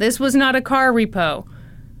 this was not a car repo.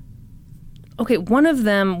 Okay, one of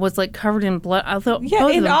them was covered in blood. I thought both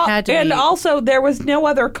of them had to be. And also, there was no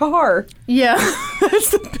other car. Yeah,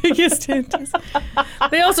 that's the biggest hint.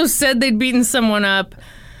 They also said they'd beaten someone up.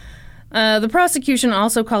 The prosecution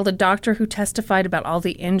also called a doctor who testified about all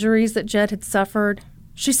the injuries that Jed had suffered.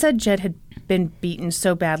 She said Jed had been beaten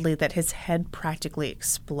so badly that his head practically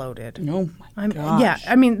exploded. Oh, my gosh. Yeah,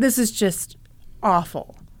 this is just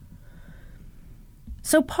awful.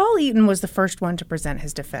 So Paul Eaton was the first one to present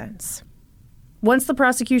his defense. Once the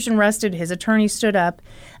prosecution rested, his attorney stood up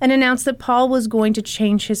and announced that Paul was going to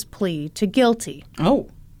change his plea to guilty. Oh.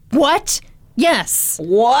 What? Yes.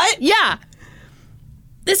 What? Yeah.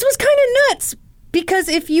 This was kind of nuts, because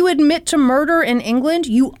if you admit to murder in England,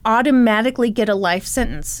 you automatically get a life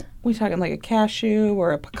sentence. We talking like a cashew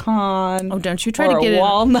or a pecan? Oh, don't you try to get in. Or a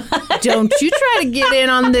walnut. Don't you try to get in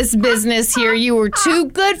on this business here. You were too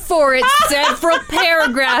good for it several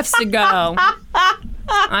paragraphs ago.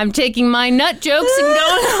 I'm taking my nut jokes and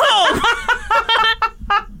going home.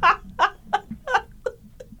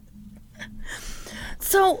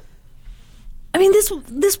 So, I mean,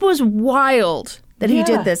 this was wild that he Yeah.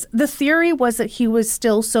 did this. The theory was that he was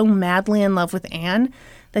still so madly in love with Anne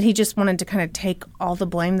that he just wanted to kind of take all the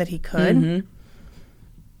blame that he could.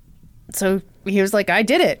 So he was like, I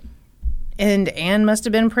did it. And Anne must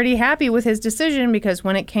have been pretty happy with his decision because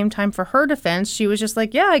when it came time for her defense, she was just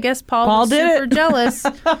like, yeah, I guess Paul was did super it." jealous.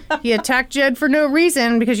 He attacked Jed for no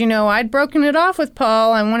reason because, you know, I'd broken it off with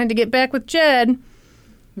Paul. I wanted to get back with Jed.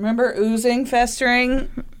 Remember, oozing, festering,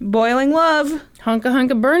 boiling love.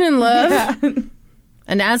 Hunka burning love. Yeah.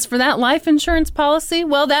 And as for that life insurance policy,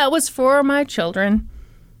 well, that was for my children.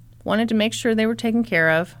 Wanted to make sure they were taken care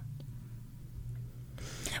of.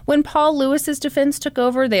 When Paul Lewis's defense took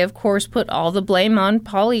over, they of course put all the blame on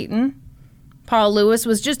Paul Eaton. Paul Lewis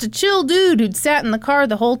was just a chill dude who'd sat in the car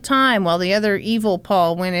the whole time while the other evil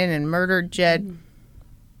Paul went in and murdered Jed.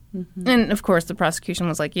 And of course the prosecution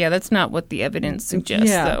was like, yeah, that's not what the evidence suggests,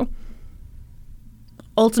 though.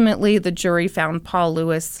 Ultimately, the jury found Paul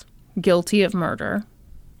Lewis guilty of murder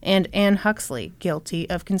and Anne Huxley guilty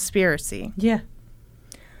of conspiracy. Yeah.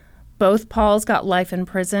 Both Pauls got life in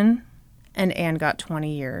prison, and Anne got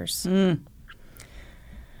 20 years.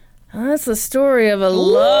 That's the story of a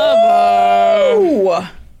lover.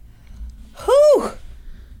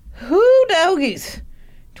 Who doggies?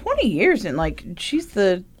 20 years and like she's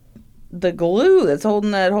the glue that's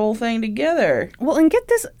holding that whole thing together. Well, and get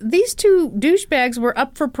this, these two douchebags were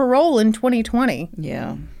up for parole in 2020.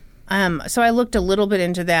 Yeah. So I looked a little bit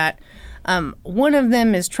into that. One of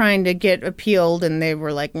them is trying to get appealed, and they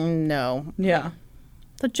were like, no. Yeah.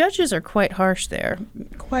 The judges are quite harsh there.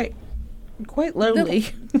 Quite lowly.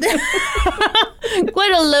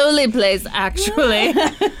 Quite a lowly place, actually.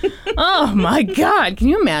 Oh, my God. Can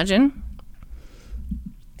you imagine?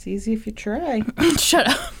 It's easy if you try. Shut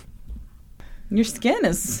up. Your skin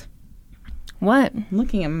is What?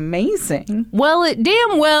 looking amazing. Well, it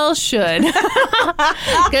damn well should.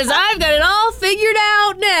 Because I've got it all figured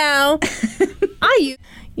out now.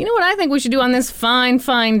 You know what I think we should do on this fine,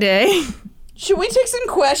 fine day? Should we take some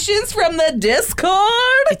questions from the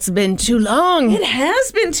Discord? It's been too long. It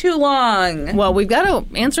has been too long. Well, we've got to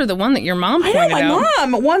answer the one that your mom I pointed know, my out.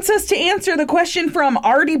 mom wants us to answer the question from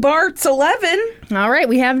Artie Bart's 11. All right,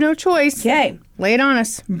 we have no choice. Okay. Lay it on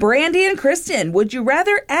us. Brandy and Kristen, would you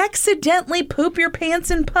rather accidentally poop your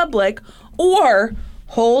pants in public or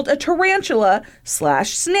hold a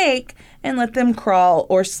tarantula/snake and let them crawl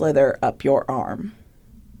or slither up your arm?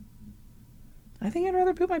 I think I'd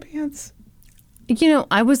rather poop my pants. You know,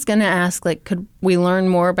 I was going to ask, like, could we learn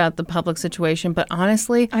more about the public situation? But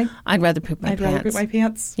honestly, I'd rather poop my pants. I'd rather poop my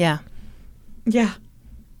pants. Yeah. Yeah.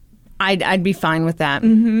 I'd be fine with that.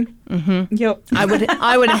 Yep.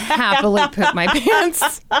 I would happily poop my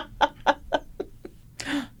pants.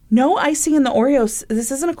 No icing in the Oreos.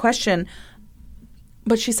 This isn't a question.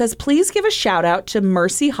 But she says, please give a shout out to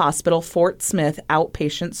Mercy Hospital Fort Smith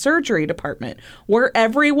Outpatient Surgery Department, where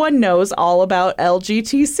everyone knows all about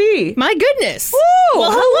LGTC. My goodness. Ooh,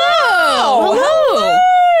 Well,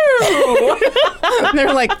 hello.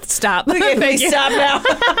 They're like, stop. Thank you. Stop now.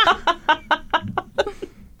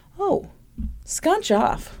 Oh, Scunch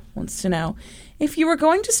Off wants to know, if you were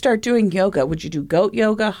going to start doing yoga, would you do goat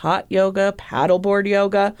yoga, hot yoga, paddleboard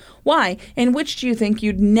yoga? Why? And which do you think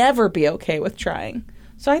you'd never be okay with trying?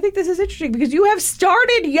 So I think this is interesting because you have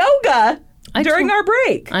started yoga during our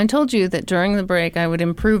break. I told you that during the break I would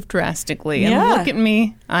improve drastically. And Yeah. look at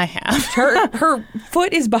me. I have. Her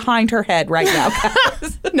foot is behind her head right now,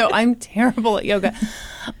 guys. No, I'm terrible at yoga.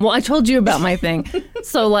 Well, I told you about my thing.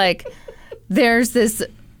 So, like, there's this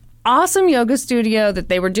awesome yoga studio that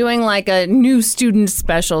they were doing like a new student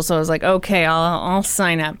special. So I was like, okay, I'll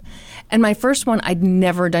sign up. And my first one, I'd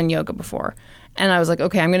never done yoga before. And I was like,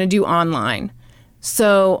 okay, I'm going to do online.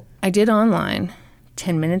 So I did online.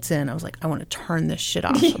 10 minutes in, I was like, I want to turn this shit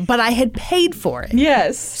off. But I had paid for it.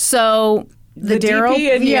 Yes. So the Daryl,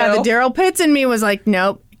 DP in you. the Daryl Pitts in me was like,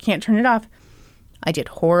 nope, can't turn it off. I did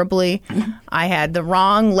horribly. I had the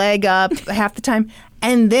wrong leg up half the time.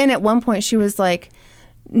 And then at one point she was like,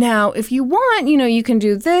 now, if you want, you can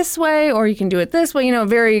do this way or you can do it this way,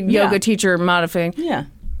 very yoga teacher modifying. Yeah.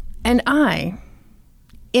 And I,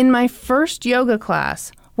 in my first yoga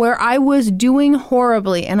class, where I was doing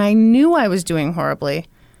horribly and I knew I was doing horribly,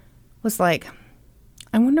 was like,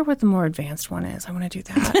 I wonder what the more advanced one is. I want to do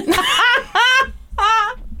that.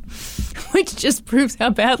 Which just proves how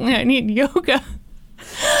badly I need yoga.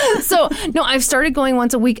 So, no, I've started going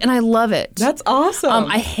once a week and I love it. That's awesome.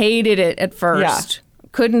 I hated it at first. Yeah.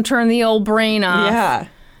 Couldn't turn the old brain off. Yeah.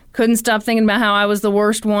 Couldn't stop thinking about how I was the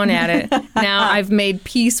worst one at it. Now I've made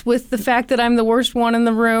peace with the fact that I'm the worst one in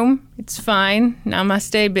the room. It's fine.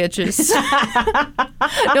 Namaste, bitches.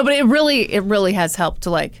 No, but it really has helped to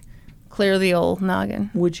like clear the old noggin.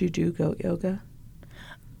 Would you do goat yoga?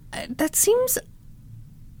 That seems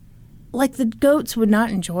like the goats would not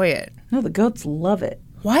enjoy it. No, the goats love it.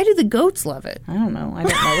 Why do the goats love it? I don't know. I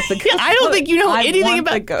don't know if the goats I don't think you know anything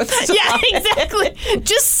about the goats. To yeah, love it. exactly.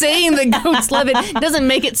 Just saying the goats love it doesn't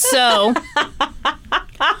make it so.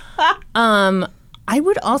 I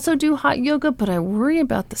would also do hot yoga, but I worry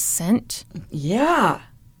about the scent. Yeah.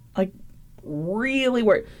 Like, really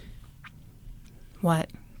worried. What?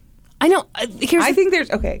 I know. I think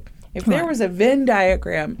there's, okay, if there was a Venn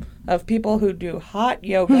diagram of people who do hot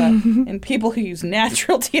yoga and people who use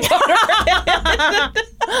natural deodorant,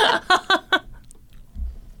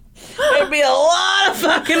 there'd be a lot of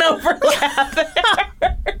fucking overlap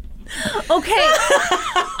there. Okay.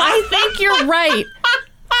 I think you're right.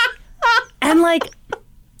 And like,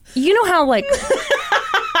 you know how like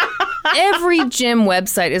every gym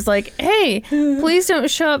website is like, hey, please don't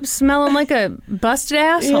show up smelling like a busted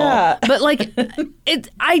asshole. Yeah. But like,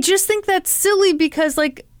 I just think that's silly because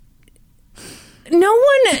like, no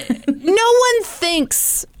one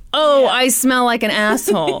thinks, oh, I smell like an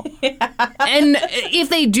asshole. Yeah. And if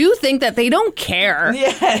they do think that, they don't care.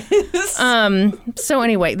 Yes. So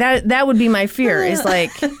anyway, that would be my fear is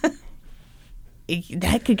like,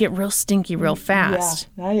 that could get real stinky real fast.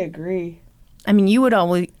 Yeah, I agree. I mean, you would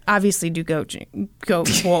obviously do goat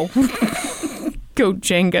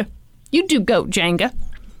Jenga. You'd do goat Jenga.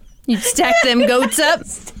 You'd stack them goats up,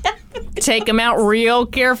 take them out real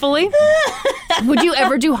carefully. Would you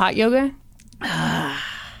ever do hot yoga?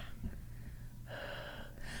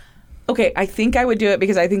 Okay, I think I would do it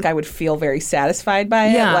because I think I would feel very satisfied by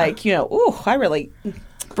it. Yeah. Like, you know, ooh, I really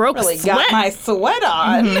Broke got sweat. my sweat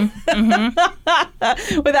on.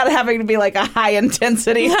 Without having to be like a high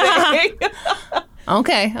intensity thing.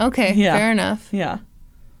 Okay, Yeah. fair enough. Yeah.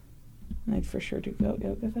 I'd for sure do goat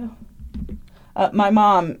yoga though. My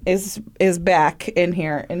mom is back in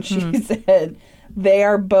here and she said they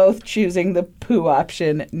are both choosing the poo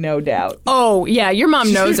option, no doubt. Oh yeah, your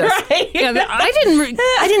mom knows us. Right? Yeah, I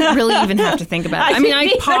didn't really even have to think about it. I mean,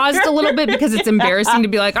 I paused a little bit because it's embarrassing to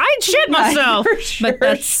be like, I'd shit myself. I for sure but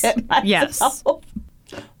that's shit myself. yes.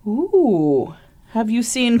 Ooh, have you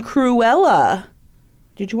seen Cruella?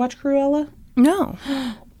 Did you watch Cruella? No.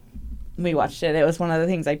 We watched it. It was one of the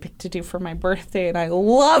things I picked to do for my birthday, and I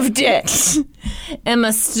loved it.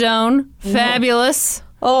 Emma Stone, fabulous.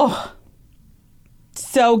 Oh,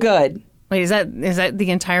 so good. Wait, is that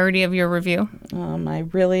the entirety of your review? I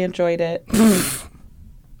really enjoyed it.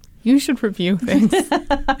 You should review things.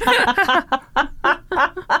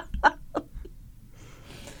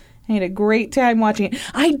 I had a great time watching it.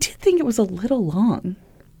 I did think it was a little long.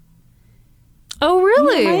 Oh,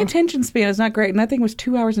 really? My attention span is not great, and that thing was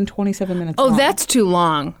 2 hours and 27 minutes long. That's too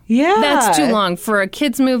long. Yeah. That's too long for a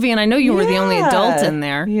kid's movie, and I know you were the only adult in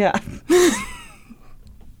there. Yeah.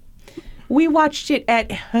 We watched it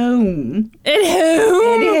at home. At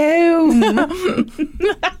home? At home.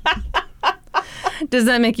 Does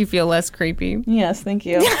that make you feel less creepy? Yes, thank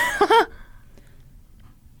you.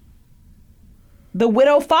 The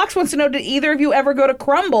Widow Fox wants to know, did either of you ever go to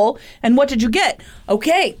Crumble, and what did you get?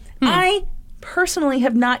 Okay, I personally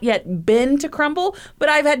have not yet been to Crumble, but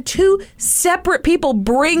I've had 2 separate people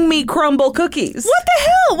bring me Crumble cookies. What the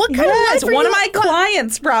hell? What kind of life are one you? of my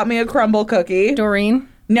clients brought me a Crumble cookie. Doreen?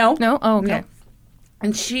 No. No? Oh, okay. No.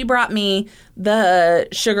 And she brought me the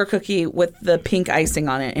sugar cookie with the pink icing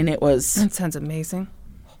on it, and it was That sounds amazing.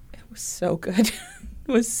 so good.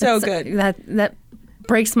 It was so good. That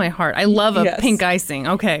breaks my heart. I love a Yes. pink icing.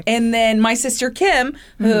 Okay. And then my sister Kim,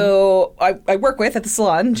 who I work with at the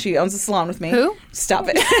salon, she owns a salon with me. Who? Stop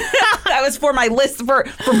it. That was for my list for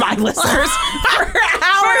my listeners. For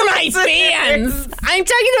my fans. I'm talking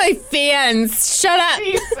to my fans. Shut up.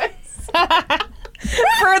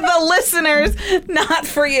 For the listeners, not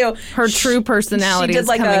for you. Her true personality she did is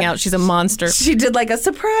like coming a- out. She's a monster. She did like a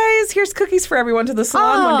surprise. Here's cookies for everyone to the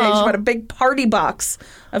salon one day. She Oh. brought a big party box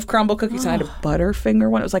of Crumble cookies. And I had a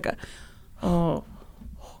Butterfinger one. It was like it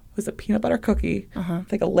was a peanut butter cookie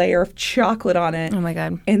with like a layer of chocolate on it. Oh my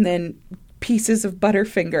God. And then pieces of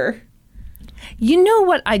Butterfinger. You know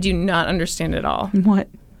what I do not understand at all? What?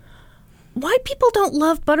 Why people don't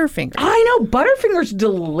love Butterfinger? I know Butterfinger's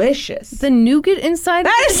delicious. The nougat inside?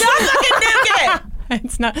 That is not fucking nougat.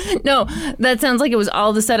 It's not. No, that sounds like it was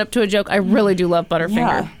all the setup to a joke. I really do love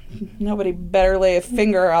Butterfinger. Yeah. Nobody better lay a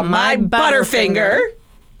finger on my My Butterfinger.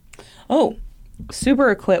 Butterfinger. Oh,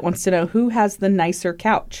 Super Eclit wants to know who has the nicer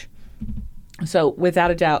couch. So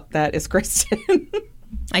without a doubt, that is Kristen.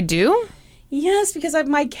 I do? Yes, because I have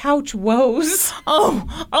my couch woes.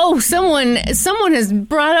 Oh, someone has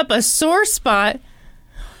brought up a sore spot.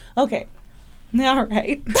 Okay. All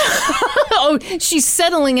right. Oh, she's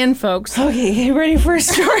settling in, folks. Okay, get ready for a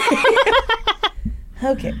story.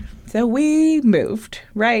 Okay, so we moved,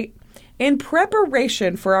 right? In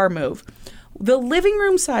preparation for our move, the living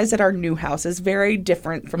room size at our new house is very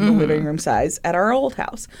different from the living room size at our old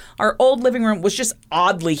house. Our old living room was just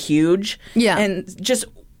oddly huge. Yeah. And just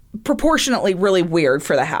proportionately really weird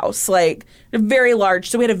for the house. Like, very large.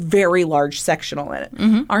 So we had a very large sectional in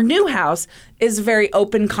it. Our new house is a very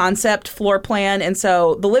open concept floor plan. And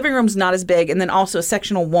so the living room's not as big. And then also a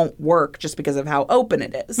sectional won't work just because of how open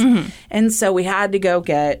it is. And so we had to go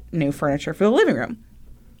get new furniture for the living room.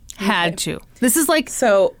 Had to. This is like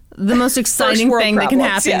So the most exciting world thing that can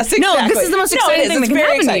problems. happen. Yes, No, exactly. this is the most No, it exciting is. thing that It's can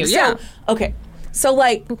very happen to you. exciting. Yeah. So, okay. So,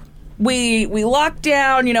 like, we locked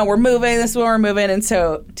down, we're moving. This is where we're moving. And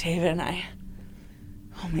so David and I,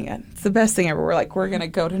 oh my God, it's the best thing ever. We're like, we're going to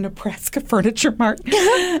go to Nebraska Furniture Mart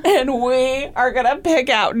and we are going to pick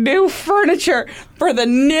out new furniture for the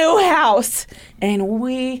new house. And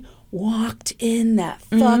we walked in that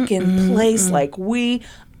fucking place like we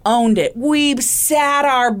owned it. We sat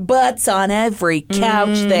our butts on every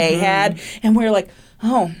couch they had. And we were like,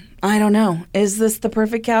 oh, I don't know. Is this the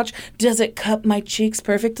perfect couch? Does it cup my cheeks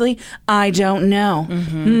perfectly? I don't know.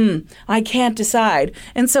 I can't decide.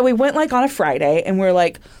 And so we went like on a Friday and we're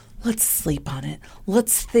like, let's sleep on it.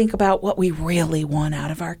 Let's think about what we really want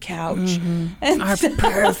out of our couch. And Our the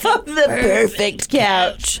perfect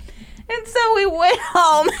couch. And so we went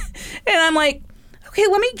home and I'm like, okay,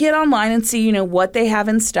 let me get online and see, what they have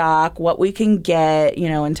in stock, what we can get,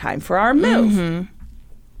 in time for our move.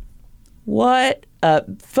 What a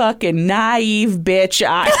fucking naive bitch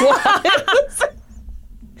I was.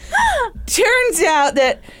 Turns out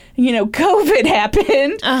that, COVID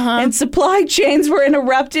happened and supply chains were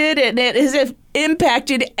interrupted and it has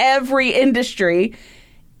impacted every industry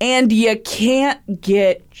and you can't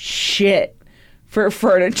get shit for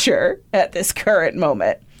furniture at this current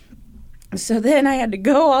moment. So then I had to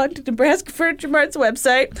go on to Nebraska Furniture Mart's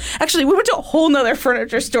website. Actually, we went to a whole nother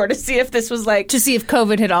furniture store to see if this was like... To see if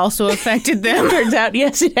COVID had also affected them. Turns out,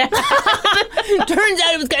 yes, it had. Turns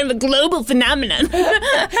out it was kind of a global phenomenon. And so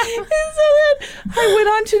then I went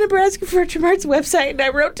on to Nebraska Furniture Mart's website and I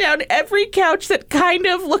wrote down every couch that kind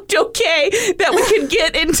of looked okay that we could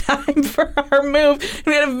get in time for our move. And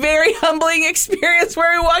we had a very humbling experience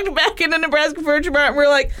where we walked back into Nebraska Furniture Mart and we were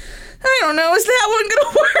like, I don't know, is that one going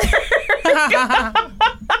to work?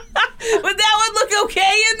 Would that one look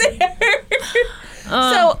okay in there?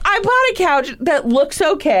 So I bought a couch that looks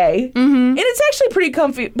okay. And it's actually pretty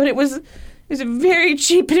comfy, but it was very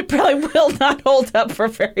cheap and it probably will not hold up for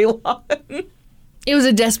very long. It was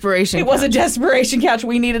a desperation It was a desperation couch.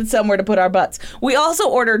 We needed somewhere to put our butts. We also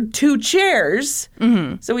ordered 2 chairs.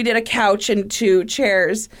 So we did a couch and 2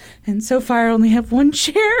 chairs. And so far I only have 1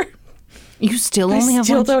 chair. You still only have I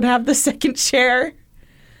still one? don't have the second chair.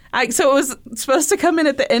 So it was supposed to come in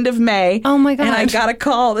at the end of May. Oh, my God. And I got a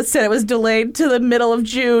call that said it was delayed to the middle of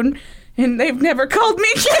June. And they've never called me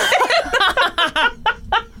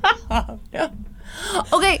again.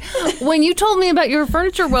 Okay, when you told me about your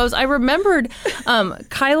furniture woes, I remembered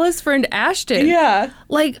Kyla's friend Ashton. Yeah.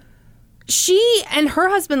 Like, she and her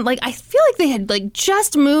husband, like, I feel like they had, like,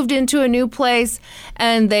 just moved into a new place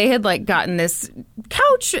and they had, like, gotten this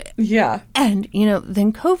couch. Yeah. And,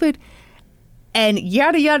 then COVID and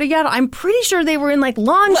yada, yada, yada. I'm pretty sure they were in, like,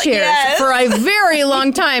 lawn chairs yes. for a very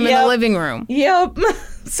long time in the living room. Yep.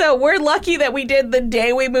 So we're lucky that we did the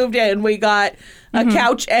day we moved in. We got a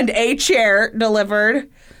couch and a chair delivered.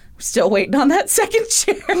 Still waiting on that second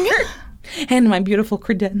chair. And my beautiful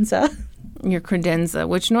credenza. Your credenza,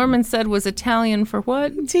 which Norman said was Italian for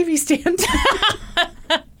what? TV stand.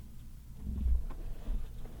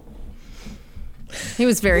 He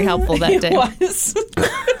was very helpful that day. Was.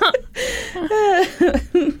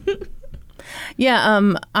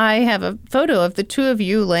 Yeah, I have a photo of the 2 of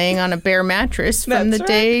you laying on a bare mattress from That's the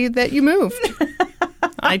day that you moved.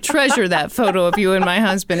 I treasure that photo of you and my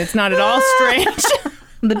husband. It's not at all strange.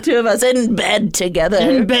 The 2 of us in bed together.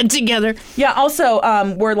 In bed together. Yeah, also,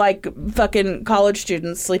 we're like fucking college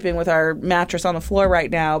students sleeping with our mattress on the floor right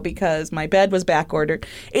now because my bed was back ordered.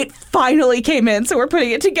 It finally came in, so we're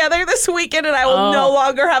putting it together this weekend and I will no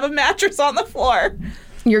longer have a mattress on the floor.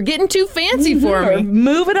 You're getting too fancy for We're me.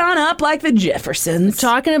 moving on up like the Jeffersons.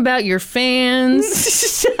 Talking about your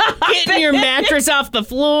fans. Getting your mattress off the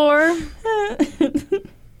floor.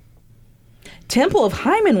 Temple of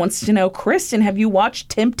Hyman wants to know, Kristen, have you watched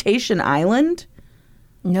Temptation Island?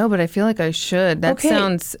 No, but I feel like I should. That Okay.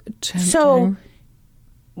 sounds tempting. So,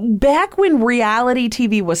 back when reality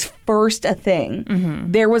TV was first a thing,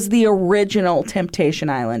 there was the original Temptation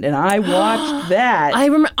Island, and I watched that. I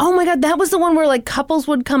remember. Oh my god, that was the one where like couples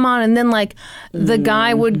would come on, and then like the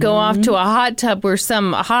guy would go off to a hot tub where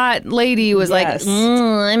some hot lady was Yes. like,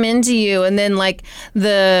 "I'm into you," and then like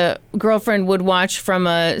the girlfriend would watch from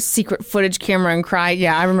a secret footage camera and cry.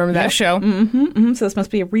 Yeah, I remember that show. So this must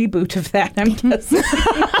be a reboot of that. I'm guessing.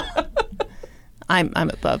 I'm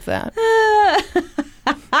above that.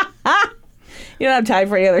 You don't have time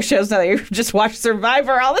for any other shows now that you just watch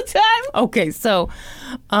Survivor all the time. Okay, so,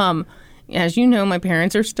 as you know, my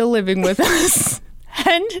parents are still living with us.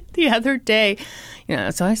 And the other day,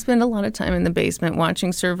 so I spend a lot of time in the basement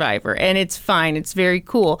watching Survivor, and it's fine. It's very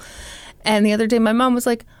cool. And the other day, my mom was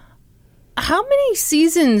like, "How many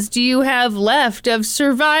seasons do you have left of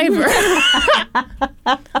Survivor?"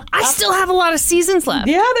 I still have a lot of seasons left.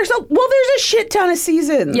 Yeah, there's a shit ton of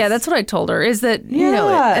seasons. Yeah, that's what I told her, is that,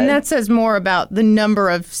 Yeah. and that says more about the number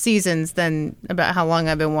of seasons than about how long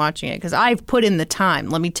I've been watching it, because I've put in the time,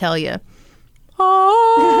 let me tell you.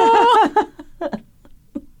 Oh.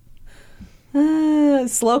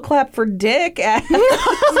 Slow clap for Dick.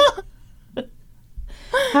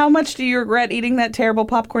 How much do you regret eating that terrible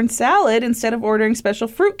popcorn salad instead of ordering special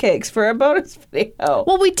fruitcakes for a bonus video?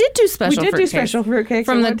 Well, we did do special fruitcakes. Special fruitcakes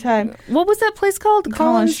From at the one time. What was that place called?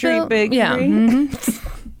 Collins Street Collinsville? Bakery. Yeah.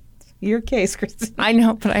 Your case, Christine. I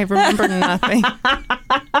know, but I remember nothing.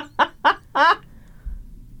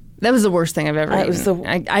 That was the worst thing I've ever eaten. was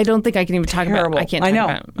the I don't think I can even talk about terrible. it. I can't I talk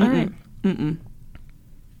know. about it. All right.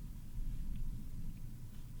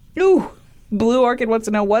 Ooh. Blue Orchid wants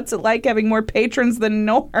to know, what's it like having more patrons than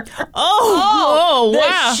Norm? Oh, the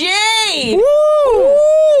wow. shade!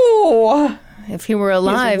 Ooh. If he were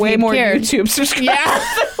alive, Way he'd more care. YouTube subscribers.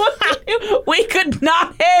 Yeah. We could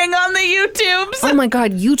not hang on the YouTubes. Oh my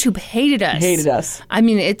God, YouTube hated us. Hated us. I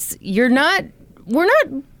mean, we're not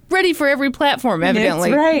ready for every platform, evidently.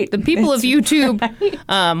 That's right. The people of That's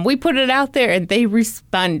YouTube, we put it out there and they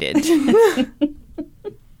responded.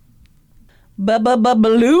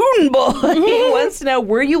 Balloon Boy wants to know,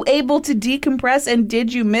 were you able to decompress and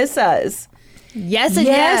did you miss us? Yes and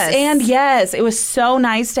yes. and yes. It was so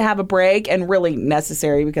nice to have a break and really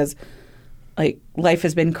necessary because like life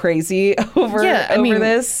has been crazy over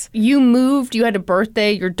this. You moved, you had a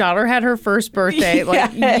birthday, your daughter had her first birthday.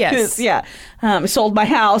 Like, yes. Yeah. Sold my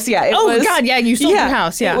house. Yeah. God, yeah, you sold your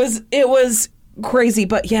house. Yeah. It was crazy,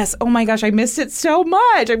 but yes, oh my gosh, I missed it so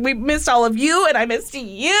much. We missed all of you, and I missed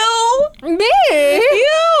you. Me?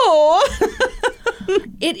 You.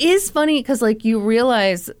 It is funny because, like, you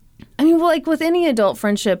realize, I mean, like with any adult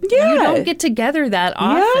friendship, you don't get together that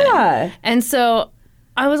often. Yeah. And so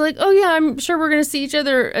I was like, oh, yeah, I'm sure we're going to see each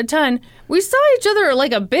other a ton. We saw each other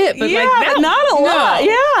like a bit, but like not a lot.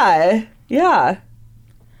 Yeah. Yeah.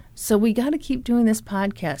 So we got to keep doing this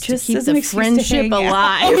podcast Just to keep as an the excuse to friendship hang out.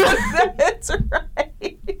 alive. That's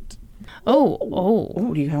right.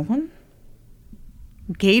 Oh. Do you have one?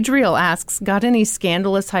 Gadriel asks, got any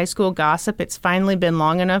scandalous high school gossip? It's finally been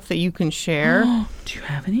long enough that you can share. Do you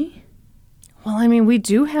have any? Well, I mean, we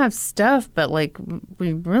do have stuff, but like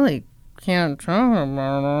we really can't talk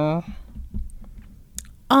about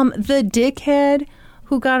it. The dickhead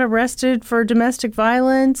who got arrested for domestic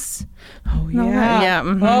violence. Oh, yeah. Yeah.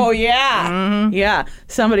 Mm-hmm. Oh, yeah. Mm-hmm. Yeah.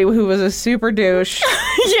 Somebody who was a super douche.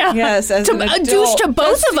 Yeah. Yes. As an a adult. douche to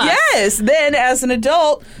both of us. Yes. Then, as an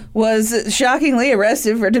adult, was shockingly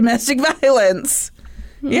arrested for domestic violence.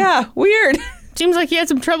 Yeah. Weird. Seems like he had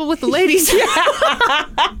some trouble with the ladies.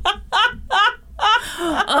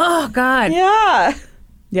 Oh, God. Yeah.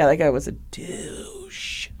 Yeah, that guy was a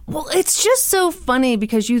douche. Well, it's just so funny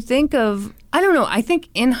because you think of, I don't know, I think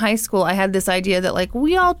in high school I had this idea that like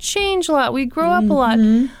we all change a lot, we grow up a lot.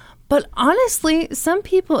 But honestly, some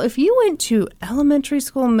people, if you went to elementary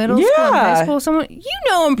school, middle school, and high school, someone, you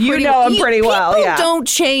know them pretty well. Yeah. People don't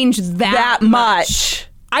change that much.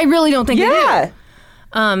 I really don't think they Yeah.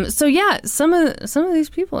 do. So yeah, some of these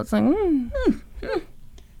people, it's like,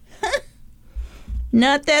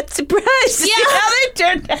 Not that surprised. Yeah. How they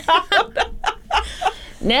turned out.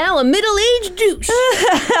 now a middle-aged douche.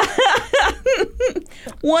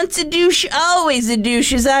 Once a douche, always a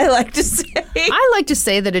douche, as I like to say. I like to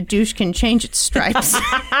say that a douche can change its stripes.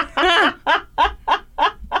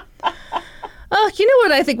 Oh, you know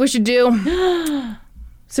what I think we should do?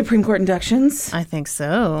 Supreme Court inductions. I think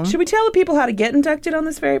so. Should we tell the people how to get inducted on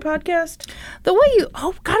this very podcast? The way you...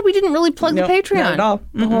 Oh, God, we didn't really plug Nope, the Patreon. not at all.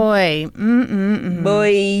 Boy.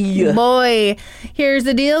 Boy. Boy. Here's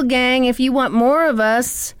the deal, gang. If you want more of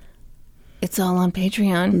us, It's all on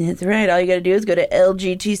Patreon. That's right. All you got to do is go to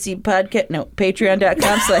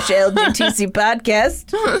patreon.com/LGTC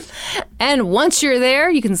podcast. And once you're there,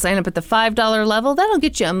 you can sign up at the $5 level. That'll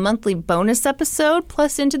get you a monthly bonus episode,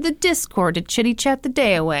 plus into the Discord to chitty chat the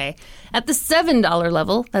day away. At the $7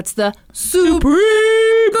 level, that's the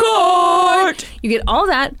Supreme Court. You get all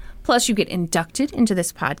that, plus you get inducted into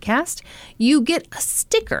this podcast. You get a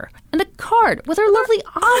sticker and a card with our lovely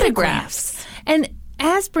autographs. And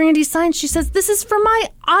as Brandy signs, she says, "This is for my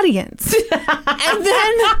audience." And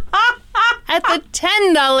then at the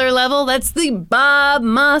 $10 level, that's the Bob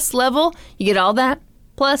Moss level, you get all that.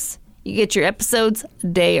 Plus, you get your episodes a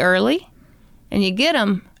day early, and you get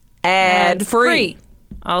them ad-free.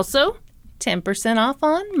 Also, 10% off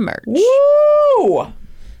on merch. Woo!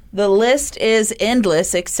 The list is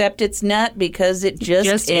endless, except it's not because it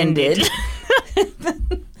just ended.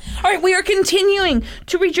 All right, we are continuing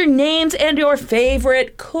to read your names and your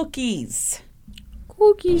favorite cookies.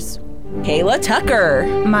 Cookies. Kayla Tucker.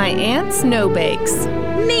 My Aunt Snowbakes.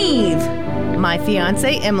 Neve. My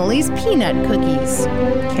fiance Emily's Peanut Cookies.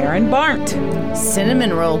 Karen Barnt.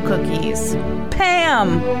 Cinnamon Roll Cookies.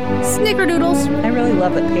 Pam. Snickerdoodles. I really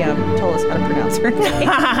love that Pam told us how to pronounce her name.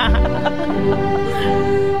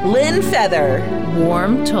 Lynn Feather.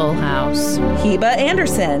 Warm Toll House. Heba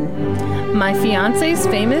Anderson. My fiance's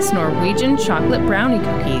famous Norwegian chocolate brownie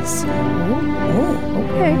cookies. Oh,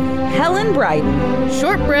 okay. Helen Bryden.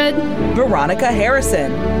 Shortbread. Veronica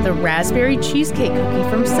Harrison. The raspberry cheesecake cookie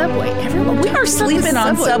from Subway. Everyone, we are sleeping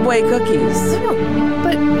on Subway cookies. I know,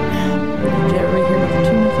 but did you ever hear about the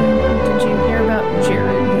tuna thing? Did you hear about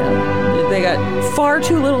Jared? Yeah. They got far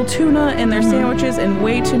too little tuna in their sandwiches and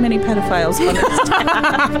way too many pedophiles on their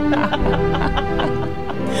staff.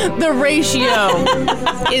 The ratio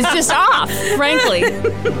is just off, frankly.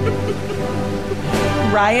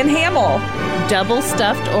 Ryan Hamill. Double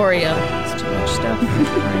stuffed Oreo. It's too much stuff.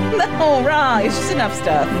 No, wrong. It's just enough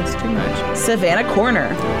stuff. It's too much. Savannah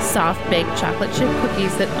Corner. Soft baked chocolate chip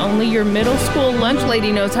cookies that only your middle school lunch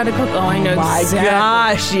lady knows how to cook. Oh, I know exactly. My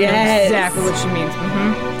gosh, yes. Exactly what she means.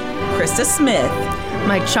 Mm-hmm. Krista Smith.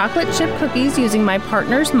 My chocolate chip cookies using my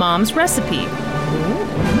partner's mom's recipe.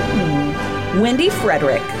 Wendy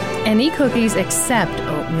Frederick. Any cookies except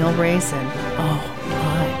oatmeal raisin. Oh,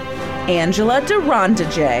 my. Angela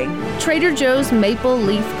Durandajay. Trader Joe's maple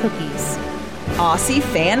leaf cookies. Aussie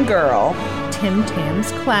Fangirl. Tim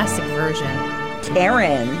Tam's classic version.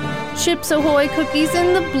 Karen. Chips Ahoy cookies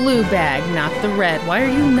in the blue bag, not the red. Why are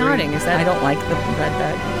you nodding? Is that? I don't like the red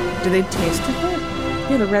bag. Do they taste good?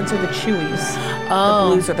 Yeah, the reds are the chewies. Oh.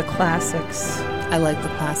 The blues are the classics. I like the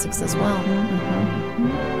classics as well.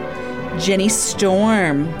 Mm-hmm. Jenny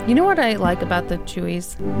Storm. You know what I like about the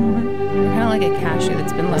chewies? They're kind of like a cashew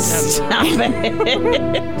that's been left out. Stop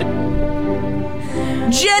it.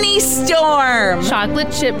 Jenny Storm.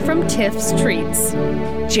 Chocolate chip from Tiff's Treats.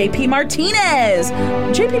 JP Martinez.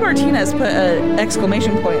 JP Martinez put an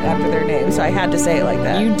exclamation point after their name, so I had to say it like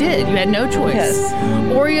that. You did. You had no choice. Yes.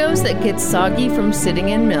 Oreos that get soggy from sitting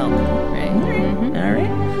in milk. Right. Mm-hmm. All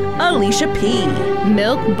right. Alicia P.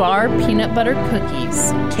 Milk bar peanut butter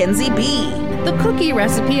cookies. Kenzie B. The cookie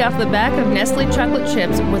recipe off the back of Nestle chocolate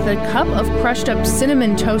chips with a cup of crushed up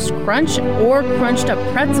cinnamon toast crunch or crunched up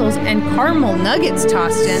pretzels and caramel nuggets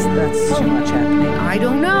tossed in. That's too much happening. I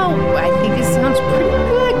don't know. I think it sounds pretty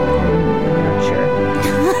good.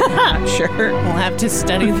 Not sure. We'll have to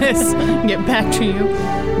study this and get back to you.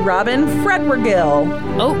 Robin Fredrigill.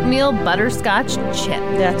 Oatmeal butterscotch chip.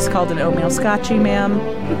 That's called an oatmeal scotchy, ma'am.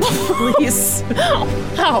 Please.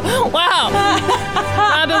 Oh, wow.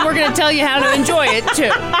 Robin, we're going to tell you how to enjoy it,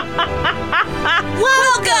 too.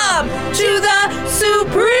 Welcome to the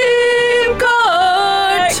Supreme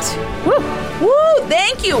Court. Woo. Woo.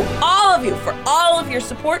 Thank you, all of you, for all of your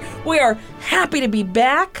support. We are happy to be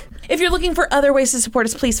back. If you're looking for other ways to support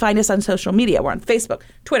us, please find us on social media. We're on Facebook,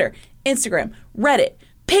 Twitter, Instagram, Reddit,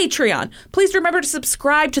 Patreon. Please remember to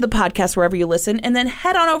subscribe to the podcast wherever you listen, and then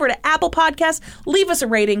head on over to Apple Podcasts, leave us a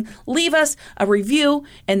rating, leave us a review,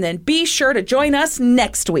 and then be sure to join us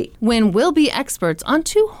next week when we'll be experts on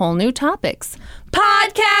 2 whole new topics.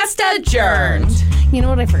 Podcast adjourned. You know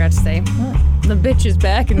what I forgot to say? What? The bitch is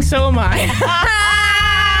back, and so am I.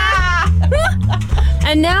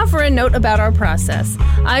 And now for a note about our process.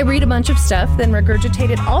 I read a bunch of stuff, then regurgitate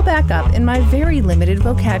it all back up in my very limited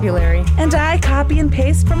vocabulary. And I copy and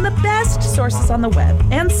paste from the best sources on the web,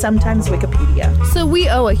 and sometimes Wikipedia. So we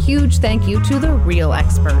owe a huge thank you to the real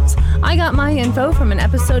experts. I got my info from an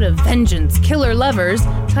episode of Vengeance Killer Lovers,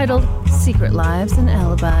 titled Secret Lives and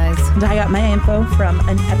Alibis. And I got my info from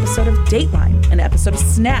an episode of Dateline, an episode of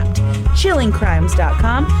Snapped,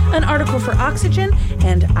 chillingcrimes.com, an article for Oxygen,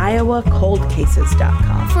 and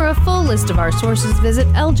IowaColdCases.com. For a full list of our sources, visit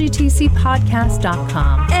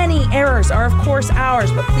lgtcpodcast.com. Any errors are, of course, ours,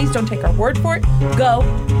 but please don't take our word for it. Go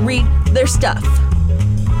read their stuff.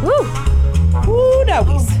 Woo! Woo,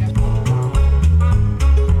 dogies.